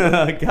we did.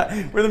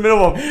 God, we're in the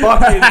middle of a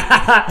fucking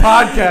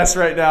podcast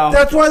right now.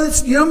 That's why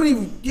this. You know how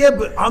many? Yeah,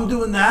 but I'm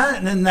doing that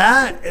and then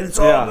that, and it's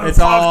all. Yeah. gonna It's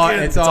all.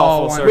 fucking- It's all all.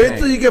 full one circle. Wait thing.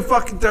 till you get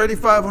fucking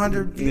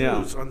 3,500 views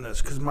Yeah. on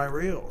this because my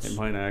reels. It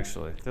might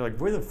actually. They're like,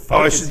 where the fuck?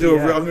 Oh, I is should he do.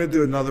 at? I'm gonna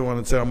do another one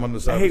and say I'm on the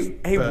side.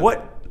 Hey,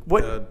 what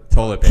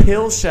Toilet paper.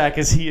 kill shack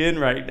is he in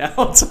right now?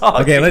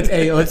 Talking?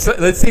 Okay,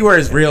 let's see where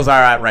his reels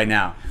are at right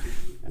now.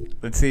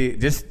 Let's see.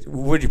 Just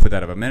where'd you put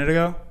that up? A minute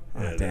ago?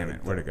 Oh, damn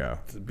it! Where'd it go?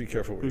 Be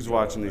careful. Who's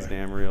watching these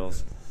damn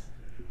reels?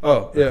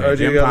 Oh yeah, Okay, or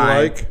do you Jim got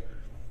Pine. like?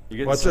 You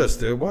getting Watch some- this,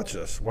 dude. Watch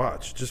this.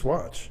 Watch. Just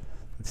watch.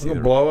 It's see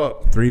gonna the- blow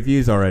up. 3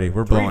 views already.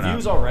 We're 3 blowing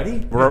views up. already?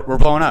 We're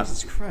blowing up.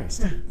 Jesus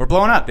Christ! We're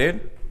blowing up,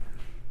 dude.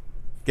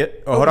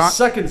 Hold on.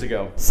 Seconds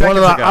ago. Seconds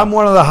ago. I'm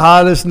one of the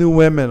hottest new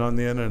women on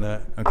the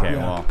internet. Okay,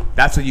 well,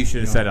 that's what you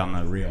should have said on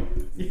the reel.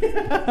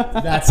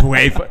 That's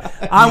way.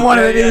 I'm one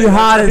of the new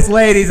hottest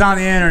ladies on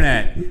the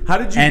internet. How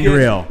did you End get,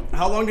 reel.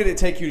 How long did it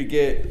take you to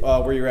get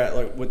where you're at?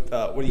 Like,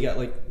 what do you got?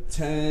 Like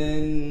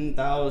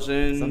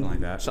 10,000, Something like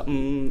that.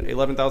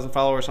 11,000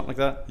 followers, something like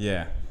that.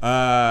 Yeah.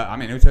 I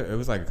mean, it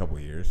was like a couple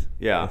of years.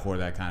 Yeah. Before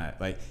that kind of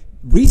like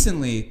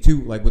recently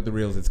too, like with the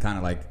reels, it's kind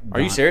of like. Are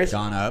you serious?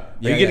 Gone up.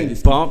 Are you getting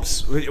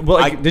bumps? Well,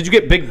 like, did you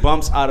get big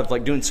bumps out of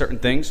like doing certain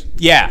things?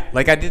 Yeah,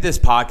 like I did this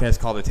podcast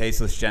called The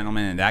Tasteless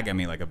Gentleman, and that got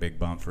me like a big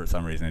bump for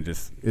some reason.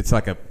 It's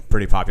like a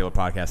pretty popular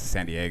podcast in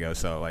San Diego,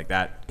 so like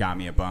that got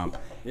me a bump.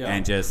 Yeah.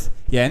 And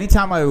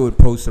anytime I would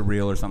post a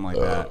reel or something like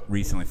that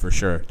recently, for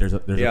sure, there's a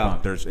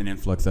bump. There's an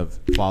influx of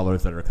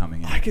followers that are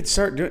coming in. I could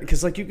start doing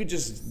because like you could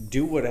just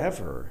do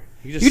whatever.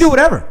 You You do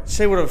whatever.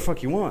 Say whatever the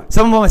fuck you want.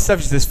 Some of my stuff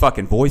is this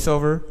fucking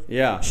voiceover.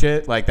 Yeah.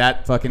 Shit, like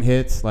that fucking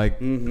hits. Like,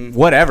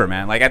 whatever,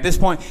 man. Like, at this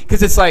point,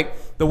 because it's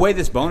like the way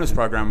this bonus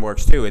program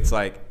works, too, it's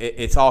like,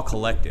 it's all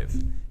collective.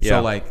 Yeah.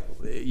 So, like,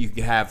 you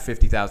can have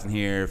 50,000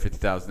 here,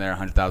 50,000 there,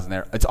 100,000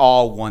 there. It's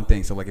all one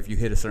thing. So, like, if you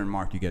hit a certain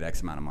mark, you get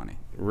X amount of money.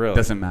 Really?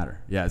 Doesn't matter.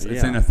 Yeah, it's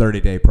Yeah. in a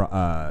 30-day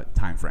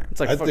time frame. It's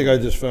like I fucking, think I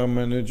just found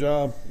my new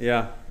job.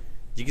 yeah.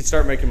 You can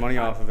start making money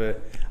off of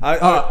it.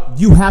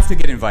 You have to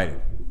get invited.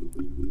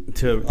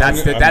 To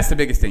That's the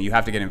biggest thing. You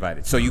have to get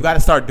invited. So you got to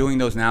start doing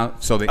those now,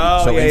 so that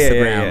Oh, yeah, yeah,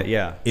 Instagram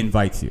yeah.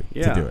 invites you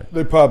Yeah. to do it.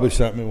 They probably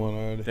sent me one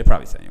already. They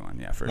probably sent you one,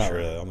 yeah, for Not sure.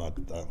 really. I'm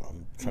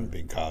kind of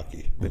being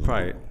cocky. They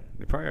probably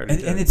already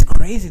did. And it's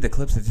crazy the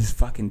clips that just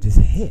fucking just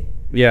hit.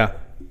 Yeah,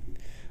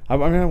 I'm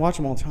gonna watch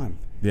them all the time.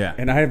 Yeah.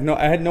 And I had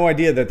no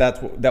idea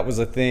that was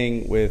a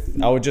thing.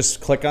 I would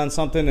just click on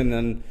something and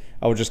then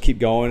I would just keep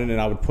going and then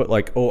I would put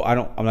like, oh,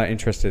 I'm not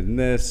interested in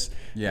this.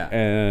 Yeah.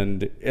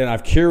 And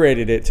I've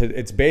curated it to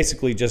it's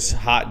basically just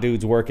hot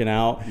dudes working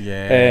out.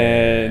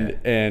 Yeah.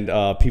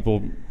 And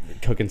people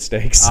cooking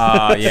steaks.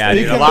 Yeah,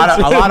 dude. A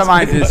lot of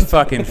mine is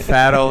fucking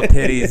fat old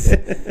titties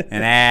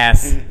and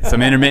ass,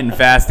 some intermittent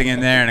fasting in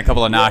there, and a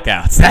couple of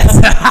knockouts.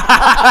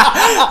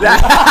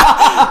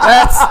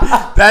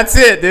 That's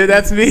it, dude.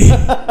 That's me.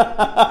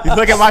 You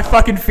look at my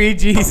fucking feed,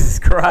 Jesus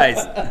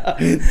Christ.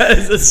 That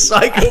is a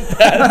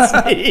psychopath's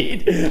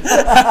feed.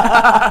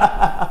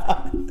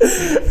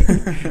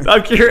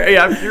 I've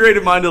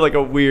curated mine to like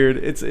a weird.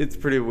 It's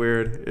pretty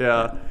weird.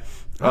 Yeah.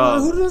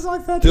 Who does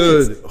like fat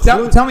Dude, tits?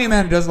 Tell me a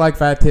man who does like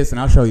fat tits, and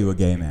I'll show you a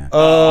gay man.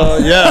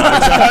 Yeah.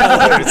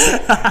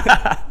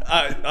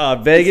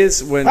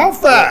 Vegas when How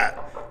fat?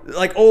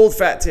 like old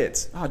fat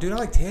tits. Oh, dude, I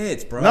like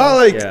tits, bro. Not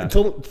like Yeah.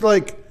 to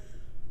like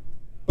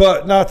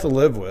but not to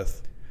live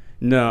with.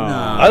 No.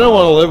 I don't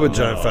want to live with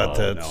giant fat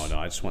tits. No,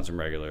 I just want some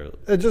regular.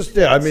 It just,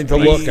 I mean, to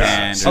look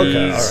at.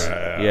 Standards. Okay,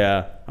 all right.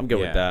 Yeah, I'm good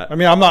Yeah. with that. I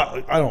mean,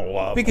 I don't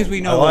love Because them. we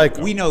I know like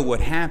we them. know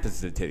what happens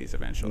to the titties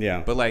eventually.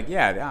 Yeah. But like,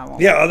 I won't-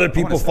 Yeah, other I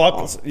people wanna-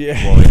 fuck them.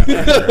 Yeah. Well,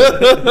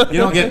 yeah. You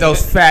don't get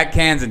those fat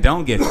cans and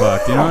don't get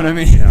fucked. You know what I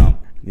mean?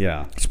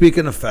 Yeah.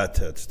 Speaking of fat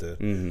tits, dude,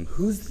 Mm-hmm.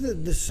 who's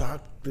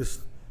this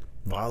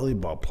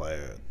volleyball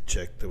player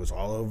chick that was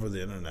all over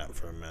the internet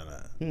for a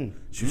minute?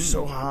 She was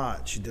so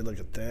hot. She did like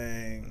a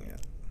thing.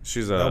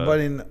 She's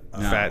Nobody.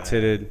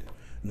 fat-titted.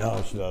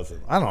 No, she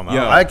doesn't. I don't know.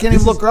 Yo, I can't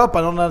this even look her up.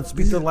 I don't know how to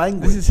speak their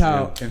language. This is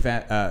how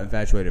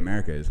infatuated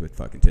America is with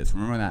fucking tits.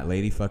 Remember when that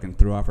lady fucking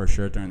threw off her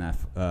shirt during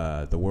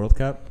that the World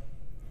Cup?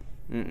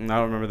 I don't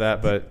remember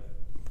that, but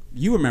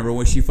You remember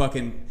when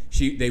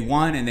they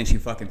won and then she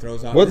fucking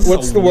throws off. What's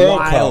This is the a World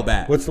while Cup?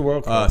 back. What's the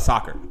World Cup?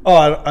 Soccer. Oh,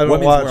 I don't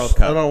Women's watch. World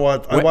Cup. I don't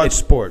watch. I What- watch it's-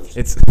 sports.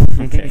 It's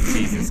okay.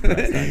 Jesus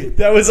Christ.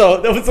 that was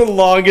the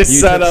longest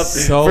You took setup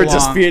so for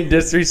just long. being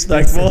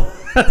disrespectful.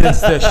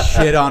 That's the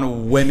shit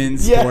on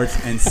women's Yeah. sports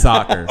and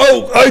soccer.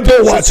 Oh, I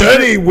don't watch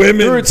any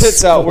women. Threw her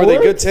tits out. Were they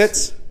good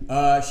tits?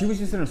 She was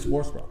just in a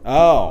sports bra.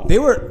 Oh. They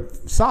were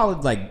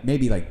solid, like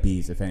maybe like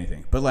B's, if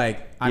anything. But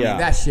like, I Yeah. mean,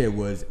 that shit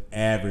was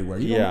everywhere.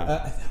 You Yeah.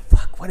 don't-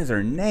 fuck, what is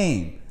her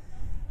name?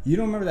 You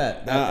don't remember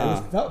that?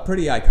 It felt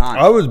pretty iconic.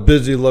 I was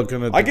busy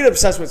looking at. I get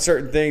obsessed with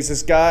certain things.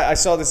 I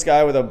saw this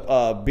guy with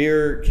a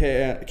beer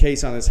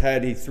case on his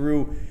head. He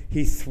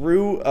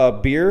threw a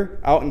beer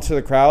out into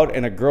the crowd,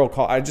 and a girl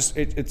caught.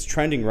 It's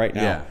trending right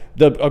now.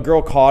 A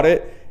girl caught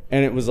it,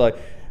 and it was like,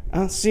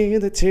 "I see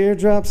the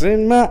teardrops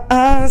in my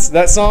eyes."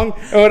 That song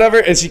or whatever,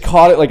 and she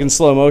caught it like in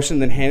slow motion,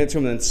 then handed it to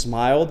him, and then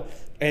smiled,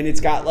 and it's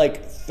got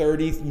like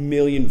 30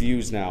 million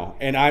views now.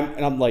 And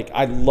I'm like,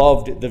 I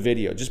loved the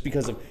video just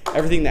because of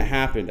everything that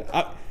happened.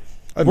 I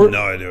have no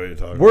idea what you're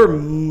talking We're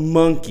about.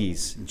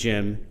 monkeys,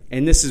 Jim,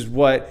 and this is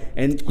what.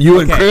 And You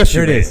and Chris.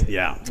 here it you is. mean.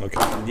 yeah, Okay.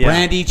 yeah.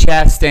 Brandy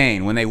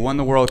Chastain, when they won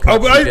the World Cup. Oh,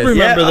 but I she did-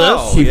 remember Yeah,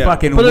 this. She yeah.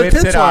 fucking But her whips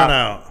tits it aren't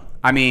out. out.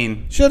 I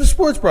mean, She had a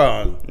sports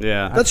bra on.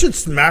 Yeah. That shit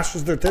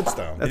smashes their tits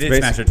down. it did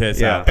smash her tits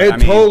yeah. out. It I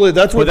mean, totally.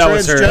 That's what but that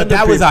was her- transgender But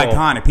that was people-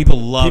 iconic.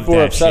 People loved People were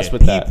that obsessed shit.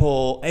 with that.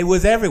 People, it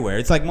was everywhere.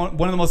 It's like one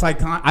of the most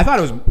iconic. I thought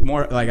it was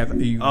more like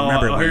you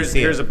remember it when you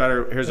see here's it.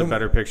 a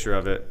better picture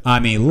of it.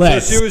 I mean,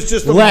 let's. she was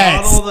just a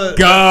let's model that-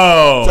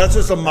 go. That's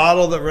just a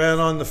model that ran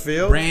on the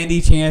field.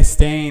 Brandy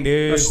Chastain,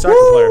 dude. She's a soccer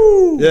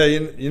player.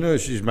 Yeah, you know who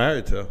she's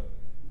married to?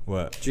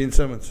 What? Gene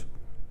Simmons.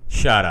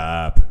 Shut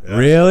up.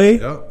 Really?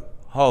 Yep.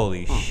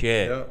 Holy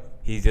shit. Yeah.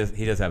 He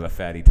does have a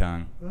fatty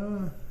tongue.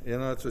 You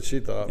know, that's what she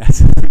thought. That's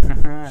She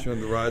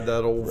wanted to ride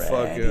that old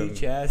Brandy fucking.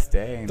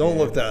 Chastain. Don't dude.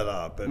 look that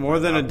up. It More might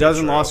than not a be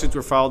dozen true. lawsuits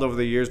were filed over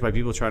the years by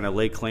people trying to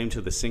lay claim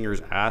to the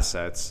singer's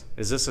assets.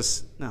 Is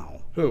this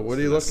no? Who? What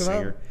are you This is a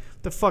looking at? singer.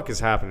 The fuck is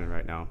happening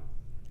right now?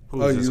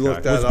 Who Oh, is you this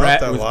looked guy? that up?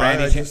 That lie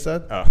Brandy I Cha- just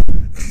said? Oh.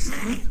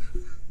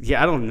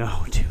 Yeah, I don't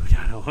know, dude.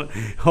 I don't.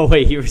 Oh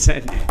wait, you were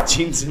saying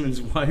Gene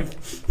Simmons'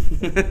 wife.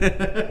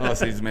 Oh,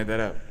 so you just made that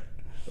up.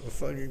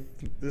 Fucking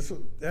this.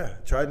 Yeah,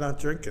 try not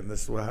drinking.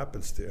 This is what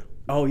happens to you.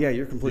 Oh yeah,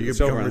 you're completely You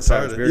sober become on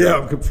Savage retarded. Beer Yeah,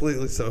 Garden. I'm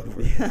completely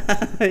sober.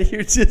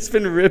 You've just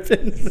been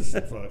ripping.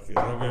 Fucking.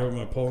 I'm here with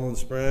my Poland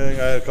Spring.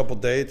 I had a couple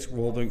dates.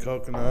 Walden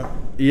Coconut.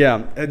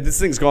 Yeah, and this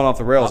thing's gone off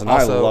the rails, and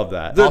Also- I love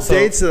that. The Also-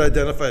 dates that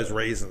identify as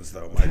raisins,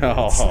 though. My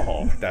dates.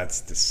 Oh,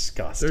 that's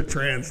disgusting. They're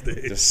trans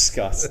dates.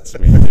 Disgusts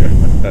me, dude.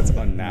 That's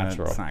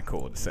unnatural. That's not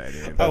cool to say,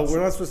 dude. Oh, we're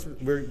not supposed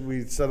to.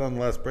 We said on the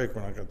last break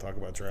we're not going to talk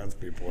about trans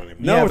people anymore.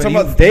 No, Yeah, we're but talking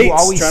you- about dates, You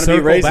always trying to be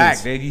circle raisins.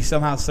 back, dude. You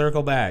somehow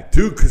circle back.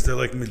 Dude, because they're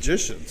like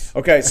magicians.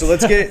 Okay, so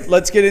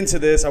let's get into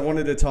this. I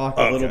wanted to talk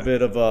a Okay. little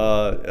bit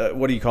of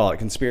what do you call it?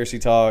 Conspiracy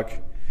talk,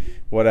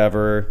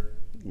 whatever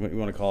what you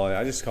want to call it.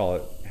 I just call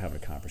it having a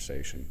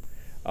conversation.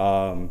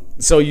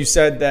 So you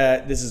said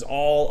that this is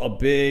all a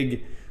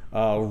big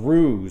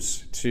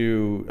ruse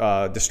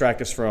to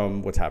distract us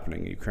from what's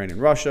happening in Ukraine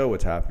and Russia,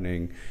 what's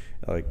happening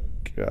like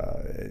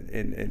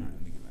in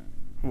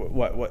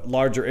what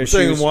larger issues.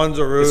 Saying one's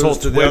a ruse This whole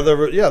to the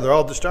other. Yeah, they're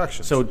all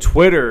distractions. So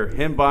Twitter,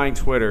 him buying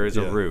Twitter is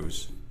Yeah. a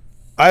ruse.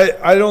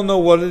 I don't know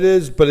what it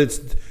is, but it's.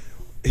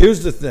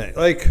 Here's the thing.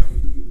 Like,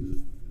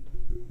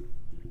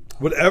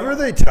 whatever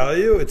they tell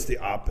you, it's the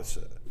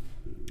opposite.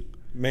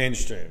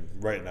 Mainstream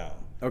right now.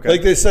 Okay.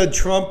 Like they said,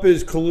 Trump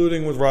is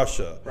colluding with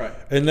Russia. Right.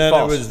 And then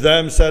False. it was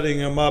them setting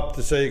him up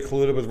to say he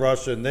colluded with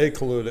Russia, and they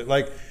colluded.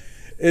 Like,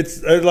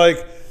 it's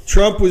like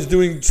Trump was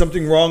doing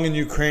something wrong in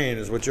Ukraine,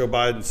 is what Joe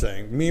Biden's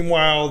saying.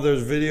 Meanwhile,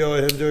 there's video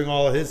of him doing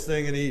all of his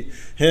thing, and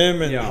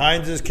him and Yeah.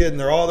 Heinz's kid,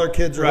 and all their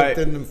kids are Right.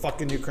 hooked in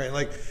fucking Ukraine.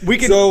 Like, We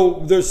can-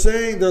 so they're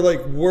saying they're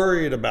like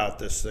worried about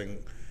this thing,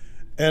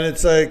 and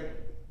it's like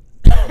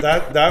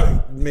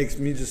that makes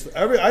me just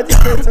I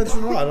just pay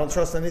attention to it. I don't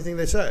trust anything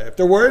they say. If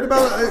they're worried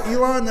about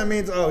Elon, that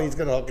means he's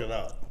gonna hook it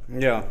up.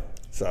 Yeah.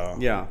 So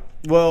Yeah.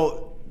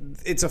 Well,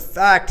 it's a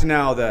fact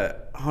now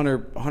that Hunter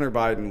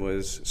Biden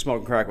was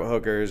smoking crack with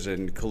hookers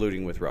and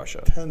colluding with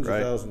Russia. tens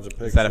right? of thousands of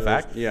pictures. that a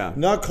fact? Yeah.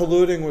 Not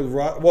colluding with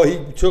well, he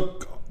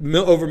took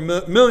over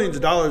millions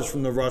of dollars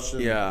from the Russian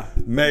Yeah.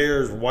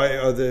 mayor's wife,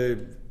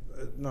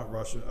 not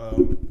Russian,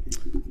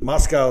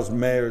 Moscow's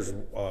mayor's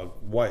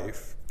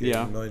wife. Gave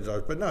Yeah. him $millions,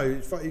 but no,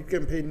 he's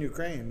getting paid in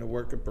Ukraine to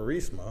work at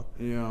Burisma,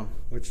 Yeah.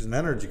 which is an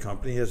energy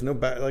company. He has no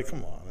like,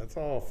 come on, it's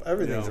all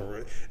everything's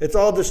it's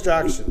all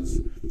distractions.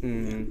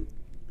 Mm-hmm.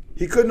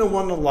 He couldn't have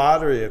won the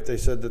lottery if they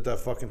said that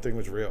fucking thing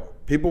was real.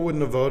 People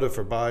wouldn't have voted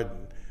for Biden,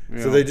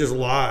 so they just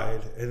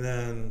lied and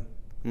then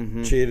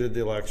cheated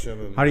the election.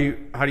 And,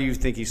 How do you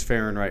think he's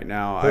faring right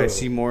now? I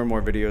see more and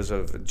more videos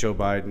of Joe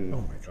Biden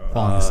oh my god,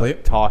 Falling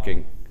asleep.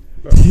 talking,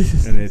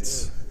 and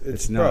it's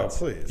bro, nuts.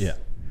 please. Yeah.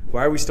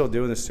 Why are we still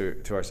doing this to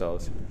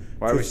ourselves?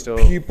 Why are we still?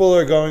 People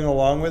are going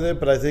along with it,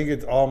 but I think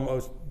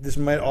this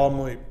might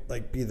almost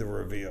like be the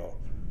reveal.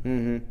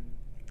 Mm-hmm.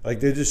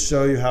 Like they just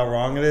show you how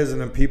wrong it is, and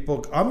then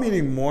people. I'm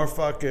meeting more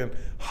fucking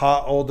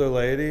hot older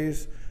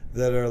ladies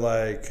that are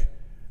like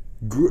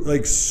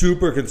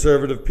super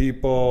conservative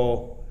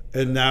people,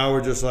 and now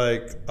we're just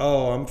like,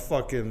 oh, I'm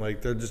fucking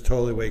like they're just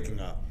totally waking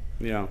up,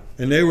 Yeah.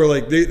 and they were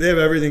like they have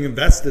everything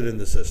invested in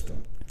the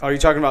system. Are you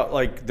talking about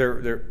like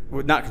they're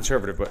not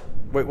conservative, but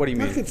what do you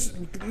mean? It's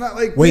not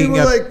like Waking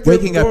they were up, like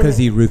waking up doing- because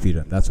he roofied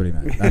him. That's what he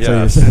meant. That's Yeah.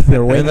 what he said.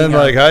 They're waking And then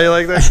up. like, how you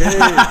like that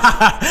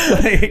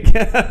cage?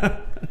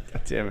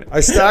 God damn it. I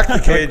stacked the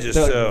cages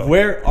too.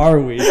 Where are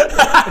we?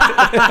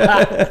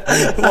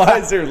 Why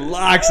is there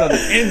locks on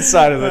the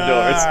inside of the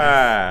doors?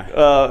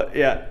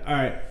 Yeah. All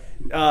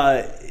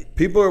right.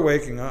 People are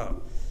waking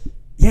up.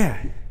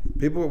 Yeah.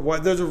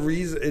 There's a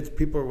reason. It's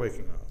people are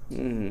waking up.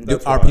 Mm-hmm.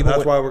 That's Are why. people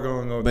That's wa- why we're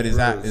going over. But is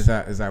cruise.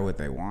 that what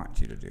they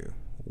want you to do?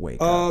 Wake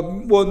up.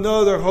 Well,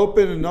 no, they're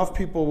hoping enough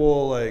people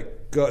will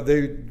like go.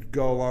 They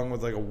go along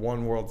with like a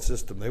one world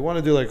system. They want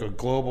to do like a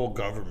global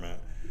government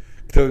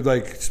to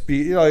like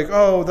speed. Like,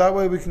 oh, that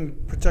way we can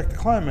protect the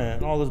climate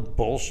and all this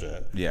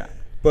bullshit. Yeah.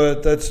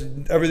 But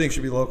everything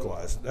should be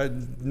localized. That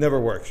never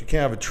works. You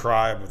can't have a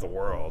tribe of the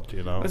world.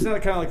 You know. Isn't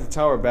that kind of like the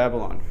Tower of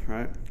Babylon,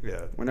 right?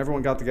 Yeah. When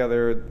everyone got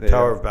together.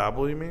 Tower of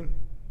Babel. You mean?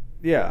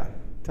 Yeah.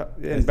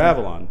 In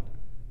Babylon,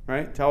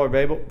 right? Tower of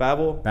Babel?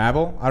 Babel?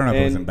 I don't know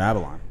if it was And- in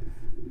Babylon.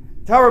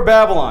 Tower of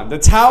Babylon. The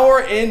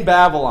tower in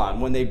Babylon.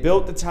 When they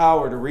built the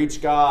tower to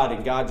reach God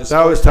and God just...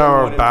 That was forced Tower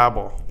everyone of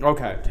Babel.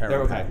 Okay.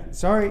 Tower of Okay. Babel.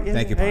 Sorry. Yeah,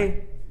 Thank you,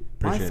 Hey,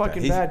 Appreciate my that.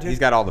 fucking He's- bad, dude. He's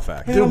got all the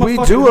facts. Hey, Dude, I'm a we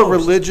fucking do a host.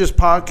 religious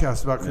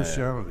podcast about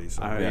Christianity.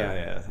 So.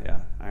 Yeah.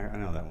 I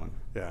know that one.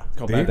 Yeah.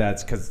 Called Do you? Bad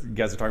Dads because you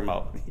guys are talking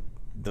about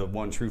the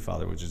one true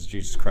Father, which is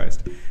Jesus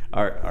Christ,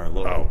 our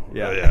Lord. Oh,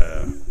 yeah.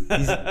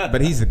 yeah.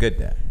 But he's a good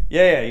dad.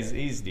 Yeah,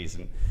 he's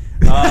decent.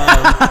 He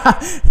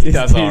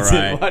does all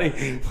right.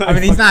 I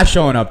mean, he's not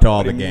showing up to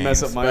all the games.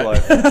 Mess up my but-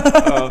 life.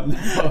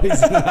 No,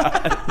 he's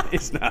not.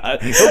 He's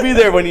not. He'll be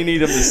there when you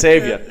need him to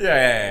save you.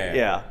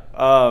 Yeah.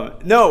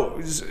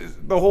 No,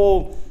 the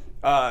whole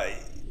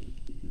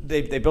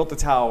they built the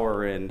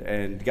tower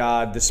and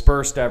God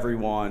dispersed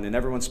everyone and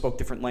everyone spoke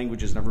different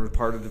languages and everyone was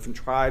part of different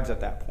tribes at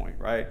that point,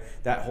 right?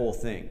 That whole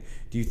thing.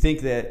 Do you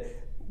think that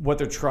what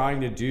they're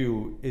trying to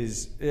do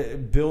is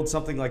build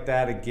something like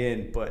that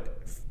again, but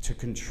to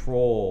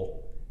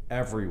control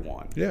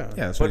everyone? Yeah.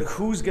 That's But what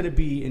who's going to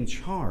be in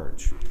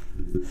charge?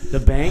 The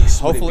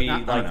banks? Would it hopefully, be I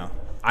like, don't know.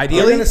 They're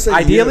Ideally, gonna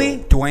say you.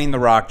 Dwayne the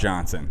Rock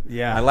Johnson.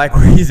 Yeah. I like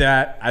where he's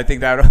at. I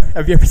think that.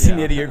 Have you ever seen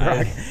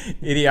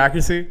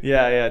Idiocracy?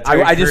 Yeah.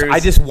 I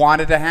Terry just Crews.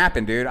 want it to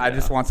happen, dude. I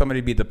just want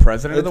somebody to be the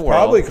president of It's the world.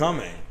 probably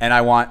coming. And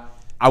I want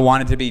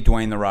it to be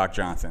Dwayne the Rock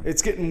Johnson.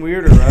 It's getting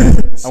weirder,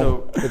 right?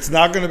 So It's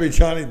not going to be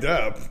Johnny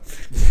Depp.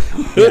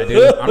 Yeah,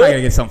 dude, I'm not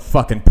gonna get some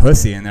fucking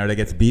pussy in there that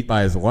gets beat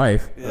by his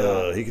wife.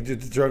 He could do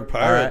the drunk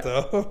pirate,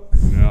 All though.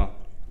 yeah,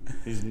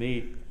 he's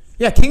neat.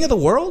 Yeah, King of the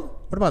World.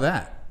 What about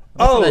that?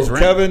 That's a nice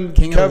ring. Kevin.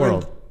 King Kevin, of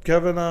the World.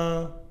 Kevin,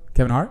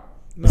 Kevin Hart.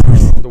 no,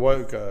 the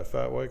white guy,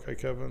 fat white guy,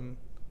 Kevin.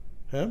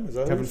 Him? Is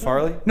that Kevin who you said?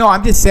 Farley. No,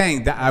 I'm just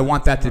saying that I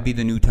want that to be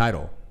the new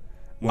title.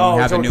 When Oh,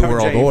 we have a so new Kevin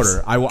world James.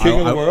 order. King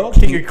of the World?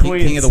 King of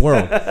Queens. King of the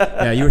world.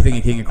 Yeah, you were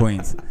thinking King of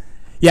Queens.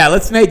 Yeah,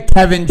 let's make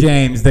Kevin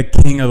James the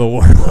King of the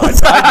world.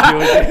 I'd do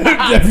it.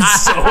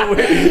 That's so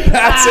weird.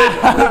 That's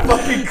it. The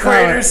fucking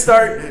craters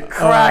start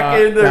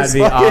cracking. There's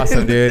that'd be fucking, awesome,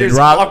 dude. There's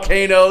Rob-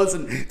 volcanoes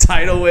and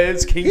tidal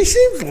waves. He King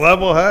seems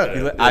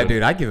level-headed.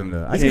 I give him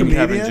the I give him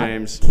Kevin comedian?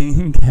 James.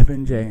 King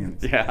Kevin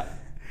James. Yeah,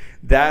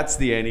 that's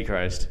the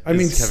Antichrist. I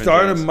mean, is Kevin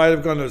stardom James. might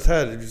have gone to his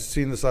head. Have you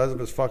seen the size of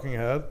his fucking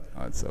head?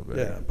 Oh, it's so big.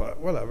 Yeah, but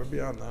whatever.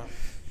 Beyond that.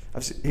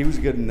 He was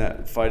good in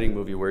that fighting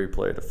movie where he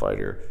played a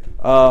fighter.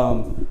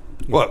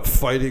 What,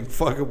 fighting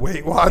fucking Weight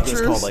It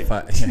Watchers? was called like Fi-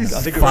 I think it was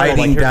called, like,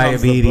 Fighting Here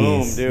Comes the diabetes.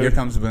 Boom, dude. Here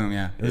comes the boom.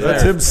 Yeah, It was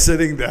That's there. him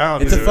sitting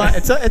down. It's a dude. fun.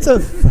 It's a.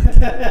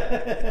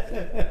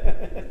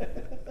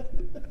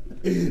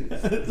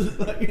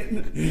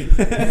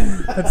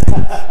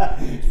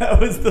 That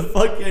was the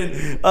fucking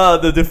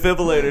the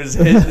defibrillators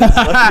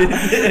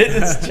hitting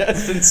his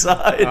chest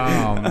inside.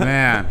 Oh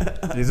man,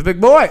 he's a big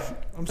boy.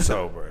 I'm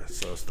sober,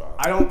 so stop.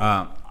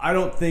 I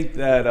don't think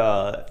that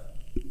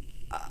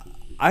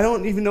I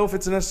don't even know if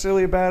it's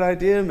necessarily a bad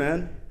idea,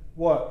 man.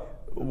 What?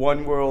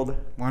 One world.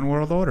 One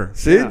world order.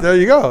 See, Yeah. there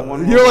you go.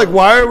 One You're more. like,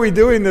 why are we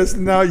doing this?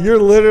 Now you're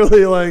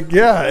literally like,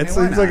 yeah, it why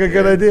seems like not, a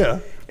good dude?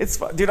 idea. It's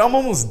fun. Dude, I'm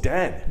almost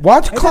dead.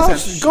 Watch doesn't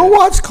Klaus. shit. Go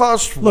watch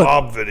Klaus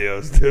Schwab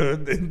videos,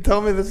 dude. And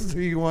tell me this is who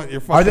you want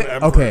your Are fucking they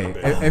emperor okay?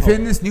 to be. If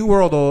in this new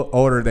world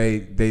order they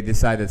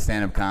decide that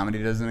stand-up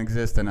comedy doesn't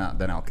exist, then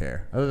I'll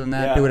care. Other than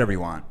that, Yeah. do whatever you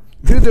want.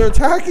 Dude, they're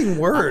attacking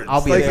words.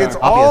 I'll be like a- it's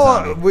I'll be a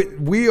all. zombie.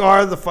 We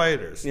are the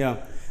fighters. Yeah.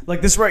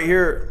 Like this right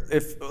here,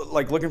 if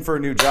like looking for a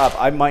new job,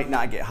 I might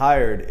not get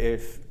hired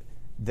if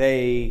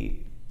they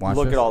Watch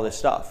look this? at all this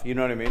stuff. You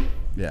know what I mean?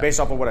 Yeah. Based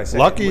off of what I said.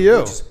 Lucky which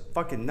you. is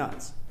fucking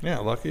nuts. Yeah,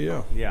 lucky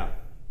you. Yeah.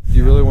 Do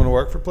you really want to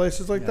work for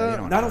places like you that?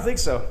 don't- No, I don't think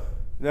so.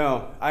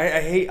 No, I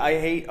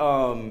hate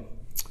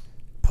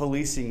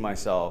policing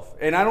myself,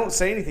 and I don't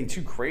say anything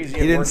too crazy.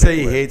 He didn't say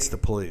he hates the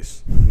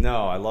police.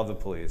 No, I love the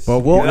police. But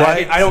we'll-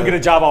 I don't get a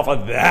job off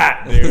of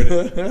that,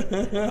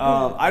 dude.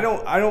 I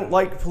don't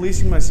like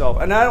policing myself,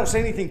 and I don't say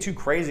anything too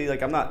crazy.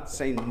 Like I'm not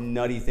saying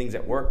nutty things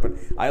at work, but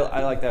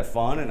I like that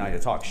fun, and I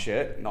talk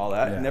shit and all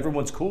that, and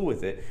everyone's cool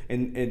with it.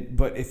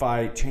 But if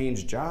I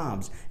change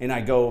jobs and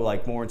I go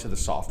like more into the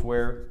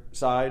software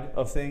side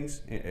of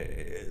things,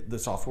 the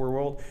software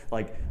world,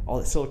 like all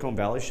the Silicon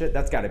Valley shit,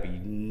 that's got to be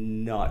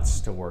nuts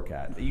to work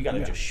at. You got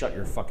to just shut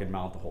your fucking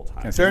mouth the whole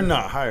time. They're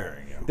not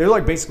hiring you. They're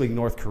like basically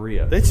North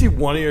Korea. They'd see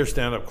one of your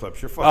stand-up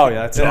clips. You're fucking Oh,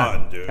 yeah, that's it.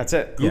 done, dude. That's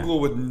it. Google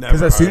would never.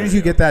 Because as soon hire as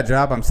you get that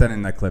job, I'm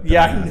sending that clip. to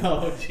Yeah, them. I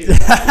know,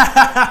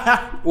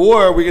 dude.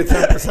 or we get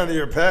 10% of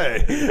your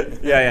pay.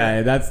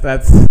 Yeah. That's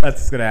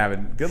gonna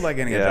happen. Good luck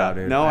getting a Yeah. job,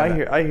 dude. No, I have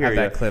hear- that- I hear have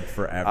ya. that clip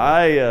forever.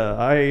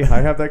 I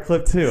have that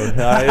clip too.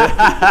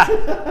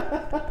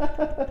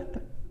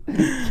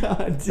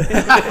 God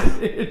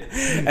damn it.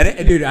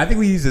 and dude, I think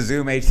we used a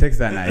Zoom H6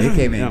 that night. It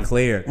came in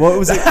clear. Well, it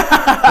was.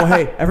 Well,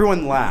 hey,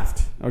 everyone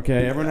laughed.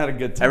 Okay, everyone had a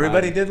good time.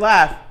 Everybody did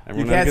laugh.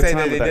 Everyone You had can't a good say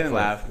time that they with didn't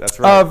clip. laugh. That's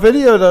right.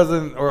 Video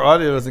doesn't or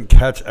audio doesn't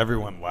catch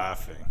everyone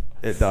laughing.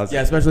 It does. Yeah,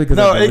 especially because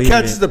No, it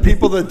catches the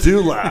people that do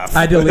laugh.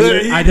 I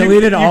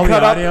deleted all the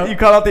cut audio. you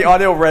cut out the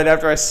audio right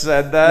after I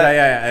said that.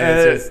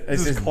 Yeah. And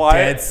it's just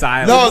quiet. dead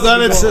silence. No,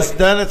 then it's just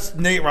then it's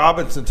Nate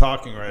Robinson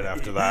talking right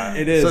after that.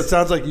 It is. So it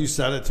sounds like you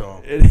said it to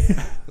him,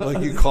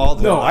 like you called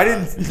him. No, I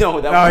didn't. No,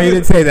 that No, he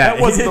didn't say that.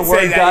 That wasn't He the didn't word.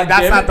 say that. God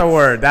That's damn not it. the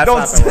word. That's Don't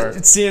not the word.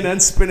 CNN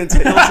spinning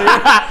tails here.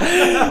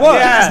 What?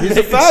 Yeah, he's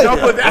a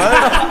faggot.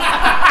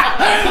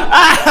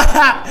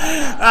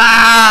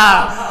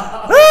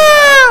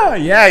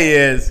 Yeah, he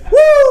is.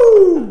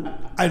 Woo!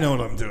 I know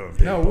what I'm doing.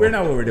 People. No, we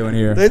know what we're doing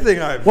here. They think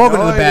I. Welcome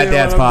to the Bad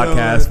Dads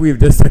podcast. We've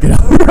just took it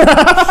over.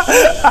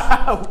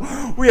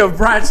 We have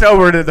branched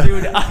over to the.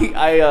 Dude,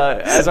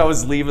 as I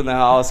was leaving the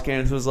house,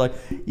 Candace was like,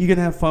 "You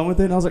gonna have fun with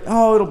it?" And I was like,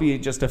 "Oh, it'll be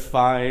just a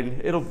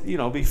fine. It'll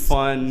be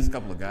fun. Just a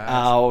couple of guys.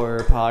 Hour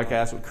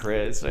podcast with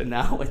Chris." And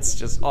now it's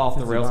just off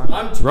the rails.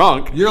 I'm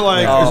drunk. You're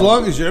like, Oh. as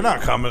long as you're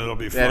not coming, it'll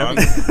be fun.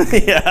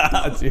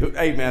 Yeah, dude.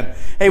 Hey, man.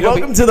 Hey,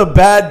 welcome to the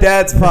Bad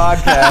Dads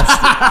podcast.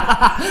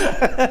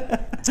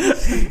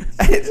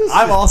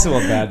 I'm also a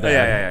bad dad.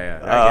 Yeah.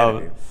 I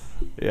get it,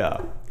 dude. Yeah.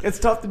 It's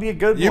tough to be a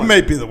good You one.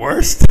 may be the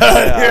worst.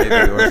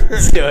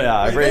 Yeah,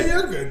 I raised,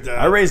 you're a good dad.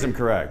 I raised him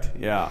correct.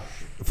 Yeah.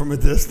 From a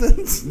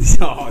distance.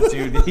 Oh,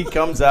 dude, he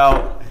comes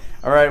out.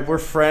 All right, we're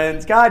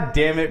friends. God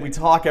damn it, we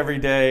talk every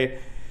day.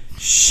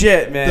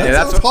 Shit, man.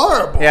 That sounds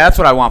horrible. Yeah, that's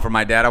what I want from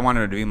my dad. I want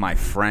him to be my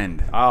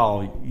friend.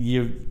 Oh,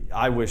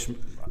 I wish.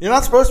 You're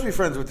not supposed to be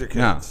friends with your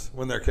No. kids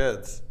when they're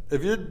kids.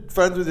 If you're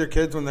friends with your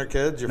kids when they're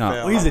kids, you're No.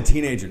 failing. Well, he's a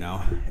teenager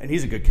now, and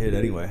he's a good kid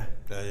anyway.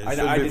 Yeah, you I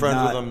shouldn't be did friends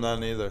not- with them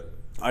then either.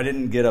 I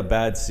didn't get a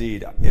bad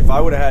seed. If I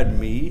would have had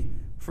me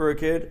for a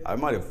kid, I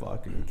might have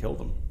fucking killed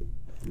him.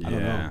 I don't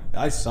Yeah. know.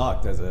 I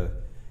sucked as a.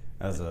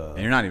 And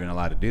you're not even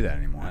allowed to do that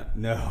anymore.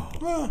 No.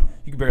 Well,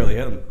 You can barely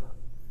hit him.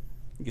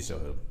 You can still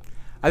hit him.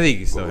 I think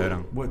you can still hit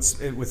him.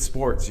 With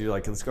sports, you're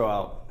like, let's go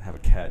out, have a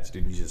catch,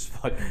 dude. You just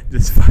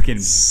Just fucking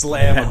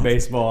slam a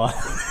baseball.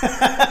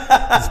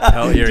 Just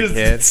pelt your Just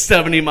kid.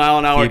 70 mile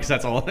an hour Keep- because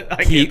that's all.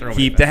 I Keep can't throw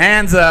keep it the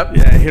hands up.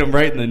 Yeah, hit him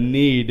right in the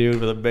knee,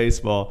 dude, with a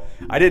baseball.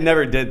 I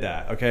never did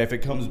that. Okay, if it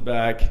comes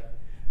back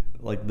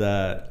like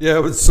that. yeah,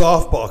 it was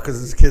softball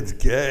because this kid's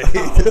gay.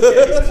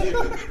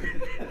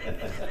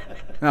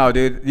 No,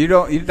 dude, you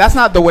don't. That's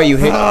not the way you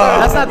hit.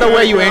 That's not the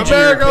way you injure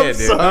your kid,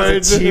 dude. sorry,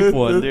 That's a cheap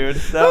one, dude.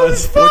 That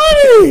was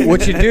funny.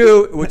 What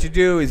you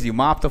do is you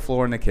mop the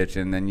floor in the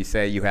kitchen, then you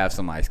say you have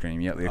some ice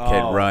cream. You let your kid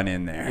Oh, run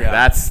in there.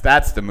 yeah.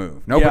 That's the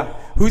move. Nobody. Yeah.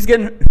 Who's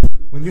getting?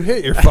 When you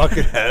hit your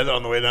fucking head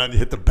on the way down, you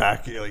hit the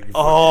back. You're like,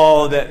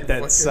 Oh,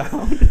 that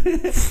sound.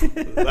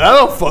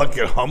 that'll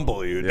fucking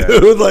humble you, Yeah.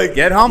 dude. Like,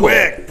 Get humble,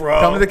 quick, bro.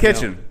 Come to the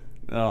kitchen,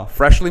 Oh.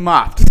 freshly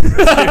mopped.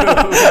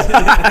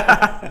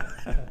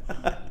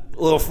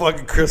 Little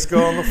fucking Crisco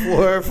on the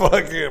floor.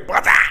 Fucking.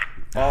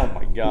 Oh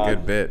my god.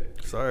 Good bit.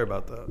 Sorry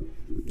about that.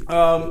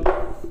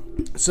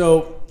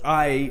 So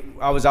I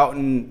was out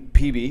in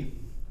PB,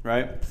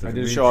 right? I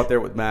did a show out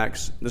there with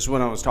Max. This is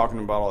when I was talking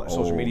about all that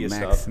social media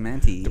Max stuff.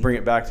 Menti. To bring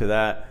it back to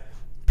that,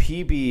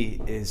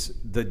 PB is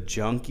the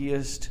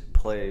junkiest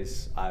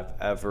place I've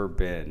ever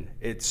been.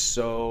 It's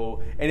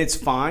so, and it's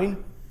fine,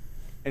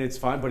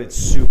 but it's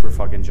super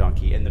fucking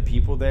junky, and the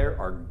people there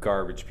are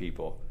garbage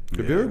people.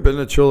 Have you ever been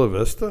to Chula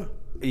Vista?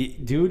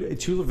 Dude,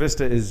 Chula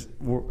Vista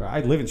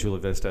I live in Chula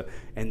Vista,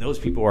 and those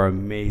people are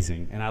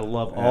amazing, and I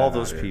love all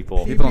those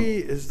people. PB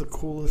is the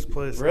coolest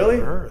place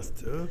Really? on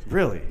earth, dude.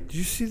 Really? Did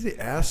you see the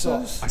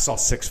asses? I saw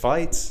 6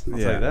 fights. I'll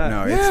tell Yeah, you that.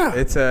 no, Yeah.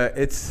 it's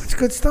It's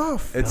good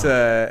stuff. it's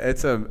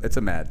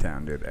a mad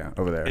town, dude,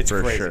 over there. It's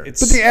for crazy. sure. But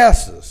the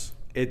asses,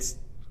 It's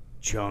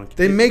junk.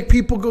 they make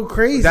people go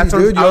crazy, That's what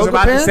dude. I was Yoga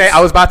about pants? to say. I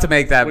was about to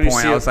make that When you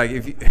point. see I a- was like,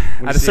 if you, you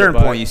at a see a certain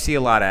butt- point, you see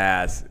a lot of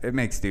ass, it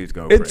makes dudes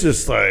go It's crazy.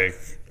 just like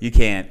you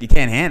can't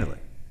handle it.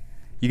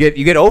 You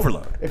get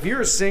overload. If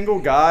you're a single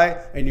guy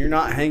and you're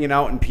not hanging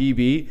out in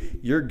PB,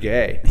 you're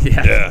gay.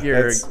 Yeah,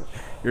 that's-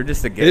 you're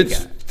just a gay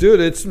it's, guy. dude.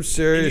 It's some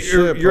serious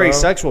shit. You're bro.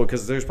 asexual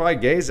because there's probably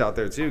gays out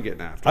there too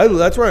getting after.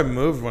 That's where I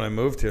moved when I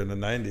moved here in the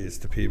 '90s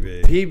to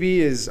PB. PB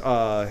is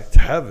It's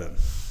heaven.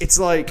 it's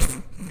like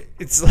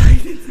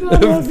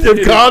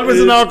If God was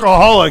an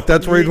alcoholic,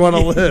 that's where he'd want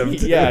to live.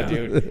 Yeah,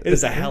 dude. It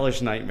is a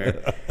hellish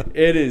nightmare.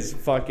 It is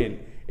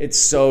it's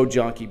so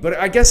junky. But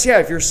I guess, yeah,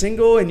 if you're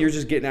single and you're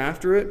just getting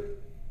after it,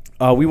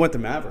 we went to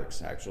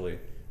Mavericks, actually.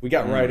 We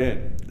got right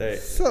in.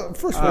 So,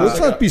 first of all, let's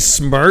not be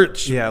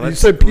smirch. Yeah, you let's-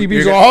 said PB's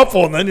you're gonna-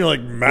 awful, and then you're like,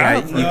 Yeah,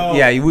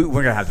 Maverick.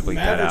 we're gonna have to bleep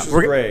that Mavericks out.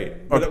 was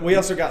great. But we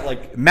also got,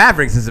 like...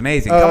 Mavericks is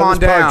amazing. Come on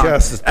this down.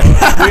 podcast is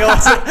done. We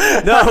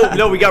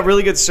also, we got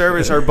really good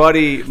service. Our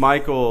buddy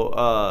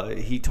Michael,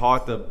 he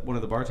taught one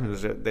of the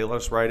bartenders. They let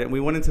us ride it, and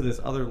we went into this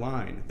other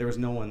line. There was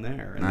no one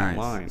there in that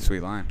line. Nice,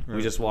 sweet line.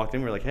 We just walked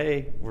in. We're like,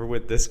 "Hey, we're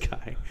with this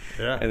guy,"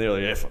 Yeah. and they're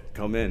like, "Yeah,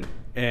 come in."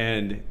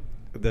 And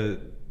the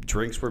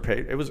drinks were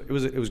paid. It was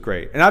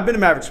great. And I've been to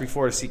Mavericks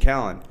before to see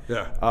Callan.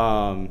 Yeah.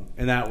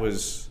 And that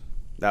was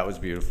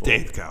beautiful.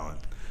 Dave Callan.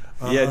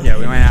 Yeah,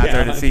 we went out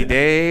there to see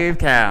Dave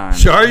Callan.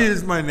 Char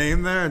used my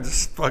name there and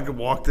just fucking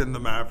walked in the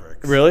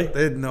Mavericks. Really?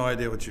 They had no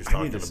idea what she was I need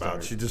talking to about.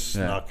 start. She just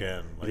Yeah. snuck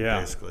in, like, Yeah.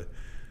 basically.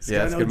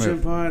 Yeah, it's I a know good Jim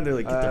move. Pine. They're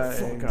like, get the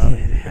fuck out of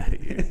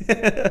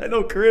here. I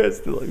know Chris.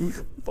 They're like, who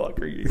the fuck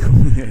are you?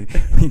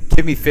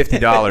 Give me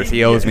 $50.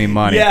 He owes me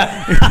money.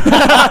 Yeah. He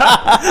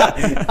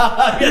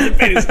had to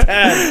pay his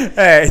tab.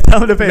 Hey,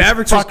 tell him to pay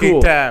Mavericks his was fucking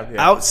cool. tab.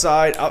 Yeah.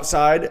 Outside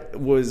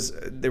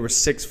there were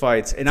 6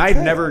 fights, and I've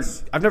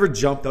never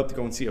jumped up to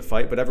go and see a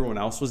fight, but everyone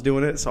else was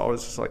doing it, so I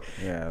was just like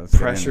Yeah, let's get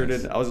in pressured,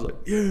 this. and I was like,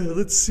 yeah,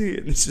 let's see it.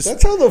 And it's just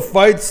That's how the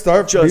fights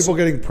start for Just- people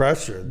getting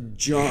pressured.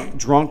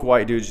 drunk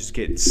white dudes just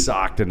getting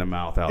socked in the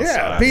mouth outside.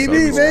 Yeah, So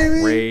PB, it's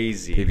baby.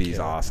 crazy. PB's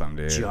awesome,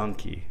 dude.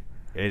 Junky.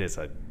 It is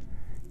a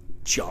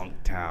junk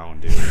town,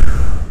 dude.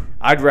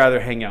 I'd rather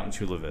hang out in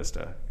Chula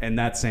Vista, and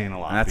that's saying a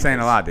lot. And that's saying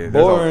a lot, dude.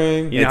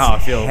 Boring. You know how I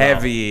feel about-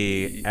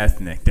 Heavy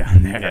ethnic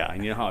down there. Yeah,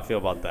 and you know how I feel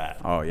about that.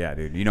 Oh yeah,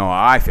 dude. You know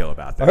how I feel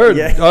about that.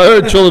 I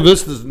heard Chula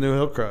Vista's the new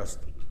Hillcrest.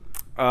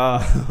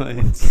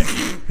 It's-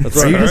 That's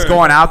Are what you I just heard.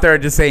 going out there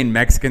just saying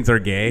Mexicans are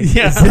gay?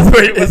 Yeah.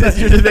 Is this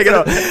you're just making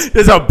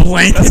there's a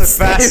blanket. That's a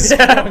fast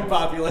statement? growing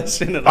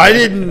population. Of I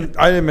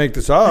didn't make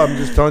this up. I'm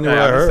just telling you what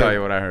Yeah, I I'll just heard. tell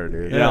you what I heard,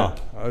 dude. Yeah.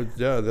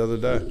 The other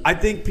day. I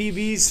think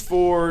PB's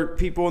for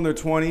people in their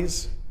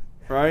 20s,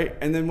 right?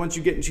 And then once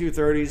you get into your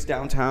 30s,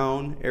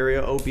 downtown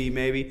area, OB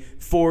maybe.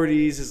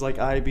 40s is like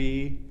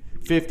IB.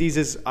 50s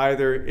is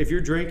either, if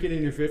you're drinking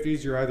in your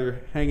 50s, you're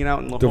either hanging out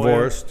in La Jolla,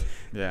 Divorced.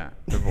 Yeah,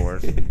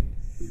 divorce.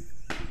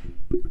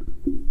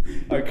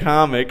 a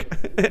comic,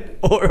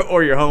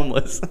 or you're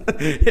homeless.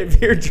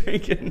 If you're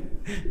drinking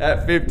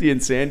at 50 in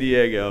San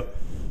Diego,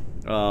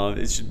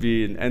 it should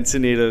be in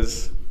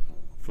Encinitas.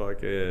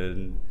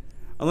 Fucking,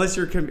 unless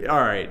you're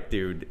all right,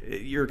 dude.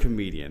 You're a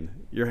comedian.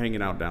 You're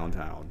hanging out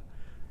downtown.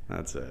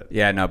 That's it.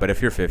 Yeah, no, but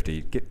if you're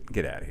 50,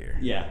 get out of here.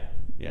 Yeah.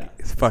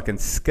 It's fucking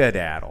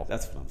skedaddle.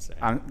 That's what I'm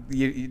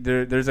saying.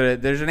 There's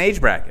an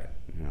age bracket.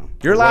 Yeah.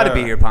 You're allowed to be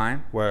Where? here,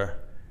 Pine. Where?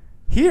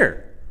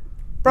 Here.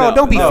 Bro, No,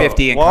 don't be no.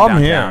 50 and Well, come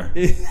I'm downtown.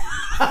 here.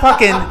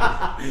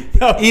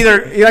 Fucking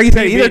either, like you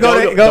said, either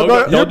go.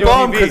 don't You're do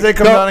bummed PB. because they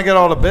come down and get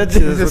all the bitches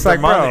It's with just their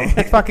like, money.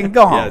 bro, fucking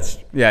go home. Yeah, it's-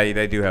 Yeah,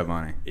 they do have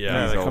money.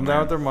 Yeah, These they old come down men.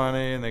 with their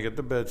money and they get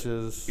the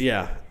bitches.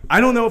 Yeah.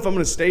 I don't know if I'm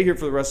going to stay here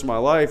for the rest of my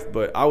life,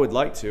 but I would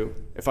like to.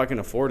 If I can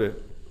afford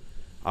it,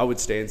 I would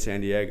stay in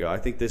San Diego. I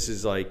think this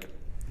is like,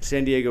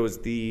 San Diego is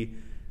the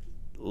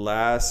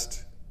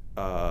last,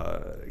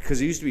 because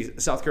it used to be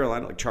South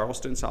Carolina, like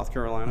Charleston, South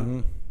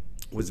Carolina,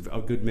 was a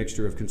good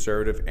mixture of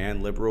conservative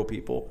and liberal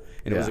people,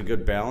 and it was a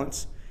good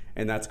balance,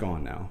 and that's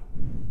gone now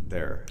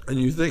there. And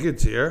you think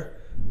it's here?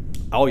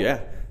 Oh, yeah.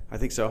 I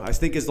think so. I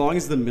think as long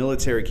as the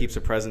military keeps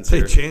a presence They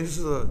here.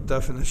 changed the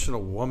definition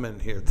of woman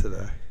here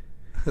today.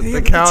 Yeah, The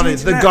but county,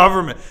 change the that.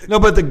 government. No,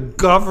 but the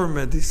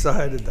government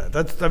decided that.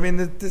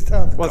 This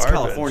town's Well, it's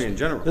garbage. California in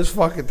general. This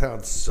fucking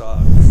town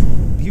sucks.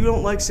 You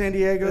don't like San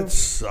Diego? It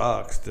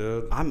sucks,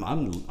 dude.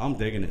 I'm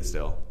digging it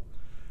still.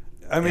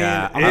 I mean,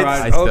 Yeah, it's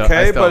I still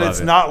okay, but love it's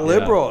it. not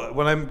liberal.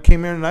 When I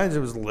came here in the 90s, it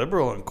was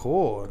liberal and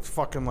cool. It's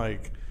fucking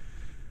like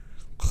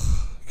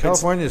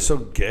California is so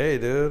gay,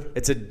 dude.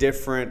 It's a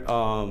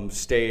different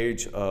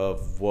stage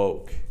of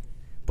woke,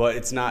 but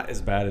it's not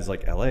as bad as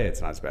like LA.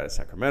 It's not as bad as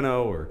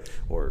Sacramento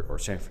or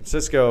San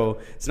Francisco.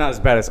 It's not as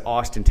bad as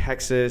Austin,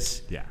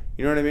 Texas. Yeah.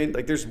 You know what I mean?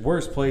 Like there's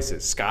worse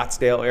places.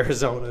 Scottsdale,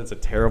 Arizona is a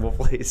terrible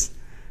place.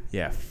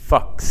 Yeah,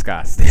 fuck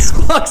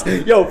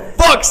Scottsdale. Yo,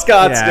 fuck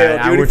Scottsdale,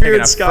 yeah, dude. we're If you're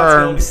taking in a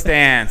firm Scottsdale.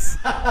 stance.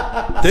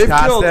 They've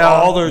killed Scottsdale,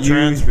 all their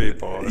trans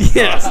people.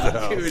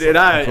 Yeah, dude,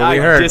 and what we I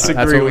heard. That's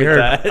disagree what we with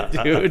heard. that,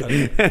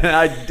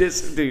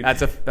 dude. Dude.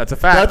 That's a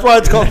fact. That's why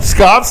it's called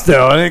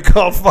Scottsdale. It ain't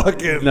called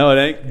fucking No,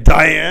 it ain't.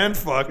 Diane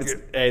fucking.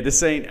 Hey,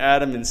 this ain't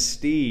Adam and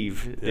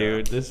Steve,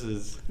 dude. This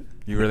is.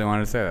 You really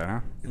wanted to say that,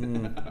 huh?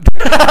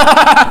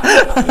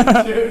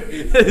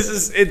 This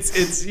is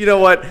it's you know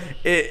what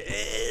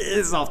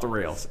it's off the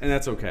rails, and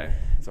that's okay.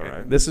 It's all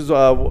right. This is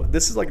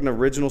like an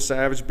original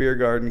Savage Beer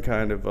Garden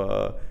kind of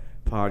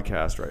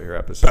podcast right here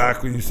episode.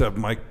 Back when you used to have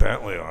Mike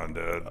Bentley on,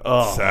 dude.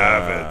 Oh,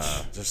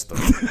 Savage. just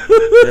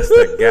Just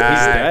a guy.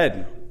 he's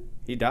dead.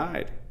 He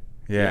died.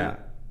 Yeah.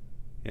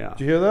 Yeah. Did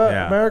you hear that,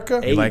 Yeah.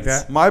 America? You like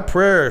that? My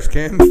prayers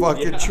came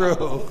fucking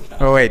true.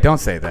 Oh wait, don't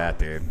say that,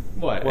 dude.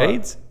 What? What?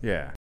 AIDS?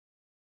 Yeah.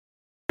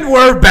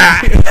 We're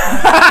back.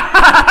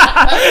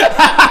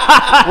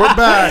 We're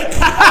back.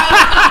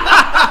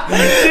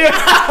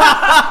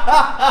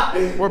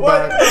 We're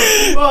back.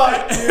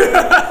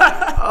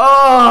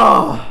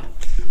 Oh.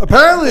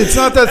 Apparently, it's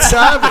not that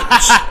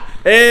savage.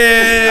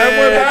 And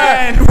we're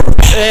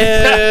back.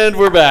 And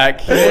we're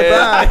back. We're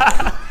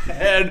back.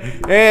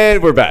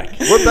 And we're back.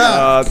 We're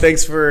back.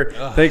 Thanks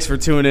for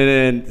tuning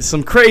in.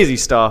 Some crazy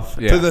stuff.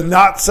 Yeah. To the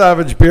not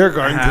savage beer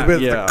garden, because we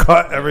have Yeah. to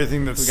cut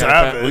everything that's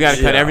savage. We got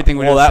to cut Yeah. everything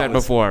we Well, just that said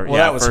was- before. well,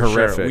 yeah, that was for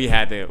horrific. sure. We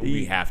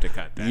have to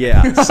cut that.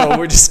 Yeah. So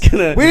we're just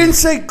gonna We didn't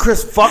say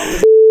Chris fuck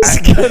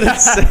the gonna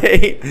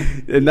say,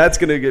 and that's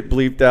gonna get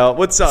bleeped out.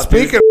 What's up?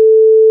 Speaking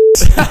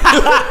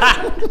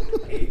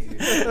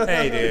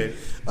Hey, dude.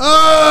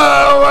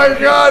 Oh my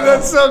god,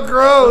 that's so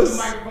gross.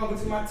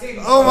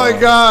 Oh my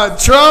god,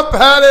 Trump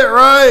had it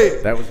right.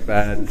 That was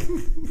bad.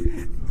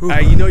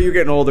 You know you're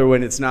getting older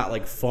when it's not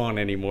like fun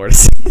anymore to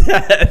see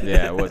that.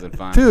 Yeah, it wasn't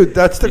fun. Dude,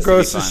 that's the Used to be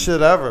grossest fun.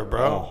 shit ever,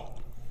 bro.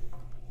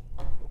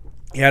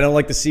 Yeah, I don't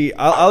like to see.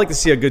 I like to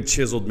see a good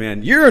chiseled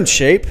man. You're in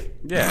shape.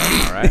 Yeah,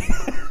 I'm all right.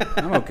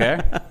 I'm okay.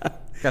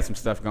 Got some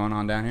stuff going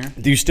on down here.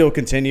 Do you still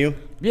continue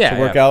Yeah, to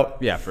work yeah. out?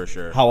 Yeah, for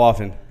sure. How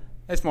often?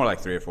 It's more like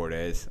 3 or 4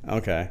 days.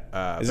 Okay.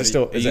 But Is it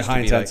still? it Is it used to high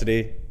be like-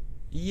 intensity?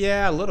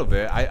 Yeah, a little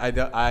bit. I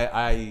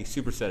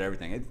superset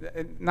everything.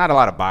 Not a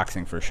lot of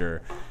boxing for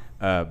sure,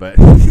 but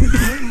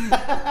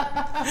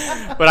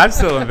but I'm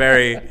still in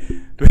very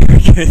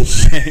good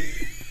shape.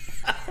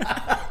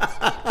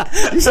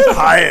 You said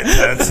high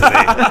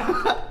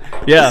intensity.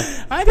 Yeah.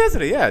 High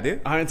intensity, yeah,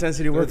 dude. High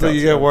intensity So workouts.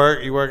 you get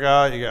work, you work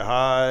out, you get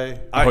high.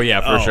 Oh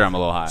yeah, for sure. I'm a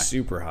little high.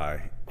 Super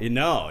high.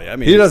 No, I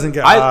mean He doesn't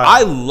get I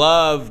high.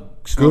 love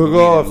smoking weed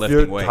Google and if lifting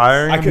you're weights.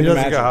 hiring I him, he couldn't doesn't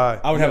imagine. get high.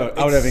 I would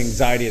have an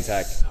anxiety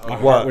attack. My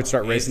What? heart would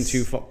start racing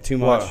too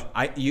much. What?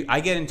 I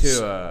get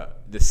into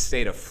this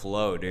state of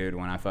flow, dude.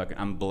 When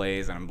I'm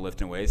blazed and I'm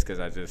lifting weights because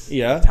I just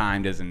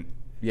time doesn't.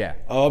 Yeah.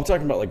 Oh, I'm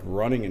talking about like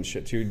running and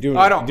shit too. Doing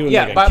I don't. doing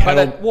Yeah, like a by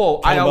kettle, the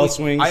well, kettlebell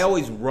swings. I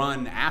always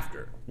run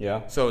after.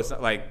 Yeah. So it's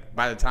not like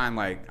by the time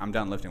like I'm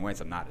done lifting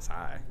weights, I'm not as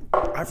high.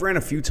 I've ran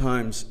a few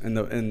times in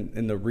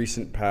the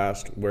recent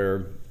past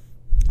where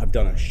I've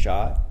done a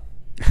shot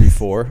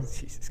before,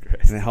 Jesus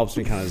Christ. and it helps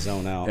me kind of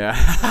zone out. Yeah.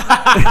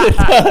 It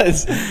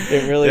does.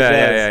 It really does.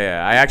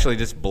 Yeah. I actually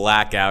just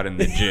black out in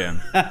the gym.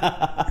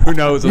 Who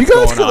knows You what's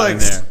guys going could on like in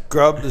there?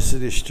 scrub the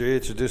city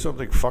streets or do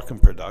something fucking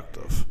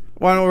productive.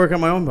 Why don't I work on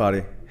my own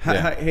body?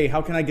 Yeah. Hey,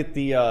 how can I get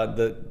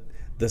the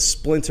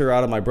splinter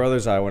out of my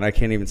brother's eye when I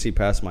can't even see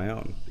past my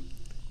own?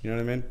 You know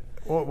what I mean?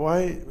 Well,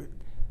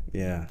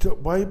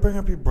 why you bring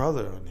up your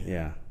brother on here?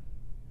 Yeah.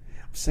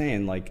 I'm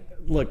saying, like,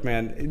 look,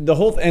 man, the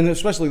whole and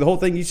especially the whole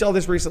thing. You saw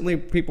this recently.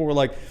 People were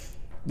like,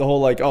 the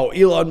whole like, oh,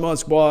 Elon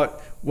Musk bought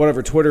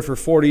whatever Twitter for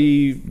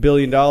 $40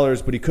 billion,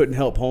 but he couldn't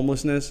help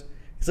homelessness.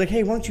 It's like,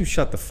 hey, why don't you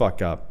shut the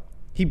fuck up?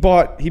 He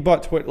bought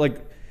Twitter. Like,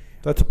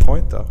 That's a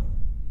point, though.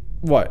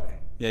 what?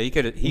 Yeah,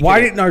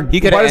 Why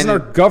doesn't our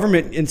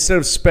government, instead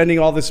of spending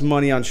all this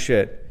money on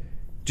shit,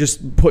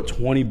 just put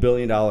 $20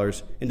 billion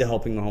into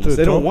helping the homeless? Dude,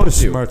 They don't want to.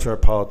 besmirch our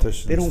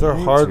politicians. They don't They're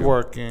want to.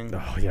 hardworking.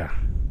 Oh yeah.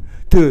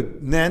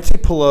 Dude, Nancy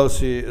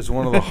Pelosi is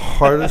one of the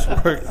hardest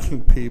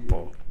working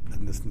people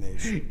in this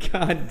nation.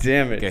 God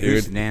damn it, Okay, dude.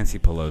 who's Nancy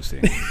Pelosi?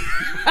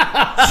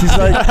 She's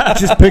like,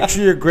 just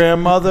picture your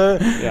grandmother,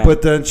 Yeah.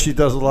 but then she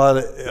does a lot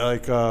of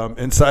like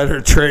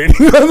insider trading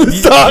on the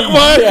stock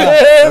market.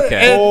 Yeah.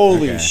 Okay.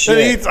 Holy Okay. shit.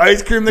 And eats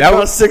ice cream that That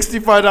costs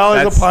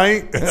 $65 a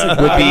pint.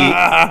 Would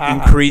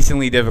be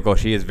increasingly difficult.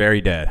 She is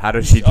very dead. How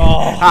does she?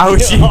 Oh.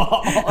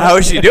 How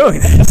is she doing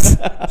this?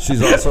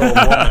 She's also a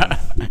woman.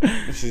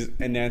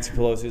 And Nancy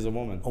Pelosi is a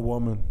woman. A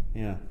woman.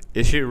 Yeah.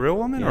 Is she a real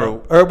woman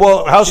or? Or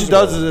well, how she She's a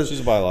does woman. it is She's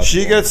a biological she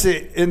woman. gets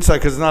the insight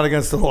because it's not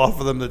against the law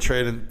for them to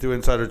trade and do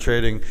insider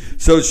trading.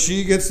 So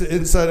she gets the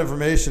inside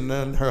information,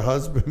 then her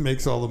husband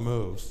makes all the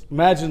moves.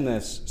 Imagine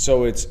this.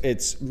 So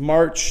it's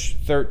March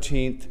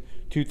 13th,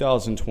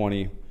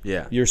 2020.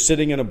 Yeah. You're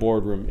sitting in a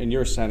boardroom, and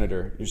you're a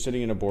senator. You're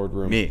sitting in a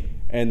boardroom. Me.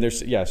 And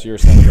there's yes, you're a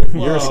senator.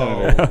 You're a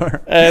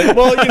senator. And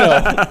well, you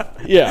know,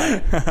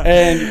 Yeah,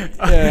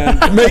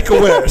 and Make a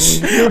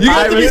wish. You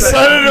got to be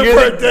senator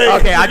for a day.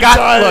 Okay, I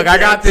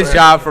got this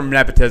job from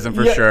nepotism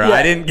for sure. yeah,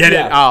 I didn't get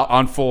it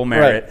on full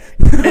merit.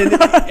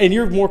 and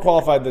you're more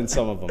qualified than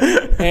some of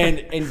them. And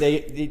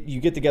you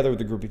get together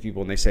with a group of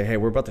people and they say, hey,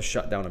 we're about to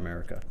shut down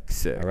America.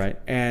 Sick. All right,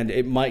 and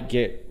it might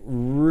get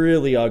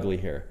really ugly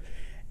here.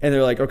 And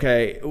they're like,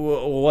 okay,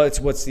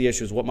 what's the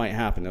issues? What might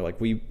happen? They're like,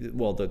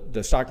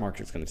 the stock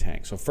market's going to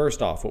tank. So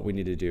first off, what we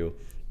need to do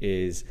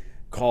is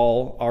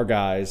call our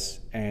guys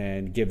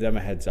and give them a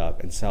heads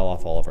up and sell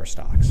off all of our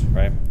stocks,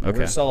 right? We're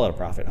going to sell at a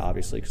profit,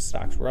 obviously, because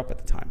stocks were up at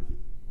the time.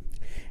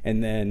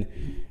 And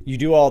then you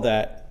do all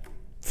that.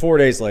 4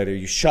 days later,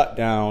 you shut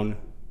down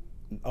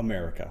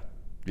America,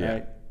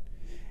 right?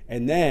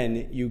 And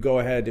then you go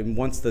ahead and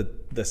once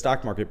the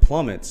stock market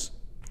plummets,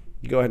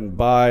 you go ahead and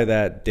buy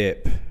that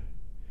dip.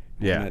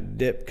 Yeah. And that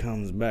dip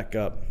comes back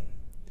up.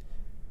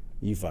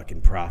 You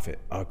fucking profit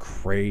a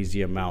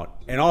crazy amount.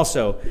 And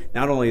also,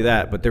 not only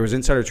that, but there was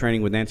insider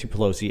trading with Nancy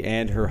Pelosi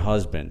and her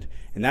husband.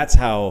 And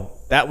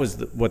that was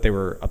what they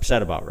were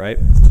upset about, right?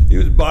 He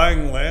was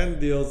buying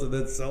land deals and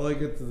then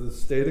selling it to the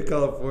state of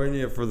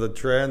California for the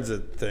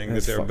transit thing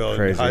that they're building.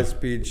 Crazy.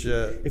 High-speed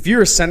shit. If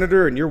you're a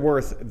senator and you're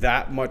worth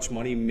that much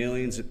money,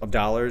 millions of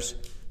dollars,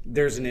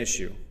 there's an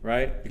issue,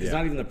 right? Because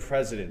not even the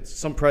presidents,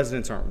 some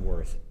presidents aren't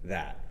worth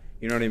that.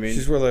 You know what I mean?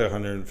 She's worth like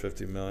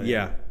 150 million.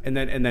 Yeah, and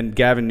then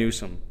Gavin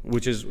Newsom,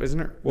 which isn't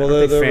her? Well, aren't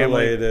they they're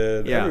family?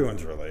 related. Yeah.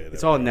 Everyone's related.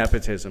 It's all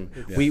nepotism.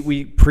 Yeah.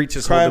 We preach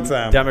this Crime whole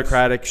families.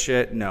 democratic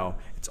shit. No,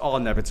 it's all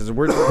nepotism.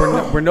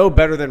 We're no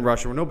better than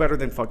Russia. We're no better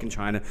than fucking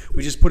China.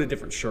 We just put a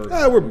different shirt.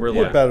 Yeah, on.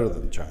 we're better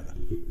than China.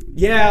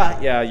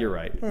 Yeah, you're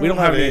right. We don't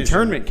not have any Asian.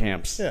 internment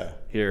camps. Yeah.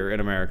 Here in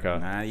America.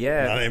 Not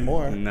yet. Not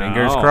anymore. No.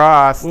 Fingers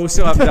crossed. Well, we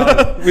still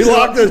have We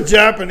locked those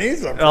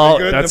Japanese up. Oh,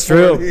 Good that's in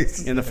the true.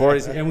 40s. In the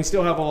 40s, and we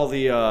still have all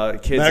the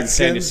kids in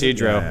San Mexicans?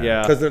 Ysidro.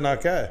 Yeah. Because they're not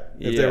gay.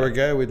 If they Yeah. were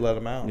gay, we'd let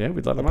them out. Yeah,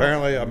 we'd let 'em out.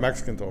 Apparently, a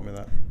Mexican told me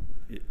that.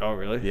 Oh,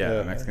 really? Yeah, Yeah.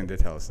 the Mexican did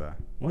tell us that.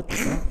 What the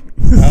fuck?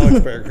 Alex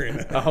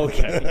Peregrino. Oh,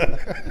 okay.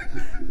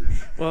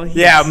 Well,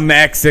 Yeah,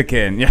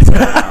 Mexican. Yeah.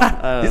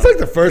 He's like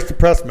the first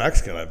depressed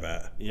Mexican I've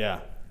met. Yeah.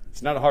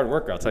 He's not a hard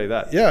worker, I'll tell you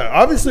that. Yeah,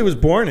 obviously was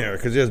born here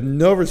because he has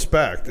no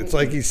respect. It's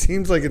like he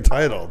seems like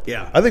entitled.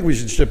 Yeah. I think we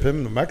should ship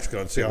him to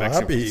Mexico and see how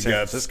Mexico happy from he San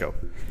gets. Francisco.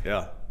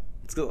 Yeah.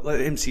 Let's go let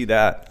him see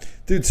that.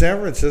 Dude, San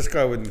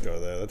Francisco, I wouldn't go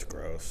there. That's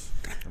gross.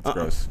 That's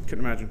gross.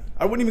 Couldn't imagine.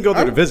 I wouldn't even go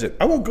there to visit.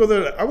 I won't go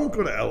there. I won't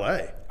go to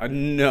L.A.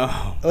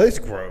 No. LA's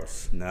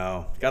gross.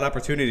 No. Got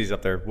opportunities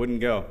up there.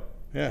 Wouldn't go.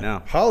 Yeah.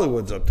 No.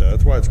 Hollywood's up there.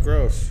 That's why it's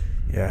gross.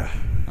 Yeah.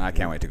 I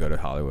can't wait to go to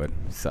Hollywood.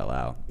 Sell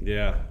out.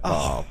 Yeah.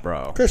 Oh,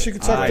 bro. Chris, you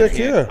can suck I dick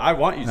can't. here. I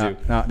want you to.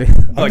 No, I'm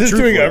Like, just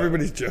doing truthfully.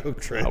 everybody's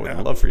jokes right I would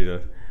now. love for you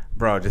to.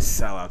 bro, just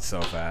sell out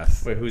so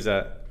fast. Wait, who's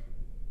that?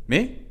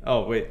 Me?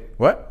 Oh, wait.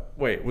 What?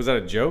 Wait, was that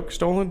a joke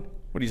stolen?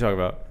 What are you talking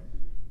about?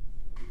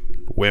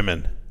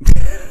 Women.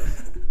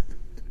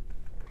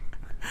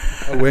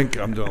 I wink.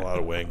 I'm doing a lot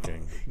of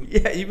winking.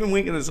 Yeah, you've been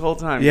winking this whole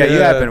time. Yeah, you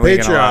have been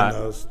winking a Patreon lot.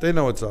 knows. They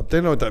know what's up. They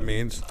know what that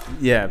means.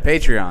 Yeah,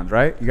 Patreons,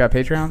 right? You got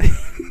Patreons?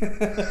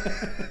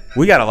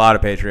 We got a lot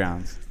of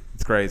Patreons.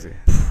 It's crazy.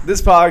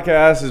 This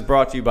podcast is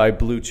brought to you by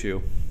Blue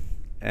Chew.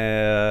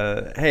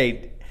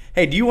 Hey,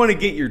 do you want to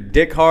get your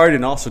dick hard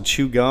and also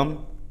chew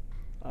gum?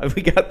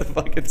 We got the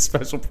fucking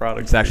special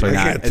product. It's actually I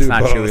not. can't It's do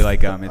not both. chewy like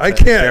gum. It's I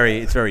can't.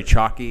 It's very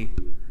chalky,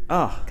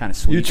 Oh, kind of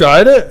sweet. You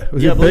tried it?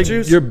 With Yeah, your Blue big,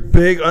 Juice? your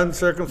big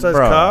uncircumcised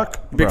Bro. cock?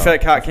 big Bro, fat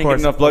cock of can't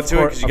course, get enough blood of to it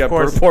course, because you of got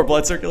course. poor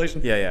blood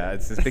circulation Yeah.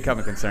 It's become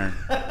a concern.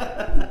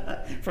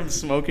 from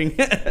smoking.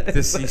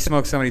 You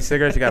smoke so many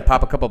cigarettes, you got to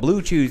pop a couple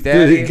Blue Chews, Dude,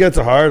 daddy. he gets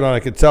a hard on. I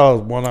could tell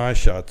his one eye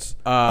shuts.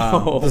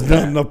 There's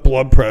not enough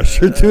blood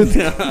pressure, dude.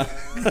 Keep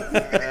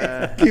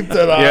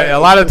that eye. Yeah, a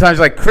lot of times,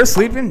 like Chris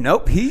sleeping.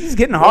 Nope, he's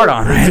getting hard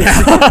on right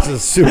now. This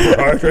is super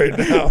hard right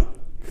now.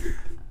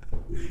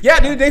 Yeah,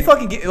 dude, they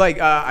fucking get like.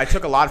 I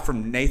took a lot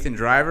from Nathan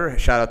Driver.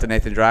 Shout out to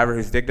Nathan Driver,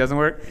 whose dick doesn't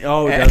work.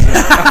 Oh, it And-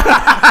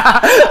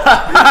 doesn't.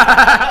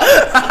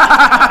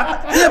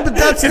 Yeah, but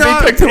that's Because he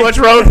not. took too much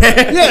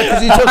Rogaine. Yeah,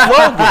 because he took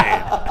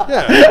Rogaine.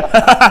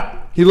 Yeah.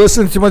 He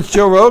listened to too much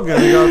Joe Rogan.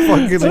 He got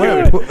fucking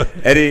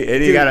limp.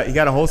 Eddie, you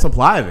got a whole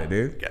supply of it,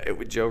 dude. Yeah,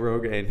 with Joe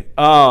Rogan.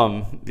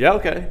 Yeah,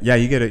 okay. Yeah,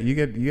 you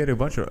get a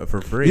bunch of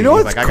for free. You know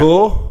He's what's like, I got-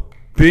 cool?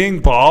 Being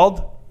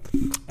bald.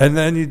 And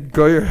then you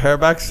grow your hair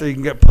back so you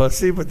can get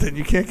pussy, but then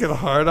you can't get a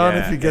hard on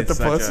Yeah, if you get the it's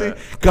such pussy. a-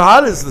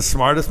 God is the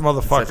smartest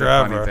motherfucker Such a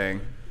funny ever.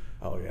 thing.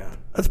 Oh, yeah.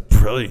 That's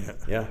brilliant.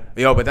 Yeah.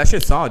 Yo, but that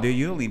shit's solid, dude.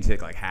 You only need to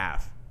take like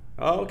half,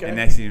 Oh, okay. and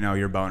next thing you know,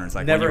 your boner's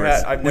like. when you were-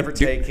 I've never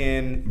dude,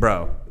 taken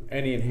Bro,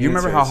 any enhancers. you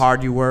remember how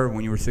hard you were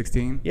when you were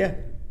 16? Yeah.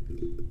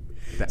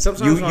 That-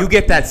 Sometimes you when-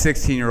 get that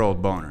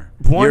 16-year-old boner.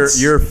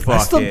 Once- you're fucking. I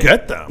still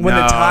get them. When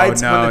the No,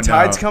 tides no.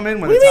 come in,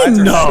 when What the do you tides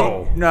mean, are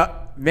no? No,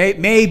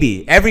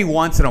 maybe every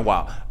once in a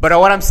while. But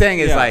what I'm saying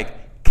is Yeah. like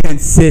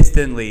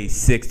consistently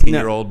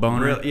 16-year-old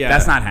boner. really, yeah.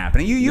 That's not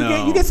happening. You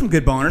No. get some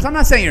good boners. I'm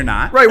not saying you're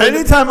not. Right.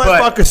 Anytime I but-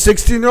 fuck a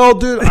 16-year-old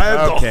dude, I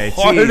have Okay, the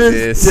hardest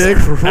Jesus dick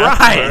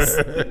Christ.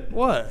 ever.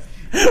 What?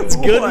 It's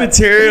good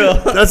material.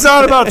 That's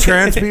not about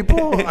trans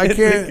people. I It's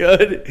can't.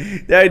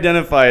 good. They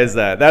identify as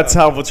that. That's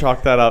how we'll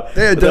chalk that up.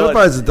 They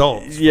identify as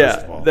adults. First of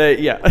Yeah. all.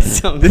 Yeah.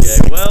 Okay,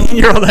 This well,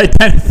 16-year-old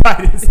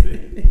identified as.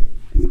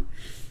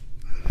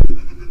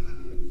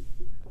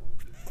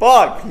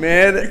 fuck,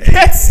 man.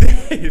 Can't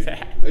say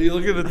that. Are you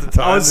looking at the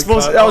time? I was to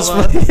supposed. cut I was.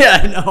 all that?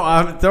 Yeah.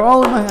 No. They're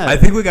all in my head. I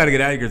think we got to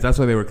get out of here. That's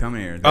why they were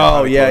coming here. They Oh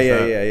probably yeah,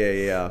 closed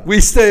yeah, up. yeah. We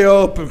stay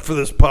open for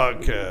this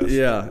podcast.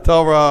 Yeah.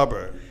 Tell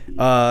Robert.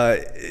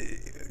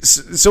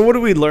 So what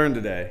did we learn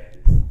today?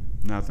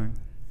 Nothing.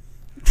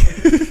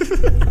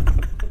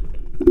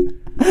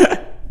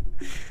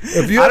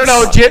 If you I don't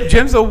know.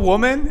 Jim's a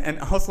woman and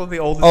also the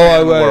oldest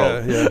man in the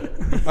world.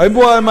 I'm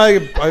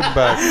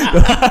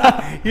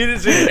back. He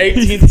is an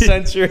 18th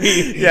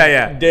century.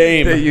 Yeah.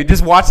 Dame. You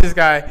just watch this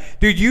guy,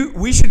 dude.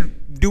 We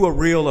should do a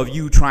reel of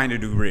you trying to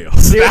do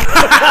reels.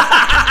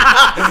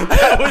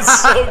 That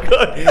was so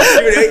good. Dude,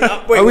 hey,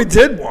 wait, Oh, we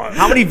did one.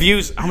 How many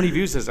views? How many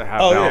views does it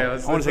have Oh, now? yeah,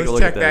 let's I want to take a look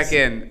check at this. back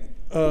in.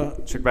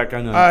 Check back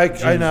on. I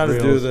Jim's know how to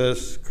do reels.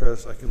 this,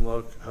 Chris. I can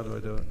look. How do I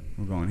do it?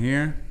 We're going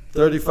here.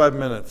 35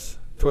 minutes.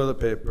 Toilet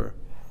paper.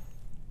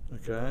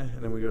 Okay,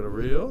 and then we go to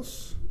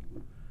reels.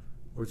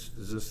 Which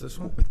is this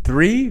one?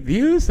 3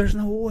 views? There's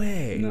no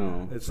way.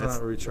 No, It's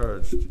not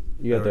recharged.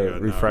 you got There we to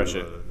go. refresh Now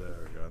it. we go. There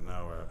we go.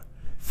 Now we're at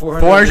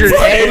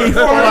 484.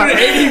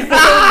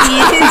 484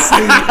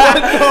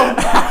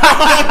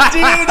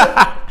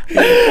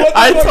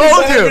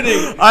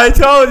 I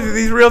told you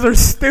these reels are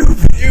stupid.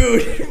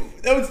 dude.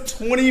 That was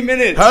 20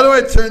 minutes. How do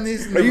I turn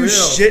these into Are you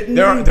reels? shitting me?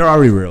 They're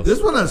already reels.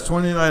 This one has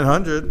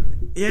 2,900.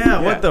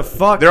 Yeah, what the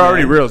fuck? They're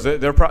already man? reels.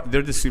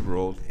 They're just super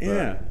old.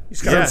 Yeah.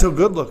 He's got so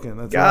good looking.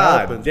 That's what God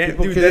happens. damn,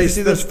 People, dude, can they that's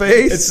see the- this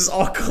face? It's just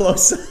all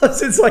close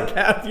ups. It's like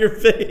half your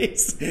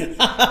face.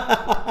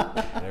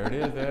 There it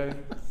is, dude.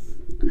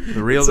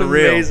 The reels It's are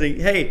real. amazing.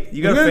 Hey,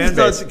 you I'm got a gonna fan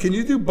start- base. Can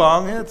you do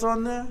bong hits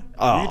on there?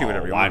 Oh, You can do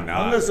whatever you why want.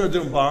 I'm not? gonna start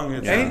doing bong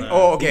hits on there.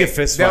 Oh, okay. You can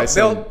fist fight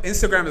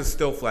Instagram is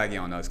still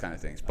flaggy on those kind of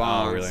things.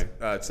 Bongs,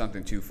 really?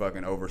 something too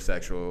fucking over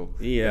sexual.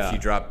 Yeah. If you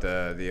drop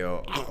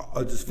the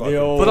I'll just fucking.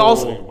 old- but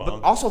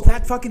bong. also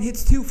that fucking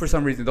hits too for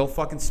some reason. They'll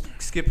fucking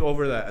skip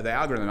over the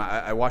algorithm.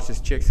 I watched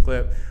this chick's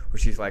clip where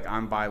she's like,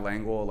 I'm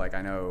bilingual. Like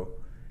I know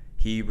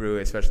Hebrew,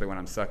 especially when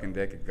I'm sucking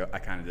dick. I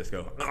kind of just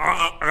go.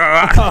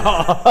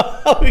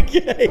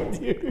 Okay,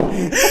 dude.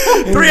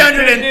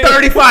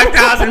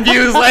 335,000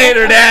 views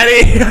later,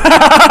 Daddy.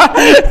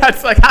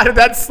 That's like, how did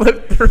that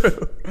slip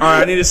through? All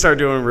right, I need to start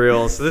doing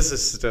reels. This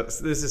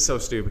is so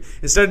stupid.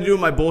 Instead of doing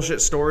my bullshit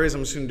stories,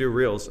 I'm just gonna do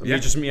reels. Yeah.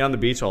 Just me on the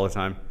beach all the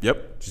time.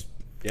 Yep.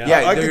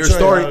 Yeah, I can your show you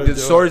story. how to The do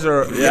stories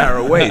are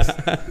a waste.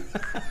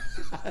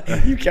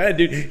 you can,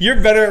 dude.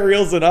 You're better at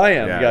reels than I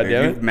am. God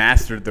damn You've it.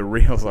 mastered the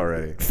reels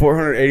already.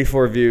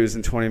 484 views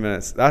in 20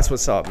 minutes. That's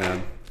what's up,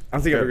 man. I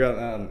don't think I've ever gotten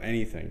that on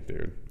anything,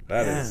 dude.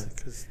 That is.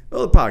 because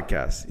Well, the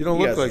podcast. you don't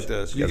look like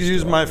this. You can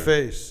use my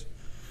face.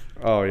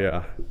 Oh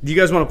yeah. Do you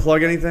guys want to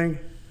plug anything?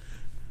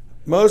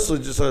 Mostly,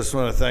 I just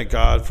want to thank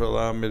God for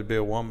allowing me to be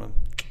a woman.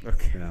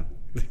 Okay. Yeah.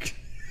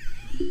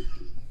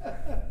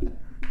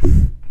 I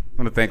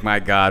want to thank my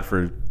God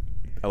for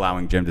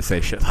allowing Jim to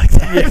say shit like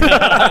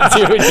that.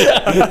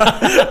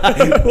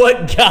 Dude,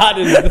 what God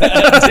is that,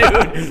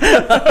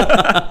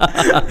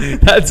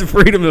 dude? That's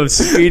freedom of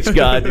speech,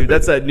 God, dude.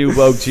 That's that new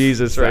woke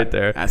Jesus right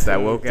there. That's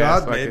that woke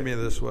ass. God made me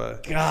this way.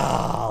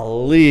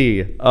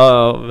 Golly.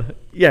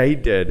 Yeah, he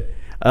did.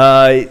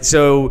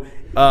 So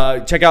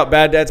check out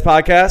Bad Dads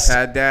Podcast.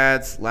 Bad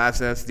Dads, Laughs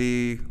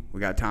SD. We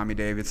got Tommy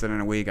Davidson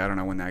in a week. I don't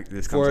know when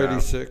this comes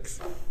out. 486.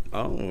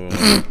 Oh. Yeah, look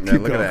at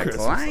going, that Chris,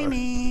 I'm sorry.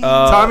 climbing.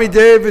 Tommy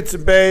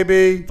Davidson,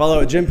 baby.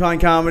 Follow Jim Pine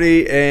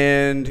Comedy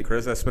and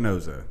Chris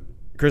Espinoza.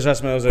 Chris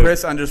Espinoza.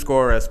 Chris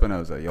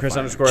 _Espinoza. You'll Chris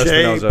find _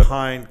 J Espinoza.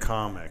 Pine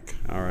Comic.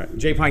 All right.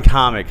 J Pine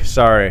Comic.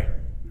 Sorry.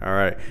 All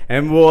right.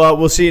 And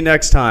we'll see you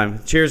next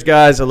time. Cheers,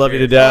 guys. I love you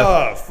to death.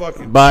 Oh,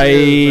 fucking Bye.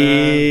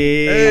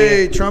 cheers, man.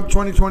 Hey, Trump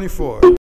 2024.